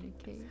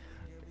communicate.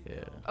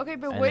 Yeah. Okay,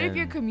 but And what if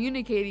you're then-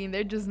 communicating,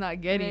 they're just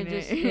not getting They're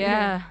it? just-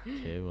 yeah.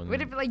 Okay. Well, What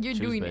then if like you're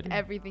choose doing better.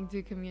 everything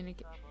to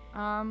communicate?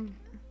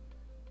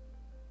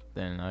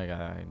 Then I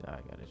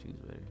gotta choose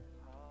better.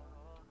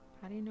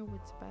 How do you know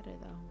what's better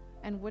though?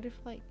 And what if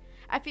like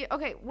I feel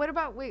okay? What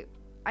about wait?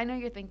 I know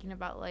you're thinking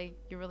about like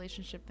your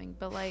relationship thing,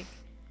 but like,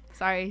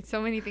 sorry,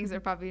 so many things are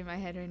popping in my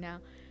head right now.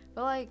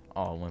 But like,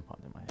 Oh, one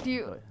popped in my head. Do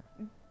you- Go ahead.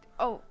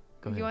 oh,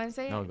 Go you ahead. want to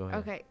say No, it? go ahead.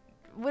 Okay.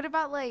 What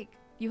about like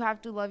you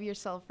have to love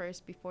yourself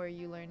first before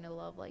you learn to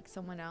love like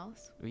someone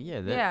else? Yeah.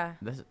 Yeah.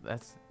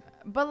 That's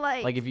But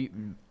like, like if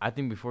you. I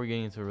think before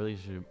getting into a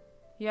relationship,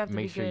 You have to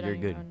make be sure good you're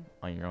on your good own.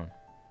 on your own.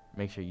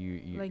 Make sure Like,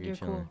 you're you're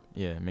chilling. cool.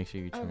 Yeah, make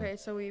sure you're chilling. Okay,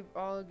 so we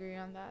all agree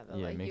on that. That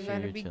Yeah, like make you sure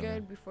gotta you're be chilling.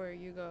 good before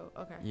you go.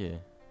 Okay. Yeah.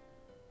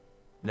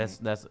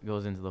 That's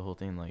goes into the whole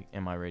thing. Like,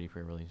 am I ready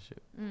for a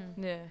relationship?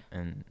 Yeah.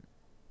 And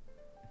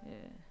Yeah.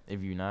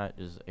 if you're not,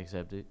 just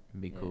accept it,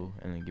 be Yeah. cool,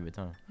 and then give it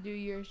time. Do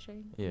your shit.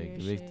 Yeah, your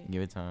give it shit.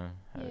 give it time.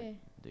 Have Yeah. it,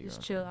 do your Just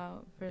own chill thing.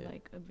 out for Yeah.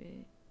 like a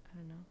bit. I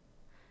don't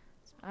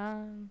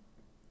know.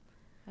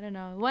 I don't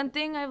know. One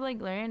thing I've like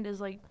learned is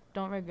like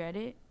don't regret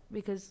it,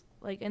 because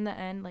like in the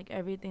end like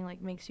everything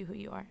like makes you who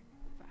you are.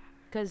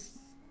 Cause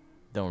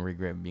Don't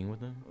regret being with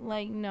them.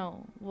 like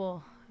no,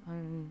 well,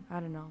 I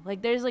don't know.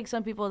 Like there's like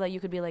some people that you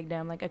could be like,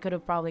 damn, like I could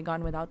have probably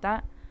gone without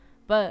that.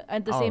 But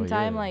at the same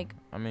time, yeah. like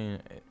I mean,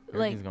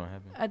 like, everything's gonna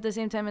happen. at the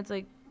same time, it's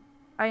like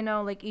I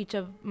know like each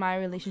of my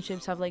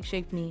relationships have like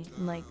shaped me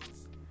and, like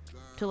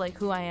to like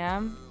who I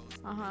am.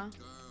 Uh-huh.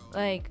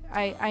 Like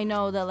I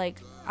know that like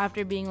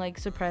after being like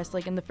suppressed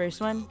like in the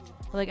first one,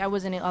 like I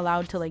wasn't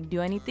allowed to like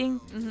do anything.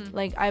 Mm-hmm.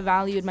 Like I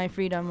valued my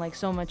freedom like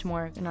so much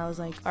more, and I was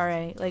like, all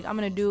right, like I'm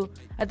gonna do,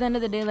 at the end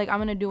of the day, like I'm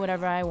gonna do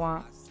whatever I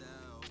want,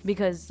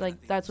 because like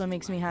that's what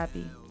makes me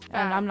happy,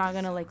 and I'm not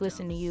gonna like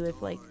listen to you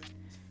if like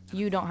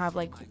you don't have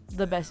like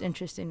the best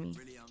interest in me.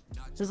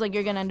 It's like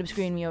you're gonna end up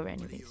screwing me over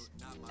anyways.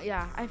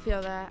 Yeah, I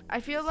feel that. I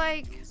feel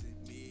like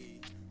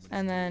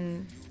And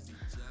then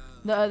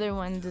the other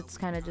ones, it's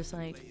kind of just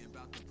like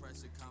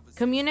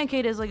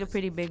communicate is like a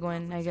pretty big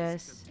one, I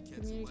guess.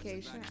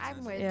 communication.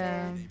 I'm with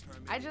Yeah. it.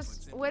 I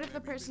just, what if the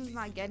person's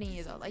not getting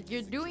you though? Like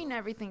you're doing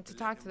everything to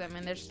talk to them,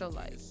 and they're still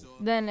like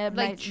Then it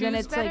like might, choose then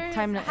it's better. like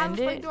time to How end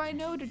the fuck it. do I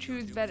know to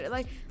choose better?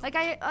 Like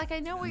I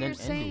know what Then you're end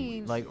it.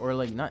 saying. Like, or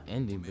like not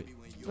ending, but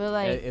But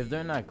like if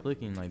they're not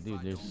clicking, like,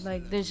 dude, there's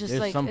just there's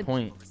like some it-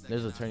 point,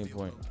 there's a turning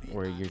point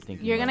where you're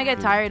thinking you're like, gonna get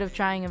dude, tired of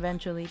trying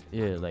eventually,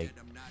 Yeah, like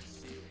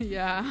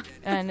yeah.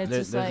 and it's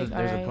just like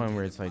there's alright. a point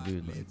where it's like,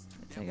 dude, like,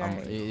 It's like, I'm,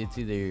 alright. it's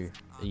either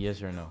a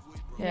yes or a no.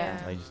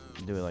 Yeah. Like,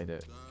 just do it like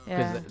that.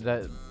 Yeah.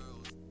 Because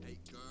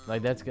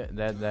like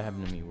that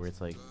happened to me where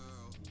it's like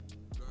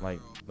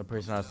the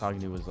person I was talking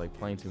to was like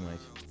playing too much,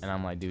 and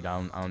I'm like, dude,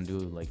 I don't do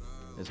like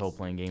this whole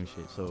playing game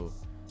shit. So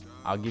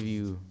I'll give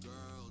you,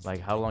 like,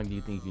 how long do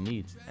you think you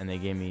need? And they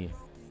gave me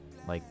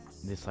like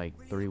this like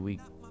 3 week.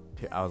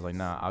 I was like,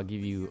 nah, I'll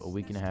give you a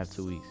week and a half,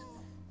 2 weeks.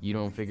 You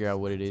don't figure out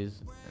what it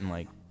is and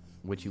like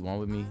what you want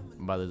with me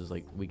by this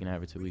like week and a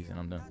half or 2 weeks, and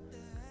I'm done.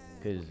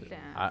 Cause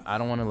Damn. I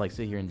don't want to like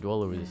sit here and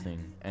dwell over this thing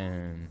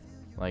and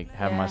like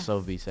have Yeah.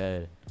 myself be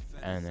sad,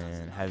 and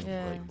then have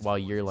Yeah. like while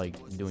you're like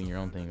doing your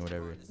own thing or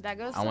whatever. That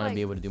goes. I to want to like,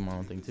 be able to do my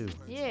own thing too.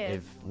 Yeah.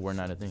 If we're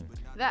not a thing.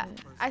 That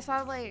I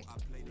saw like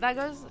that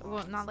goes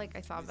well, not like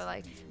I saw, but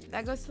like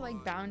that goes to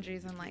like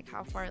boundaries and like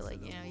how far like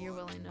you're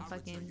willing to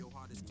fucking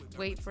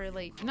wait for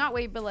like not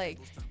wait but like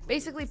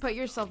basically put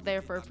yourself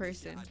there for a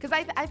person. Because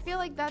I feel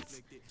like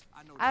that's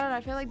I don't know,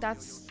 I feel like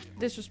that's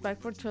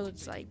disrespectful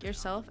towards like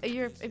yourself.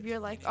 If you're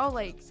like, oh,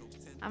 like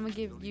I'm gonna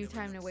give you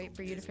time to wait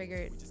for you to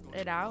figure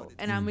it out,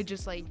 and I'm gonna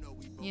just like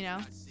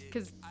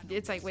because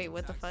it's like, wait,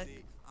 what the fuck?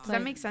 Does that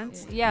Like, make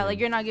sense? Yeah, like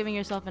you're not giving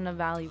yourself enough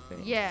value for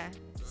it. Yeah.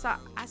 So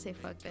I say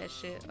fuck that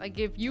shit. Like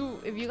if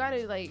you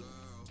gotta like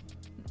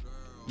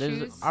There's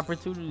choose.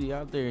 opportunity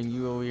out there, and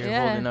you over here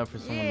Yeah. holding up for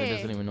someone that Yeah.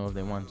 doesn't even know if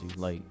they want to.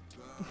 Like,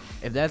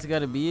 if that's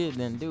gotta be it,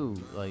 then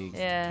dude, like,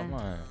 Yeah. come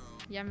on.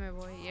 Yeah, my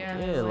boy. Yeah,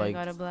 Yeah. Yeah, like,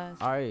 got a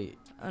blast. All right.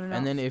 I don't know.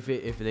 And then if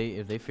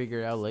they figure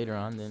it out later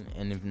on, then,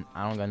 and if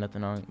I don't got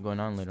nothing going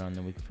on later on,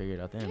 then we can figure it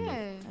out then. But,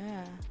 Yeah.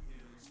 Yeah.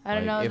 I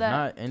don't like, know if that.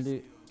 not, end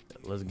it.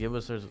 Let's give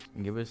us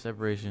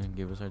separation,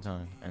 give us our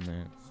time, and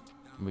then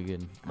we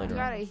good You later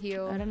gotta on.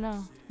 heal. I don't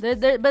know.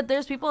 But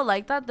there's people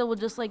like that will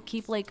just like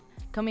keep like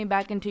coming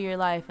back into your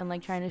life and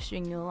like trying to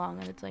string you along,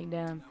 and it's like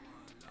damn.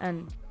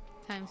 And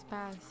Time's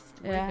passed.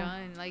 Yeah. We're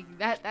done. Like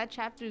that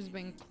chapter's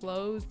been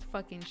closed,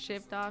 fucking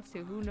shipped off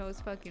to who knows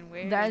fucking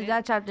where. that and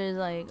that chapter is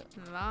like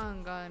it's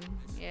long gone.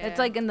 Yeah. it's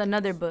like in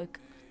another book.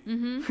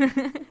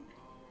 Mhm.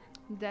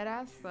 Dead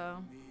ass though.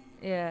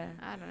 Yeah.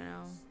 I don't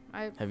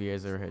know. Have you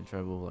guys ever had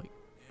trouble like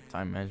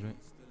time management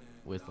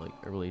with like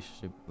a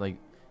relationship? Like,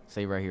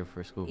 say right here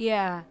for school,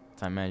 Yeah.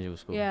 time management with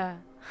school. Yeah.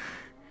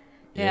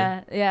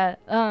 Yeah? Yeah.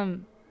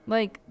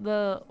 Like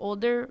the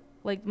older,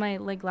 like my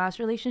like last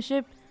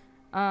relationship,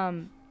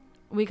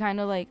 we kind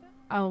of like,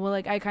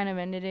 I kind of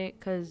ended it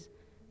because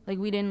like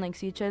we didn't like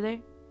see each other,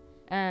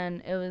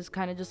 and it was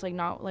kind of just like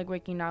not like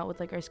working out with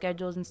like our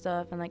schedules and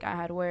stuff, and like I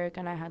had work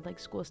and I had like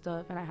school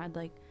stuff and I had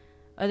like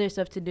other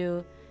stuff to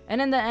do,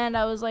 and in the end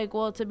I was like,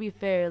 well, to be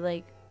fair,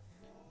 like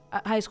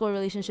high school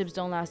relationships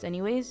don't last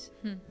anyways.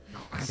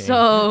 Okay.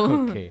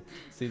 So Okay.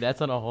 See, that's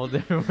on a whole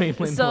different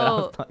wavelength than what I So-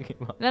 was talking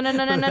about.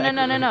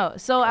 No.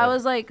 So I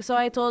was like,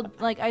 I told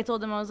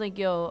him, I was like,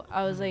 yo,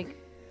 I was like,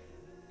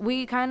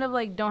 we kind of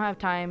like don't have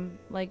time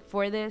like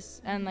for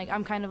this, and like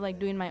I'm kind of like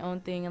doing my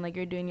own thing, and like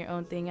you're doing your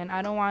own thing, and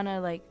I don't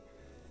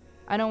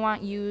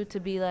want you to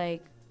be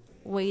like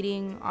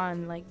waiting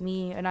on like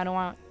me, and I don't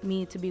want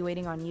me to be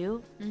waiting on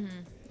you. Mhm.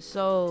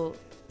 So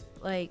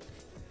like,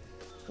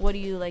 what do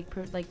you like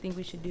think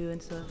we should do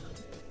and stuff?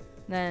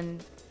 Then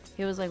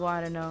he was like, well, I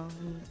don't know.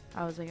 And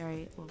I was like, all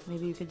right, well,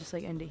 maybe you could just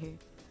like end it here.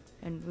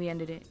 And we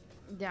ended it.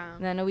 Yeah.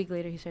 And then a week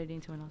later, he started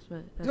dating someone else.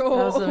 But that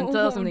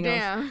was something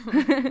else.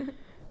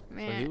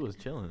 Man. So he was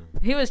chilling.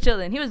 He was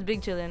chilling. He was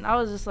big chilling. I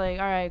was just like,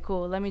 all right,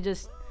 cool. Let me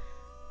just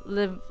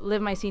live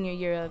my senior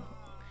year up.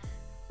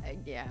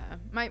 Yeah.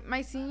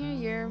 My senior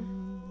year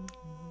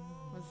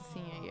was the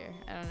senior year.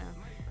 I don't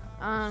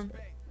know.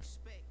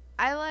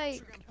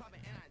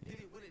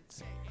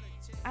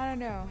 I don't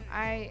know.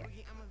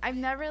 I've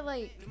never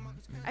like.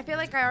 I feel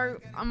like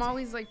I'm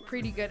always like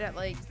pretty good at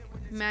like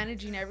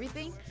managing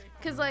everything.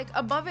 Cause like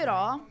above it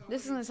all,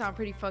 this is gonna sound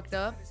pretty fucked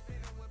up,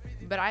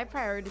 but I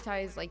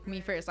prioritize like me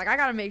first. Like I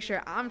gotta make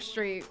sure I'm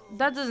straight.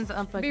 That doesn't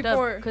sound fucked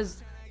Before- up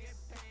because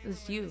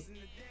it's you.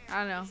 I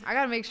don't know. I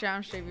gotta make sure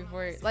I'm straight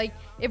before. Like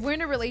if we're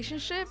in a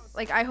relationship,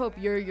 like I hope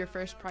you're your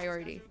first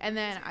priority, and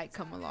then I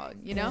come along.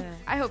 You know. Yeah.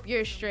 I hope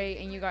you're straight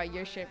and you got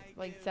your shit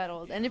like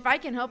settled. And if I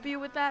can help you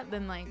with that,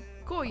 then like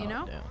cool. You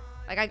know. Damn.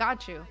 Like I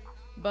got you.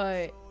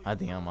 But I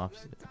think I'm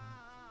opposite.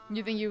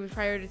 you think you would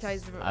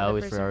prioritize the I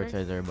always person first?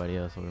 prioritize everybody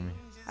else over me.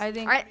 I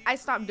think I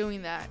stopped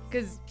doing that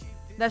because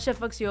that shit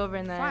fucks you over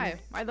in the why? end.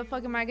 Why the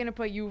fuck am I gonna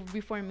put you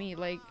before me?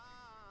 Like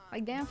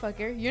damn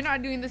fucker, you're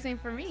not doing the same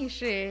for me.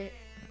 Shit.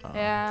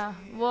 Yeah.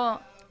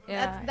 Well.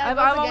 Yeah. I've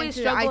always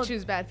struggled. I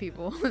choose bad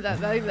people. that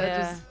Yeah.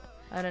 just.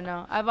 I don't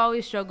know. I've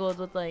always struggled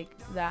with like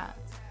that.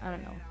 I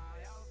don't know.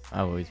 I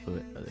always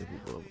put other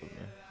people over me,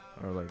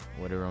 or like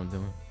whatever I'm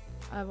doing.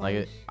 I've Like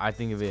always, I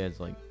think of it as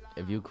like,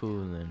 if you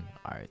cool, then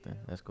alright, then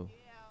that's cool.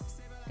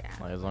 Yeah.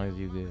 Like as long as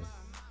you good.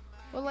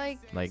 Well, like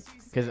Like,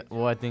 cause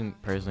I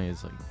think personally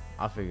it's like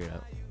I'll figure it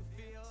out.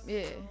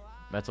 yeah.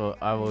 That's what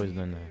I've always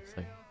done. That. It's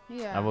like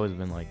Yeah. I've always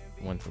been like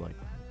one to like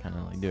kind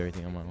of like do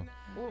everything on my own.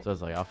 Well- So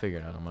it's like I'll figure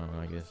it out on my own.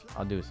 I guess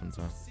I'll do it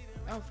sometime.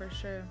 Oh, for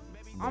sure.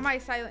 All my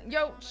silent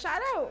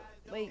shout out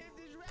like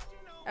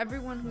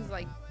everyone who's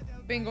like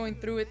been going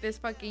through it this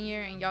fucking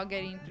year and y'all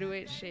getting through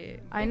it.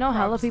 Shit. I Big know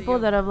hella props to people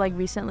you. that have like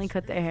recently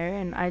cut their hair,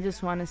 and I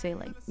just want to say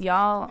like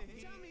y'all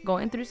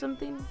going through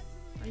something.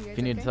 Are you guys If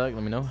you need okay? to talk,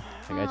 let me know.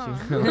 I got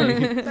you. Aw.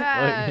 Like,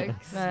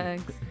 Facts.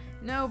 Facts.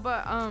 No,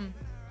 but I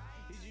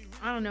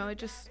don't know. I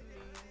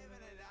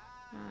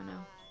don't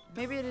know.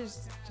 Maybe it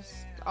is just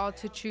all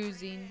to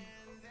choosing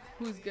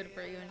who's good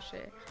for you and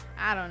shit.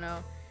 I don't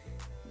know.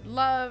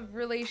 Love,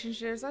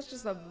 relationships, that's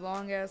just a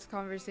long ass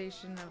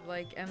conversation of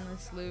like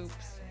endless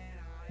loops.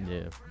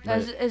 Yeah.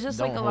 It's just,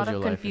 like, don't a hold lot of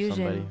your life for confusion.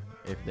 somebody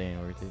if they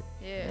ain't worth it.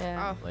 Yeah.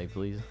 Yeah. Oh, Like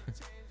please.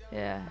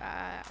 Yeah.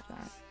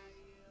 facts.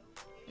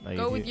 Like,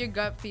 Go if with you- your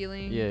gut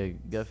feeling. Yeah,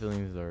 gut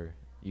feelings are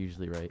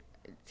usually right.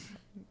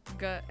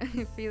 Gut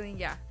feeling,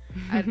 yeah.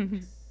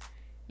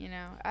 You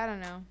know, I don't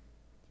know.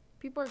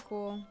 People are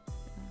cool.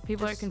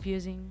 People are Just-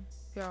 confusing.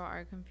 People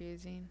are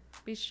confusing.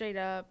 Be straight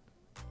up.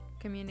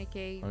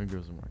 Communicate. I mean,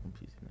 girls are more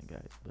confusing than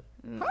guys, but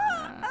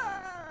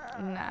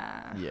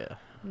Nah. yeah.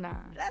 Nah.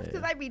 That's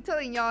because Yeah. I be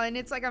telling y'all, and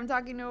it's like I'm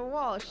talking to a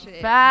wall.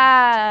 Shit.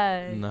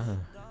 Facts. Nah.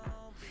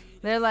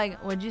 They're like,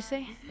 what'd you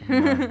say?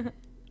 Nah.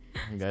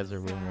 Guys are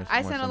way more.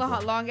 I more sent simple.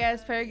 a long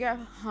ass paragraph.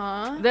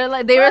 Huh? They're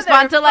like, they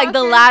respond to like the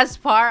Motherfucker.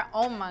 last part.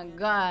 Oh my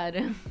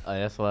god.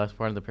 That's the last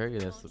part of the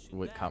paragraph. That's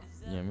what cop.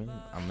 You know what I mean?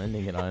 I'm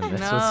ending it on. That's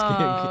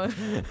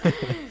No.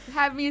 what's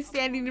Have me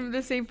standing in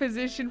the same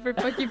position for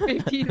fucking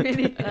 15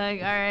 minutes. Like,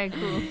 all right,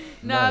 cool.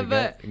 Nah,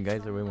 but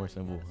guys are way more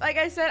simple. like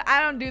I said,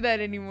 I don't do that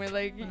anymore.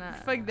 Like, Nah.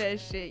 fuck that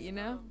shit, you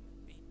know?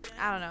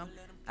 I don't know.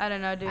 I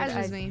don't know, dude. That's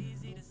just me.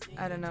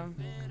 I don't know.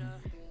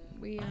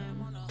 We,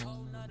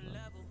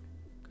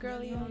 girl,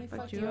 he only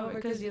fucked you you over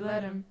over 'cause you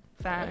let him.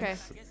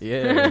 Facts.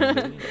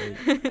 Yeah.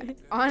 like,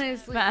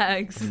 Honestly.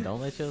 Facts.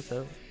 don't let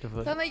yourself.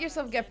 Don't let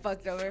yourself get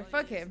fucked over.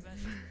 Fuck him.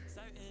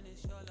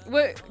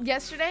 What?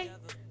 Yesterday,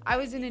 I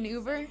was in an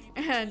Uber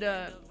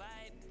and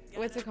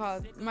what's it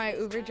called? My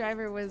Uber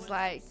driver was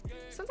like,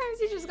 "Sometimes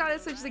you just gotta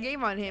switch the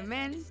game on him,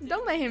 man.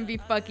 Don't let him be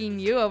fucking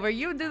you over.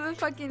 You do the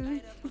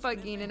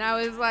fucking." And I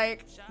was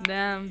like,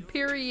 Damn.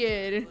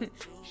 "Period."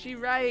 She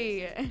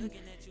right.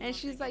 And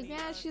she's like,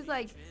 "Yeah." She's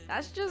like,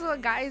 "That's just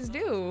what guys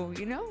do,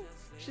 you know."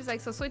 She's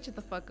like, "So switch it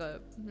the fuck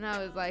up." And I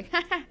was like,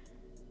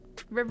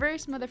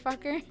 "Reverse,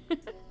 motherfucker."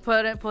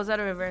 Pulls out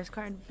a reverse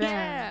card. Bam.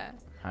 Yeah.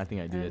 I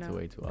think I do I that don't too know.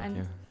 way too I often.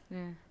 know.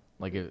 Yeah.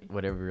 Like if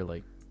whatever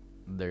like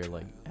they're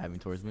like having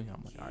towards me,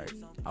 I'm like, all right,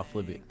 I'll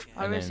flip it.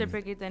 I'll And then-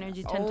 reciprocate the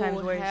energy 10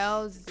 times worse.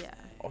 Hells yeah.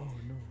 Oh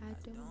no, I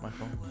don't my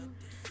phone.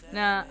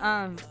 Nah,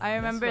 I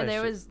remember That's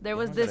there why I was should- there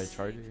was why did I this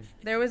charge it?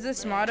 there was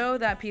this motto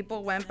that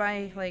people went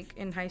by like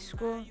in high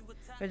school,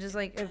 which is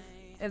like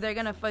if they're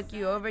gonna fuck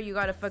you over, you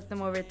gotta fuck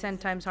them over 10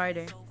 times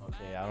harder.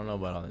 Okay, I don't know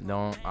about all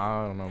that.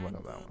 I don't know about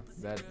that one.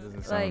 That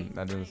doesn't sound. Like,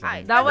 that doesn't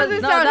sound. That was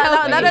doesn't no, sound that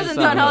healthy. doesn't Doesn't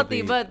sound sound healthy,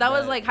 healthy. but that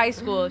was That- like high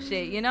school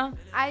shit, you know?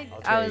 I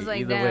was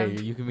like, either damn.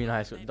 way, you can be in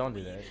high school. Don't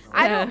do that.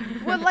 I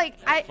don't well like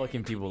I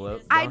Fucking people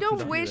up. I don't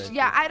do wish that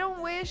yeah, shit. I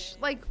don't wish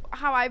like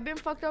how I've been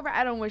fucked over,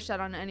 I don't wish that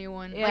on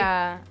anyone.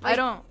 Yeah, like- I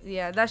don't.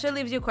 Yeah, that shit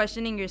leaves you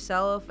questioning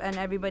yourself and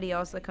everybody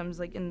else that comes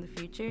like in the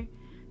future.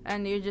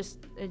 and it just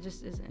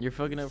isn't. You're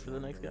fucking up for the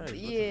next guy. What the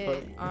Yeah.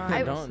 fuck?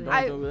 I- don't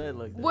I- go with that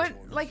like that. What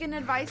like an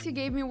advice you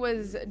gave me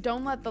was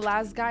don't let the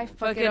last guy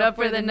fuck it up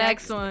for the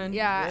next one.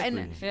 Yeah,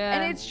 Exactly.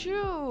 and it's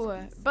true.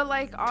 But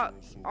like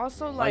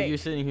also Like like you're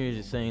sitting here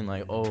just saying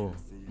like, oh,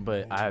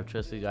 but I have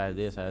trusted I have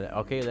this, I have that.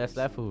 Okay, that's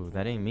that fool.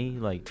 That ain't me.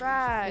 Like,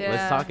 right. Yeah.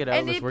 let's talk it out.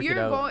 And let's if work you're it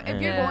out. going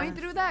if you're Yeah. going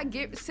through that,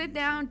 sit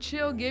down,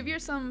 chill, give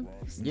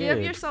Yeah.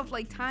 yourself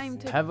like time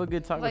to Have a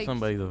good talk like, with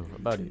somebody though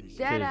about it. 'cause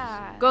dead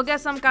ass. Go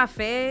get some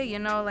cafe, you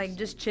know, like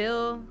just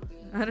chill.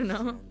 I don't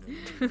know.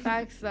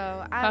 Facts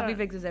though. Coffee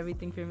fixes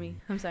everything for me.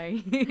 I'm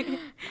sorry.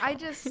 I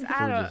just Food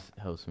I don't. just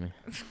helps me.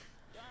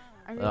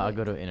 I really, I'll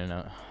go to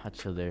In-N-Out. I'll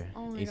chill there.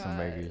 Oh my Eat some God.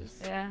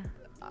 burgers. Yeah.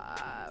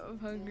 I'm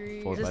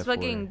hungry. Four Just by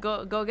fucking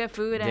four. go get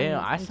food and Damn,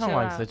 I and sound chill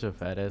like out. such a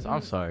fat ass.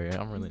 I'm sorry.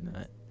 I'm really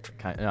not.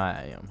 No,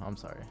 I am. I'm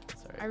sorry.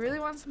 I really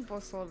want some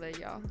pozole,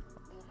 y'all.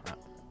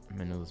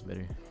 Menudo's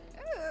better.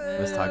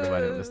 Let's talk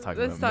about it. Let's talk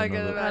Let's about talk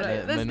Menudo. about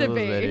it. Let's Menudo's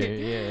debate. better,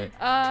 yeah.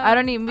 I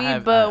don't eat meat,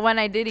 have- but when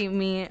I did eat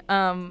meat,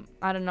 I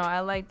don't know. I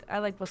like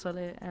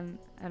pozole, and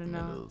I don't know.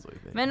 Menudo's way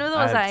better. Menudo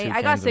I was have I 2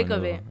 got cans sick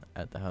of menudo it.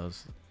 at the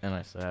house, and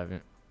I still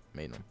haven't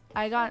made them.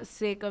 I got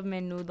sick of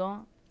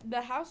menudo. The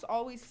house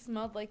always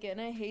smelled like it, and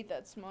I hate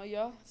that smell,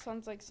 y'all.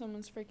 Sounds like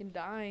someone's freaking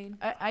dying.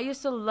 I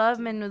used to love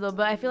menudo,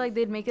 but I feel like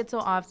they'd make it so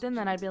often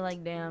that I'd be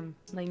like, damn,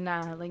 like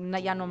nah,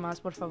 ya no más,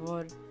 por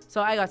favor.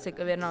 So I got sick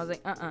of it, and I was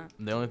like,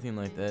 The only thing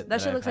like that. That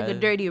shit I've looks like a had-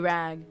 dirty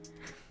rag.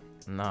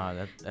 Nah,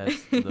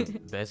 that's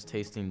the best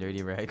tasting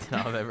dirty rag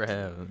that I've ever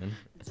had. Man.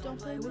 Don't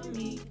play with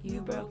me,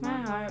 you broke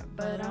my heart,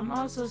 but I'm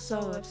also so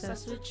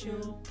obsessed with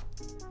you.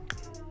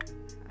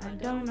 I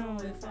don't know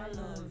if I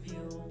love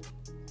you.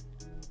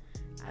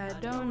 I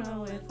don't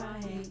know if I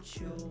hate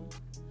you.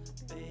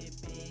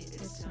 Baby,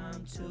 it's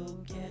time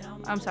to get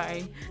on. I'm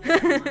sorry.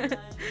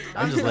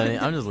 I'm just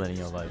letting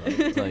y'all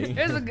vibe out. Like,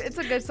 It's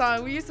a good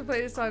song. We used to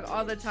play this song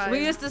all the time.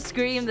 We used to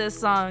scream this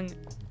song.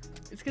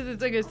 It's because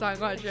it's a good song.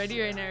 Watch, ready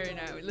right now.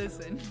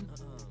 Listen.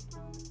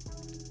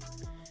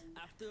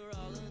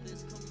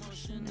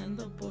 And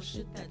the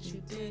bullshit that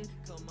you did.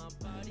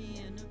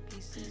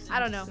 I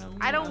don't know.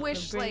 I don't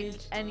wish like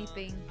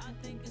anything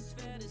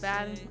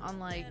bad on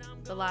like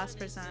the last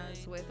person I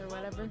was with or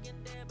whatever.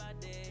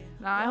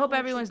 No, I hope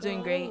everyone's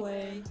doing great.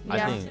 I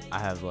Yeah. think I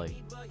have like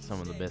some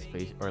of the best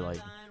patience, or like,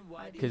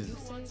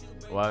 cause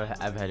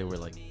I've had it where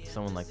like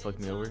someone like fucked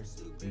me over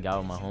and got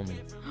with my homie,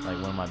 like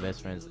one of my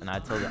best friends, and I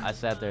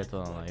sat there and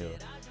told him like, yo,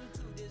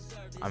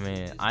 I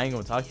mean, I ain't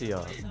gonna talk to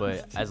y'all,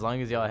 but as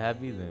long as y'all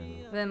happy,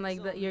 then Then like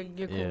you're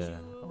cool. yeah,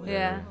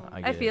 Yeah, whatever,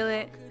 I get feel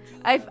it.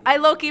 I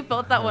low key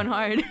felt that one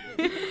hard.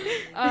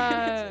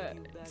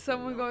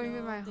 Someone going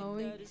with my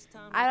homie.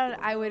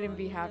 I wouldn't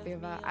be happy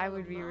about. I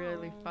would be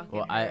really fucking.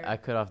 Well, hurt. I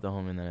cut off the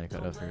homie and then I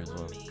cut off her as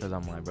well, cause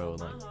I'm like, bro,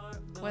 like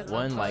What the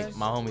one, like fuck?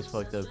 my homie's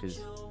fucked up, cause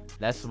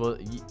that's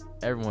supposed.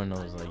 Everyone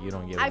knows like you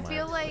don't get. I with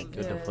feel my, like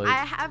with the Yeah. fuck.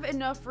 I have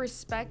enough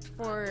respect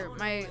for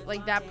my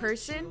like that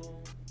person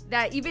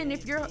that even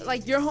if your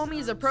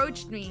homies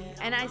approached me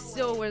and I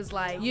still was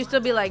like You still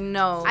be like,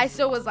 no. I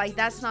still was like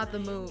that's not the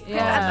move. 'Cause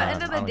Yeah. at the end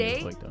Nah, of I the don't give a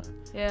day, fuck,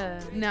 though. yeah.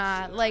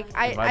 nah, like If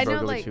I I broke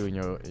know up like with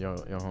you and your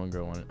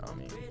homegirl wanted, I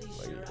mean,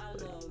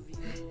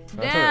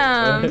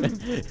 Damn.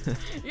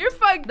 you're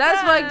fucked That's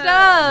up. fucked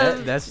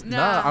up. that's Nah.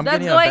 no. I'm That's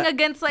getting going a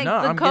against like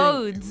no, the I'm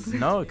codes. Getting,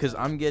 no, because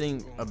I'm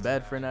getting a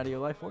bad friend out of your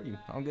life for you.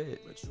 I'm good.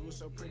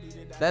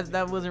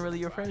 That wasn't really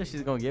your friend. If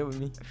she's gonna get with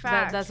me.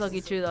 Facts. That's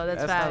lucky true though.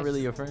 That's That's facts. not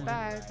really your friend.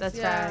 Facts. That's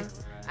yeah.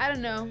 facts. I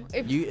don't know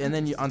if You and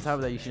then on top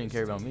of that, you shouldn't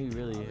care about me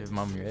really. If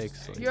I'm your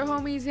ex. Like, your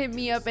homies hit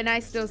me up and I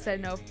still said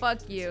no.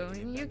 Fuck you.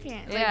 And you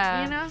can't. Like,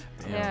 Yeah. You know.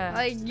 Yeah.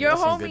 Like your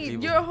That's some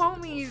good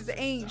homies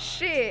ain't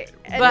shit.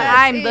 and But that's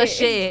I'm the it.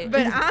 shit.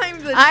 But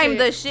I'm the I'm shit.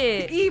 the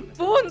shit. Y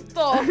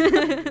punto.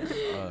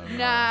 no. Nah.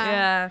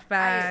 Yeah,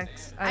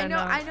 facts. I don't know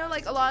I know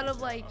like a lot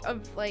of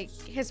like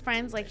his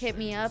friends like hit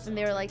me up and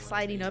they were like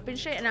sliding up and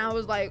shit and I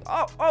was like,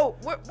 oh,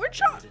 we're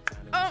trying.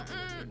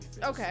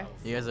 Okay.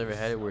 You guys ever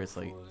had it where it's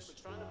like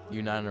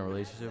you're not in a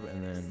relationship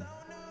and then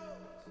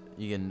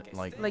you get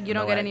like you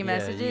don't get any You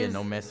messages? get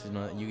no message.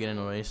 No, you get in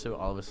a relationship,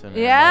 all of a sudden.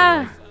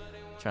 Yeah. everybody,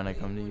 like, trying to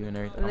come to you and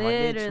everything. I'm like,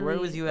 bitch, where Literally.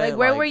 was you Like, at?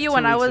 where were you 2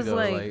 when I weeks was, ago?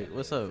 like,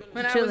 what's up?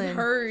 When I was Chilling.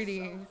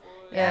 hurting.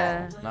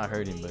 Yeah. Not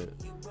hurting, but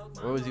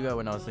where was you at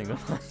when I was single?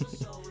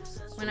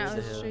 When I What the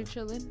was hell? straight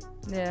chilling.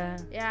 Yeah.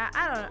 Yeah,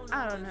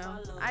 I don't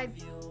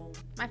know.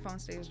 My phone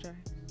stays dry.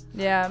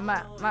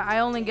 Yeah, I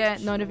only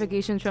get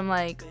notifications from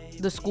like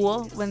the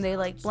school when they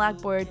like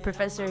Blackboard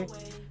professor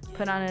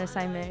put on an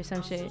assignment or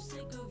some shit.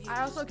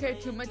 I also care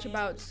too much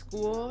about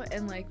school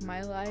and like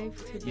my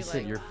life to be You said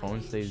like your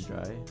phone stays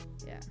dry.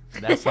 yeah.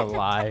 That's a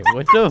lie.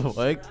 What the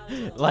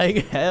fuck?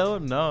 Like hell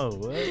no.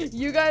 What?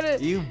 You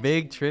gotta. You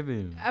big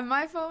tripping.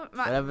 My phone.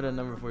 Have it at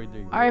number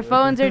 43. Our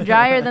phones are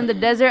drier than the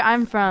desert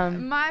I'm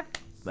from. My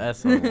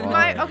That's a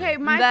lie.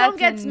 my That's phone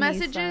gets a knee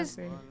messages,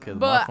 slapper. 'Cause my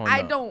but phone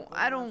I don't.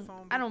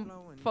 don't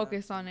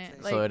focus on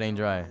it. Like So it ain't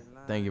dry.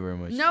 Thank you very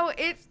much. no,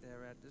 it's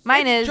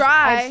Mine It's is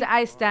dry.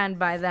 I stand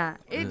by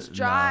that. it's Nah.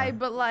 dry,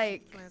 but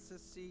like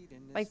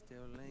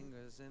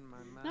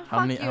no, How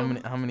fuck many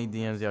you. how many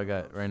DMs y'all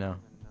got right now?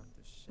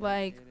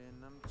 Like,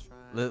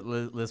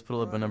 Let's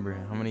pull up a number.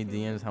 How many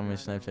DMs? How many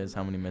Snapchats?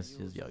 How many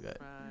messages y'all got?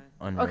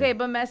 Unread. okay,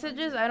 but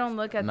messages, I don't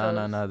look at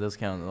those. No. Those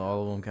count.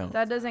 All of them count.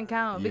 That doesn't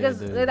count Yeah,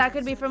 because it does. that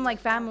could be from like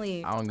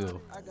family. I don't go.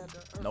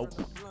 Nope.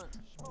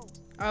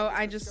 Oh,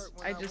 I just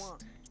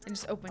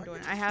opened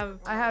one. I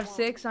I have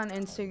 6 on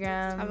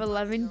Instagram. have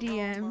 11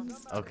 DMs.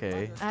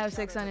 Okay. I have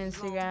 6 on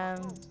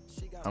Instagram.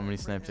 How many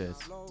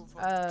Snapchats?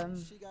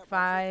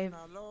 5.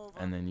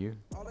 And then you?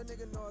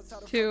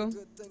 2,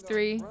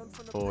 3.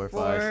 4, 5,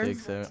 Four.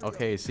 6, 7.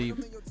 Okay, see,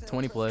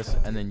 20 plus.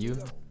 And then you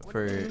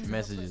for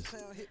messages.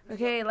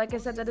 Okay, like I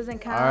said, that doesn't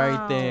count. All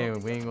right, then.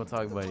 We ain't gonna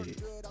talk about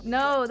it.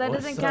 No, that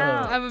What's doesn't up?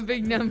 count. I have a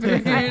big number. I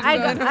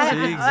got- I-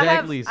 See,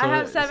 exactly. I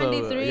have so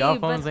 73, y'all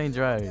but- phones ain't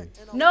dry.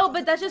 No,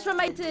 but that's just from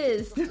my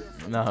test.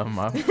 Nah,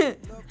 my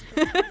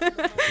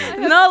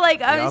No,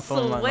 like I y'all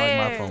phone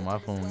swear. my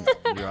phone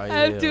dry. I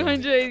have as hell.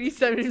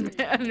 287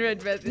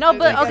 unread messages. No,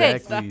 but okay,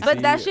 Exactly, but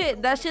see?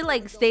 that shit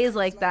like stays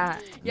like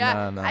that.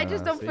 Yeah, Nah, I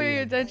just don't see? pay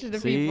attention to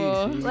See?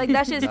 people. See? Like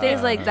that shit stays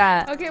Nah. like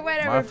that. Okay,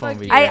 whatever. My phone Fuck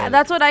be you. dead.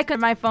 That's what I could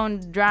my phone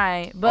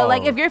dry. But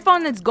like Oh. if your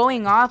phone is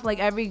going off like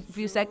every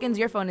few seconds,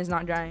 your phone is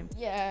not drying.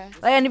 Yeah.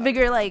 Like and if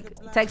you're like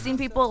texting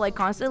people like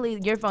constantly,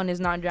 your phone is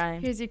not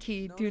drying. Here's your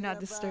key. Do not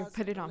disturb.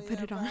 Put it on. Put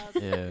it on.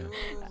 Yeah.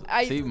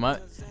 I See,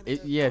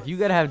 if you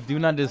gotta have do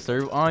not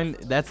disturb on,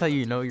 that's how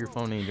you know your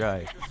phone ain't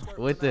dry.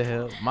 What the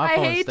hell? My I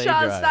phone hate stay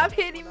y'all. dry. Stop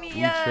hitting me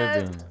You up.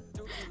 tripping?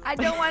 I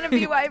don't want to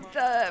be wiped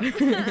up.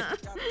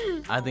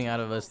 I think out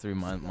of us three,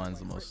 mine's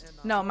the most.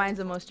 No, mine's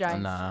the most dry.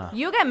 Nah.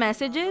 You get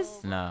messages?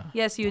 Nah.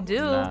 Yes, you do.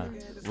 Nah.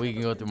 We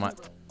can go through my.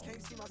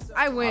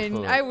 I win.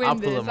 pull- I I'll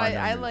win pull up this. my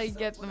I numbers. like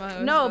get the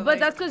most. No, but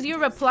that's because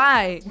you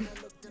reply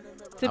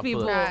to I'll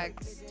people. pull it.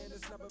 Facts.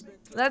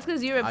 That's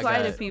because you I reply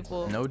to got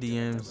people. No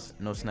DMs,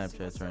 no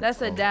Snapchats, right? That's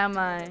a Oh, damn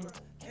lie.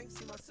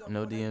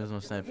 No DMs, no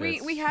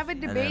Snapchats. We have a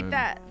And debate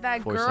then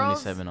that girls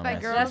 477 on that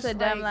that. girls That's a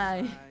damn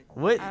like, lie.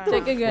 What?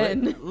 Check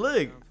again. What?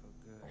 Look.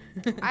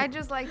 I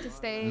just like to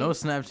stay. No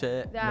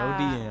Snapchat, Nah.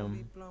 no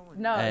DM.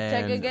 No,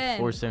 check and again.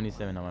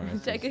 477 on my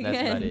message. Check That's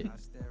about again. it.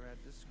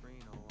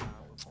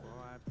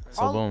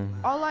 So boom.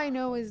 All I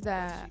know is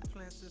that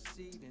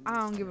I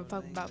don't give a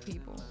fuck about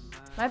people.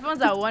 My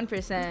phone's at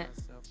 1%.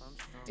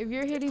 If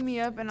you're hitting me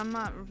up and I'm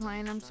not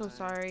replying, I'm so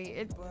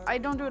sorry. I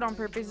don't do it on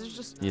purpose. It's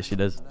just Yeah, she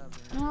does.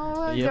 no,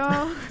 I Yep.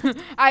 don't.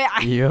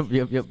 I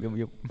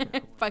Yep.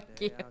 fuck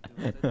you.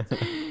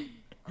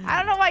 I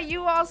don't know why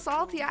you all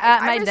salty.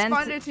 At I my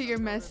responded to your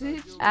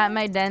message. At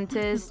my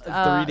dentist.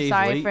 3 days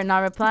Sorry late. for not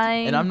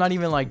replying. And I'm not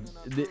even like,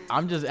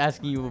 I'm just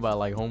asking you about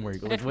like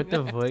homework. Like, what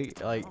the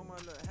fuck? Like,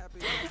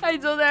 I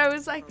told her I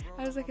was like,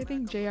 I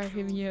think JR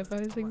hit me up. I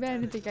was like, man, I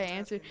didn't think I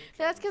answered.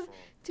 That's because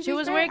She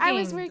was I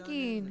was working.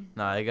 working.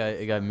 nah,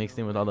 it got mixed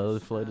in with all the other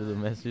flood of the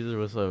messages.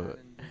 What's up?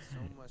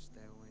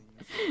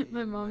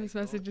 My mom's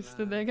messages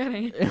still there. I gotta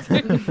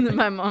answer.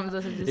 My mom's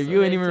also just. If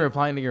you ain't even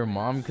replying to your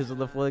mom because of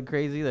the flood,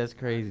 crazy, that's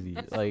crazy.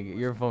 Like,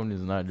 your phone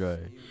is not dry.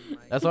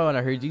 That's why when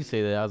I heard you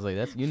say that, I was like,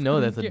 that's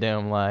a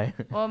damn lie.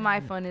 Well, my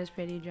phone is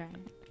pretty dry.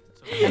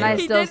 And I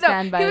He still did, though.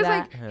 stand by He was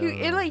that. like,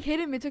 it like hit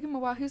him. It took him a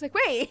while. He was like,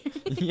 wait.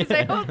 He's Yeah.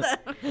 like, hold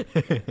up.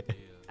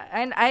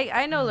 And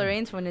I know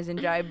Lorraine's phone isn't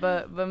dry,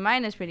 but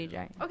mine is pretty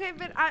dry. Okay,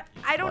 but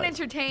I don't What?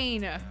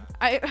 entertain.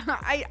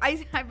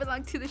 I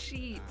belong to the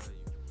sheets.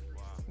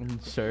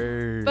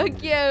 Sure.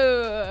 Fuck you.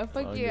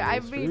 Fuck Oh, you. yeah, I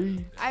that's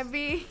be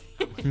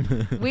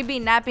free. We be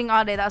napping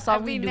all day. That's all I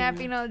we be do.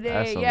 napping all day.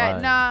 That's a Yeah,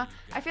 lie. nah.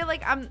 I feel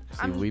like I'm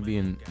See, we be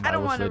in I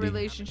don't Bible want a study.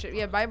 relationship.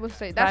 Yeah, Bible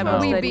study. That's Bible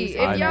what we studies be.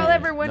 all If day. y'all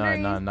ever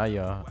wondering, Nah, not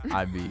y'all.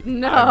 I be.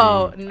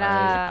 No, I be.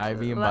 nah. I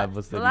be in Li-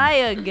 Bible study. Lie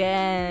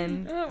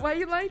again. why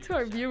you lie to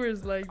our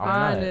viewers like I'm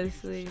not.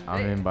 Honestly.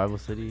 I'm in Bible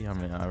study. I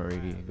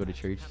already go to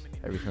church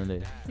every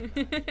Sunday.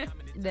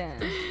 Damn.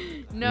 no,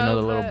 You know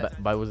the little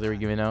but Bibles they were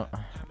giving out?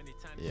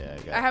 Yeah,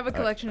 I got. I have a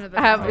collection of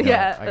them. I have- I got,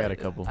 yeah. I got a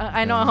couple.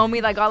 I know a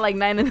homie that got like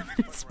 9 of them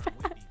in his bag.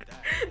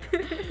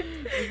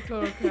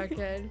 Total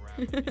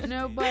crackhead.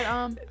 No, but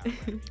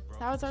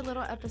that was our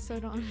little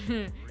episode on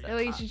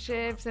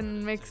relationships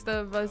and mixed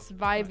of us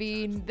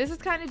vibing. This is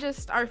kind of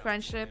just our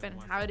friendship and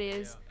how it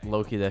is.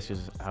 Low key, that's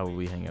just how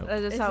we hang out.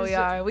 That's just It's how we just-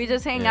 are. We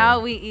just hang Yeah.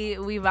 out, we eat,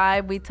 we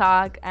vibe, we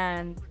talk,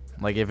 and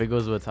Like if it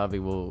goes to a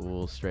topic,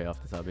 we'll stray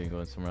off the topic and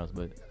go somewhere else.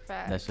 But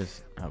Facts. that's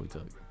just how we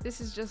talk. This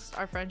is just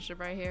our friendship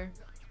right here.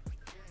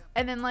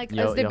 And then like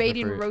Y'all us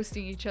debating, prefer-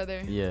 roasting each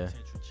other. Yeah,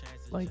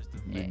 like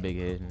Yeah. big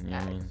head. You know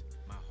what I mean?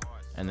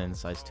 And then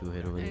size 2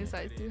 head over And there. it's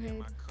like, dude,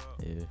 hey.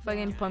 Yeah.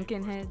 fucking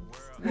pumpkin heads.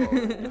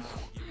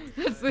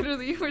 That's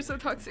literally, we're so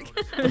toxic.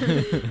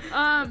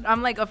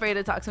 I'm like afraid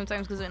to talk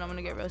sometimes because then I'm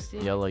gonna get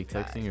roasted. Y'all like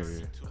texting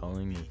or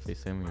calling or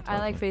FaceTiming or talking? I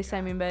like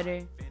FaceTiming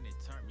better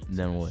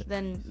Then what?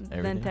 than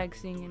Everything?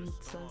 texting and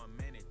stuff.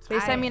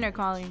 FaceTiming or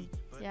calling.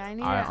 Yeah, I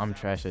need I'm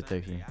trash at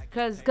texting.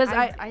 Cause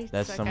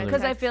That's suck some at of the-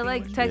 Because I feel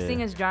like texting. texting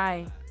Yeah. is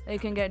dry. It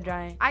can get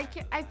dry. I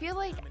feel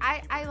like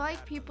I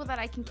like people that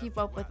I can keep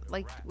up with,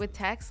 like with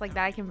text, like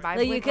that I can vibe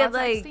Like with you could while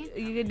like texting.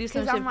 you could do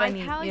some Because shit I'm like, funny.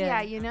 hell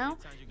yeah, you know.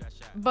 If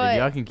But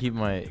y'all can keep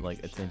my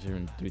like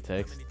attention through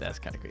text, that's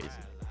kind of crazy.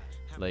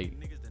 Like,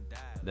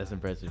 that's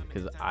impressive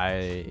because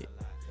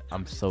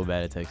I'm so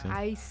bad at texting.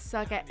 I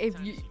suck at. If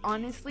you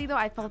honestly though,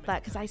 I felt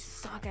that because I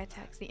suck at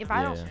texting. If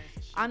I don't,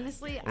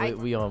 honestly,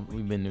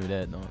 we've been through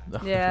that though.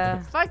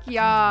 Yeah. fuck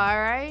y'all. All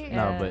right.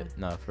 Yeah.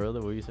 No, for real though,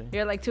 what were you saying?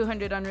 You're like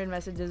 200 unread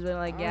messages, but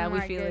like, yeah, Oh we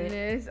my feel it.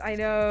 goodness. I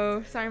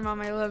know. Sorry,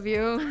 mom. I love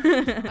you.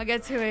 I'll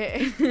get to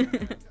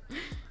it.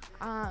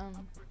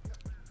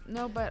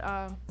 No, but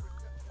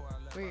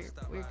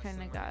we're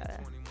kind of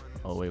got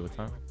Oh wait, what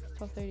time?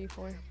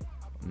 12:34.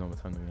 No, what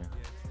time again?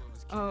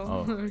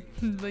 Oh.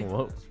 Like,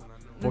 Whoa,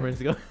 4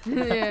 minutes ago.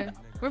 yeah.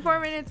 We're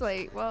 4 minutes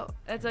late. Well,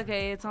 It's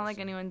okay. It's not like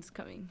anyone's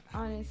coming.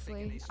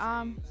 honestly.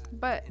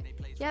 But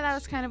yeah, that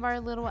was kind of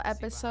our little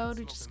episode.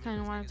 We just kind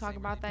of want to talk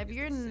about that. If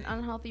you're in an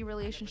unhealthy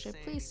relationship,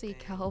 please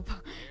seek help.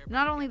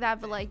 Not only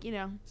that, but like, you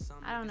know,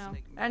 I don't know.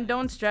 And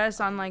don't stress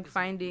on like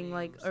finding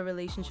like a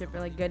relationship or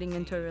like getting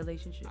into a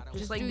relationship.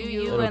 Just like do do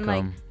you. you It'll and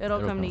like come. it'll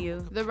It'll come to come.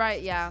 you. The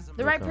right, yeah. The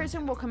Okay. right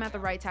person will come at the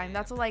right time.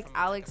 That's what like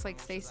Alex like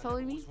stays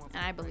telling me,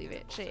 and I believe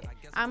it. Shit.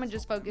 I'ma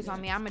just focus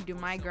on me. I'ma do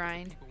my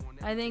grind.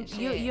 I think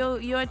Shit.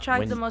 you attract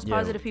When- the most yeah.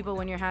 positive people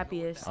when you're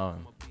happiest.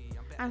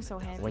 I'm so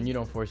happy. When you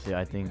don't force it,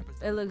 I think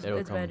It's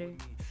it'll come. better.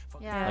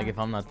 yeah. like if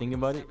I'm not thinking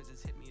about it,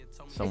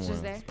 someone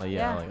just there. like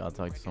Yeah. like I'll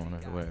talk to someone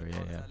or whatever.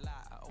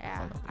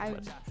 Yeah.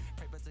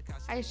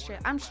 Yeah,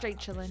 I'm straight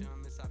chilling.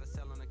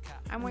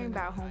 I'm worrying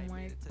about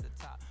homework.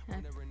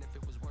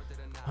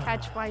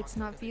 Catch flights,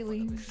 not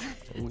feelings.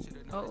 Ooh.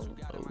 Oh,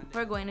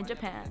 we're going to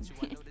Japan.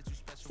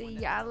 See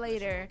y'all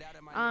later.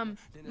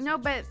 No,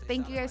 but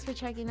thank you guys for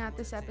checking out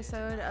this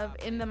episode of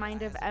In the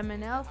Mind of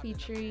MNL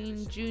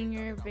featuring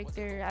Junior,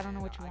 Victor. I don't know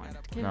what you want.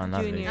 No,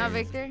 not Junior.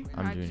 Victor. Not Victor.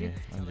 I'm Not Junior.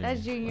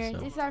 That's Junior. What's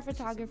up? This is our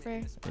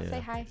photographer. Yeah. Say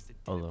hi.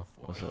 Hello.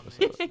 What's up? What's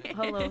up?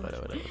 Hello.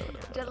 Whatever.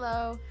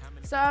 Jello.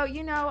 So,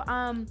 you know,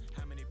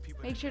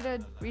 make sure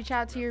to reach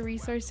out to your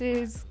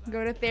resources.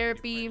 Go to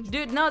therapy.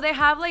 Dude, no, they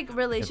have like If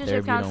relationship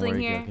therapy don't counseling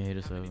work, here. y'all can hit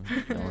us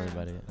up. Don't worry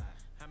about it.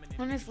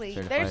 Honestly,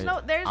 Certified.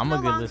 there's I'm no a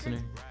good longer, listener.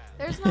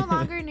 There's no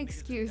longer an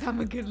excuse. I'm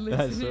a good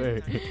listener. I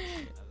swear.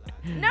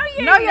 No,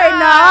 you're No, not. you're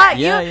not.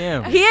 Yeah, I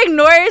am. He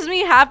ignores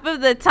me half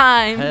of the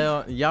time.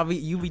 Hell,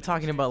 you be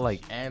talking about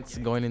like ants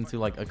going into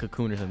like a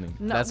cocoon or something.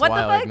 No, That's what why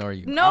the I'll fuck? ignore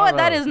you. No, I don't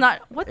that know. is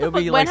not. What the It'll fuck?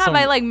 be When like have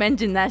I some- like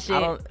mentioned that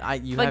shit? You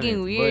Fucking haven't,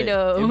 but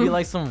weirdo. It'd be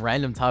like some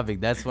random topic.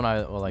 That's when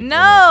I like.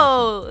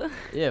 No.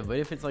 Yeah, but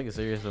if it's like a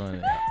serious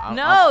one,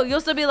 No,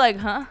 you'll still be like,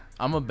 huh?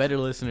 I'm a better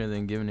listener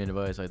than giving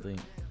advice. I think.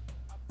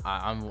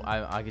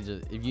 I could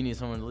just, if you need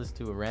someone to listen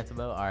to a rant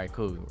about, all right,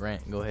 cool,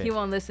 rant, go ahead. He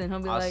won't listen.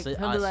 He'll be I like, swear.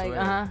 He'll be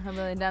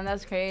like, damn,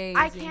 that's crazy.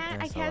 I can't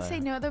That's say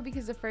alright. no though,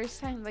 because the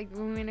first time like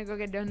when we went to go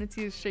get donuts,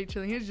 he was straight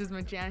chilling. He was just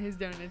munching on his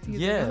donuts. He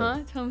was Yeah. like,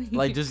 huh? Tell me.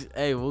 Like just,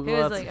 hey, we'll He go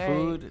was out like, to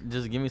alright. food.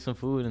 Just give me some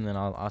food, and then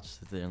I'll just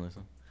sit there and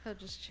listen. He'll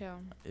just chill.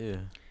 Yeah.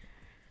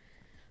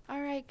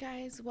 All right,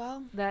 guys.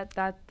 Well, That's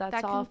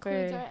that all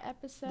concludes for our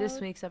episode. this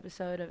week's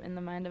episode of In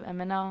the Mind of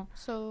MNL.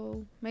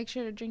 So make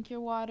sure to drink your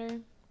water.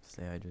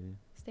 Stay hydrated.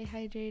 Stay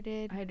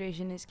hydrated.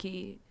 Hydration is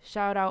key.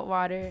 Shout out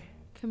water.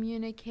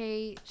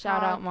 Communicate.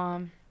 Shout talk, out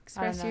mom.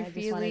 Express I don't know, your I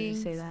just wanted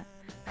feelings. to say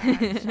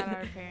that. Shout out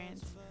our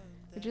parents.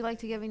 Would you like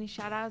to give any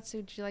shout outs?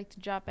 Would you like to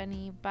drop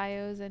any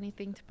bios,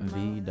 anything to promote?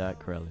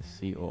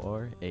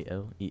 V.Corrales.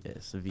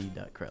 CORALES.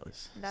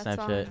 V.Corrales. That's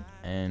Snapchat on-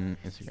 and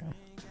Instagram.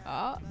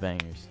 Oh,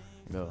 Bangers.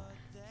 Go.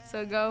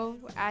 so go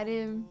add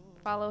him,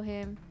 follow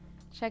him,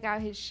 check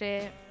out his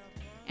shit.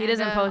 He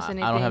doesn't And, post I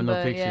anything. don't have no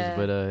but pictures, yeah.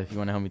 but if you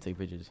want to help me take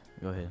pictures,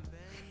 go ahead.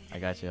 I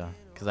got y'all.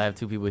 Because I have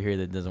 2 people here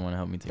that doesn't want to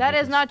help me take That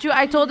pictures. is not true.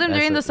 I told him That's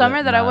during a- the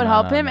summer that I nah, would nah,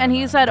 help nah, him, nah, and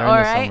he nah. said, During "All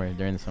the right." summer,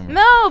 during the summer.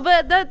 No,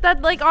 but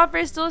that like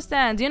offer still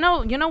stands. You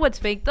know what's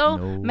fake though?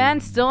 No.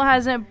 Man still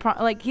hasn't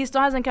he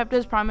still hasn't kept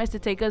his promise to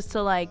take us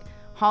to like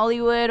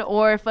Hollywood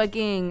or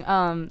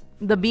fucking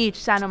the beach,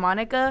 Santa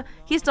Monica.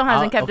 He still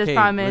hasn't kept his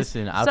promise.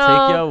 Listen, I'll So-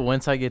 take y'all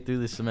once I get through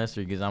this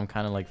semester because I'm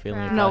kind of like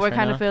failing. in No, class we're right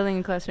kind now. of failing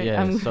in class right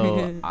Yeah, now.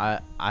 so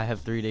I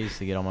have 3 days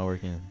to get all my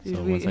work in. So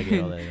Dude, once I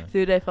get all that done.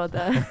 Dude, I felt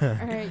that.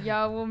 All right,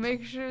 y'all. Well,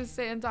 make sure to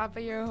stay on top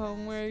of your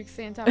homework,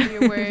 stay on top of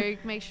your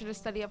work. Make sure to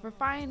study up for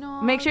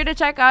finals. Make sure to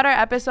check out our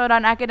episode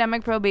on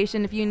academic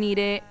probation if you need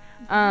it.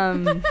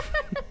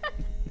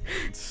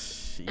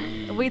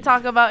 We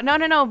talk about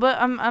no, but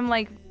I'm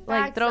like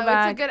Facts, so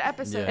throwback. it's a good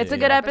episode. Yeah, It's a yeah.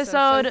 good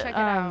episode. So check it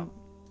out.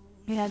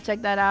 Yeah,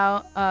 check that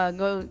out.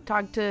 Go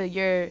talk to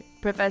your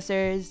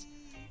professors.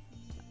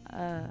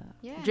 Yeah.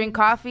 Drink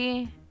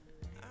coffee.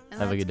 And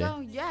Have a let's good day. go.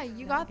 Yeah,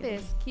 you got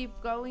this.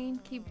 Keep going.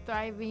 Keep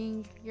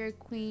thriving. You're a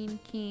queen,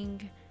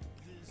 king.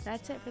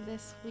 That's it for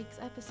this week's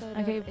episode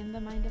Okay. of In the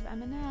Mind of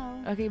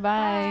MNL. Okay,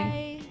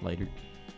 bye. Bye. Later.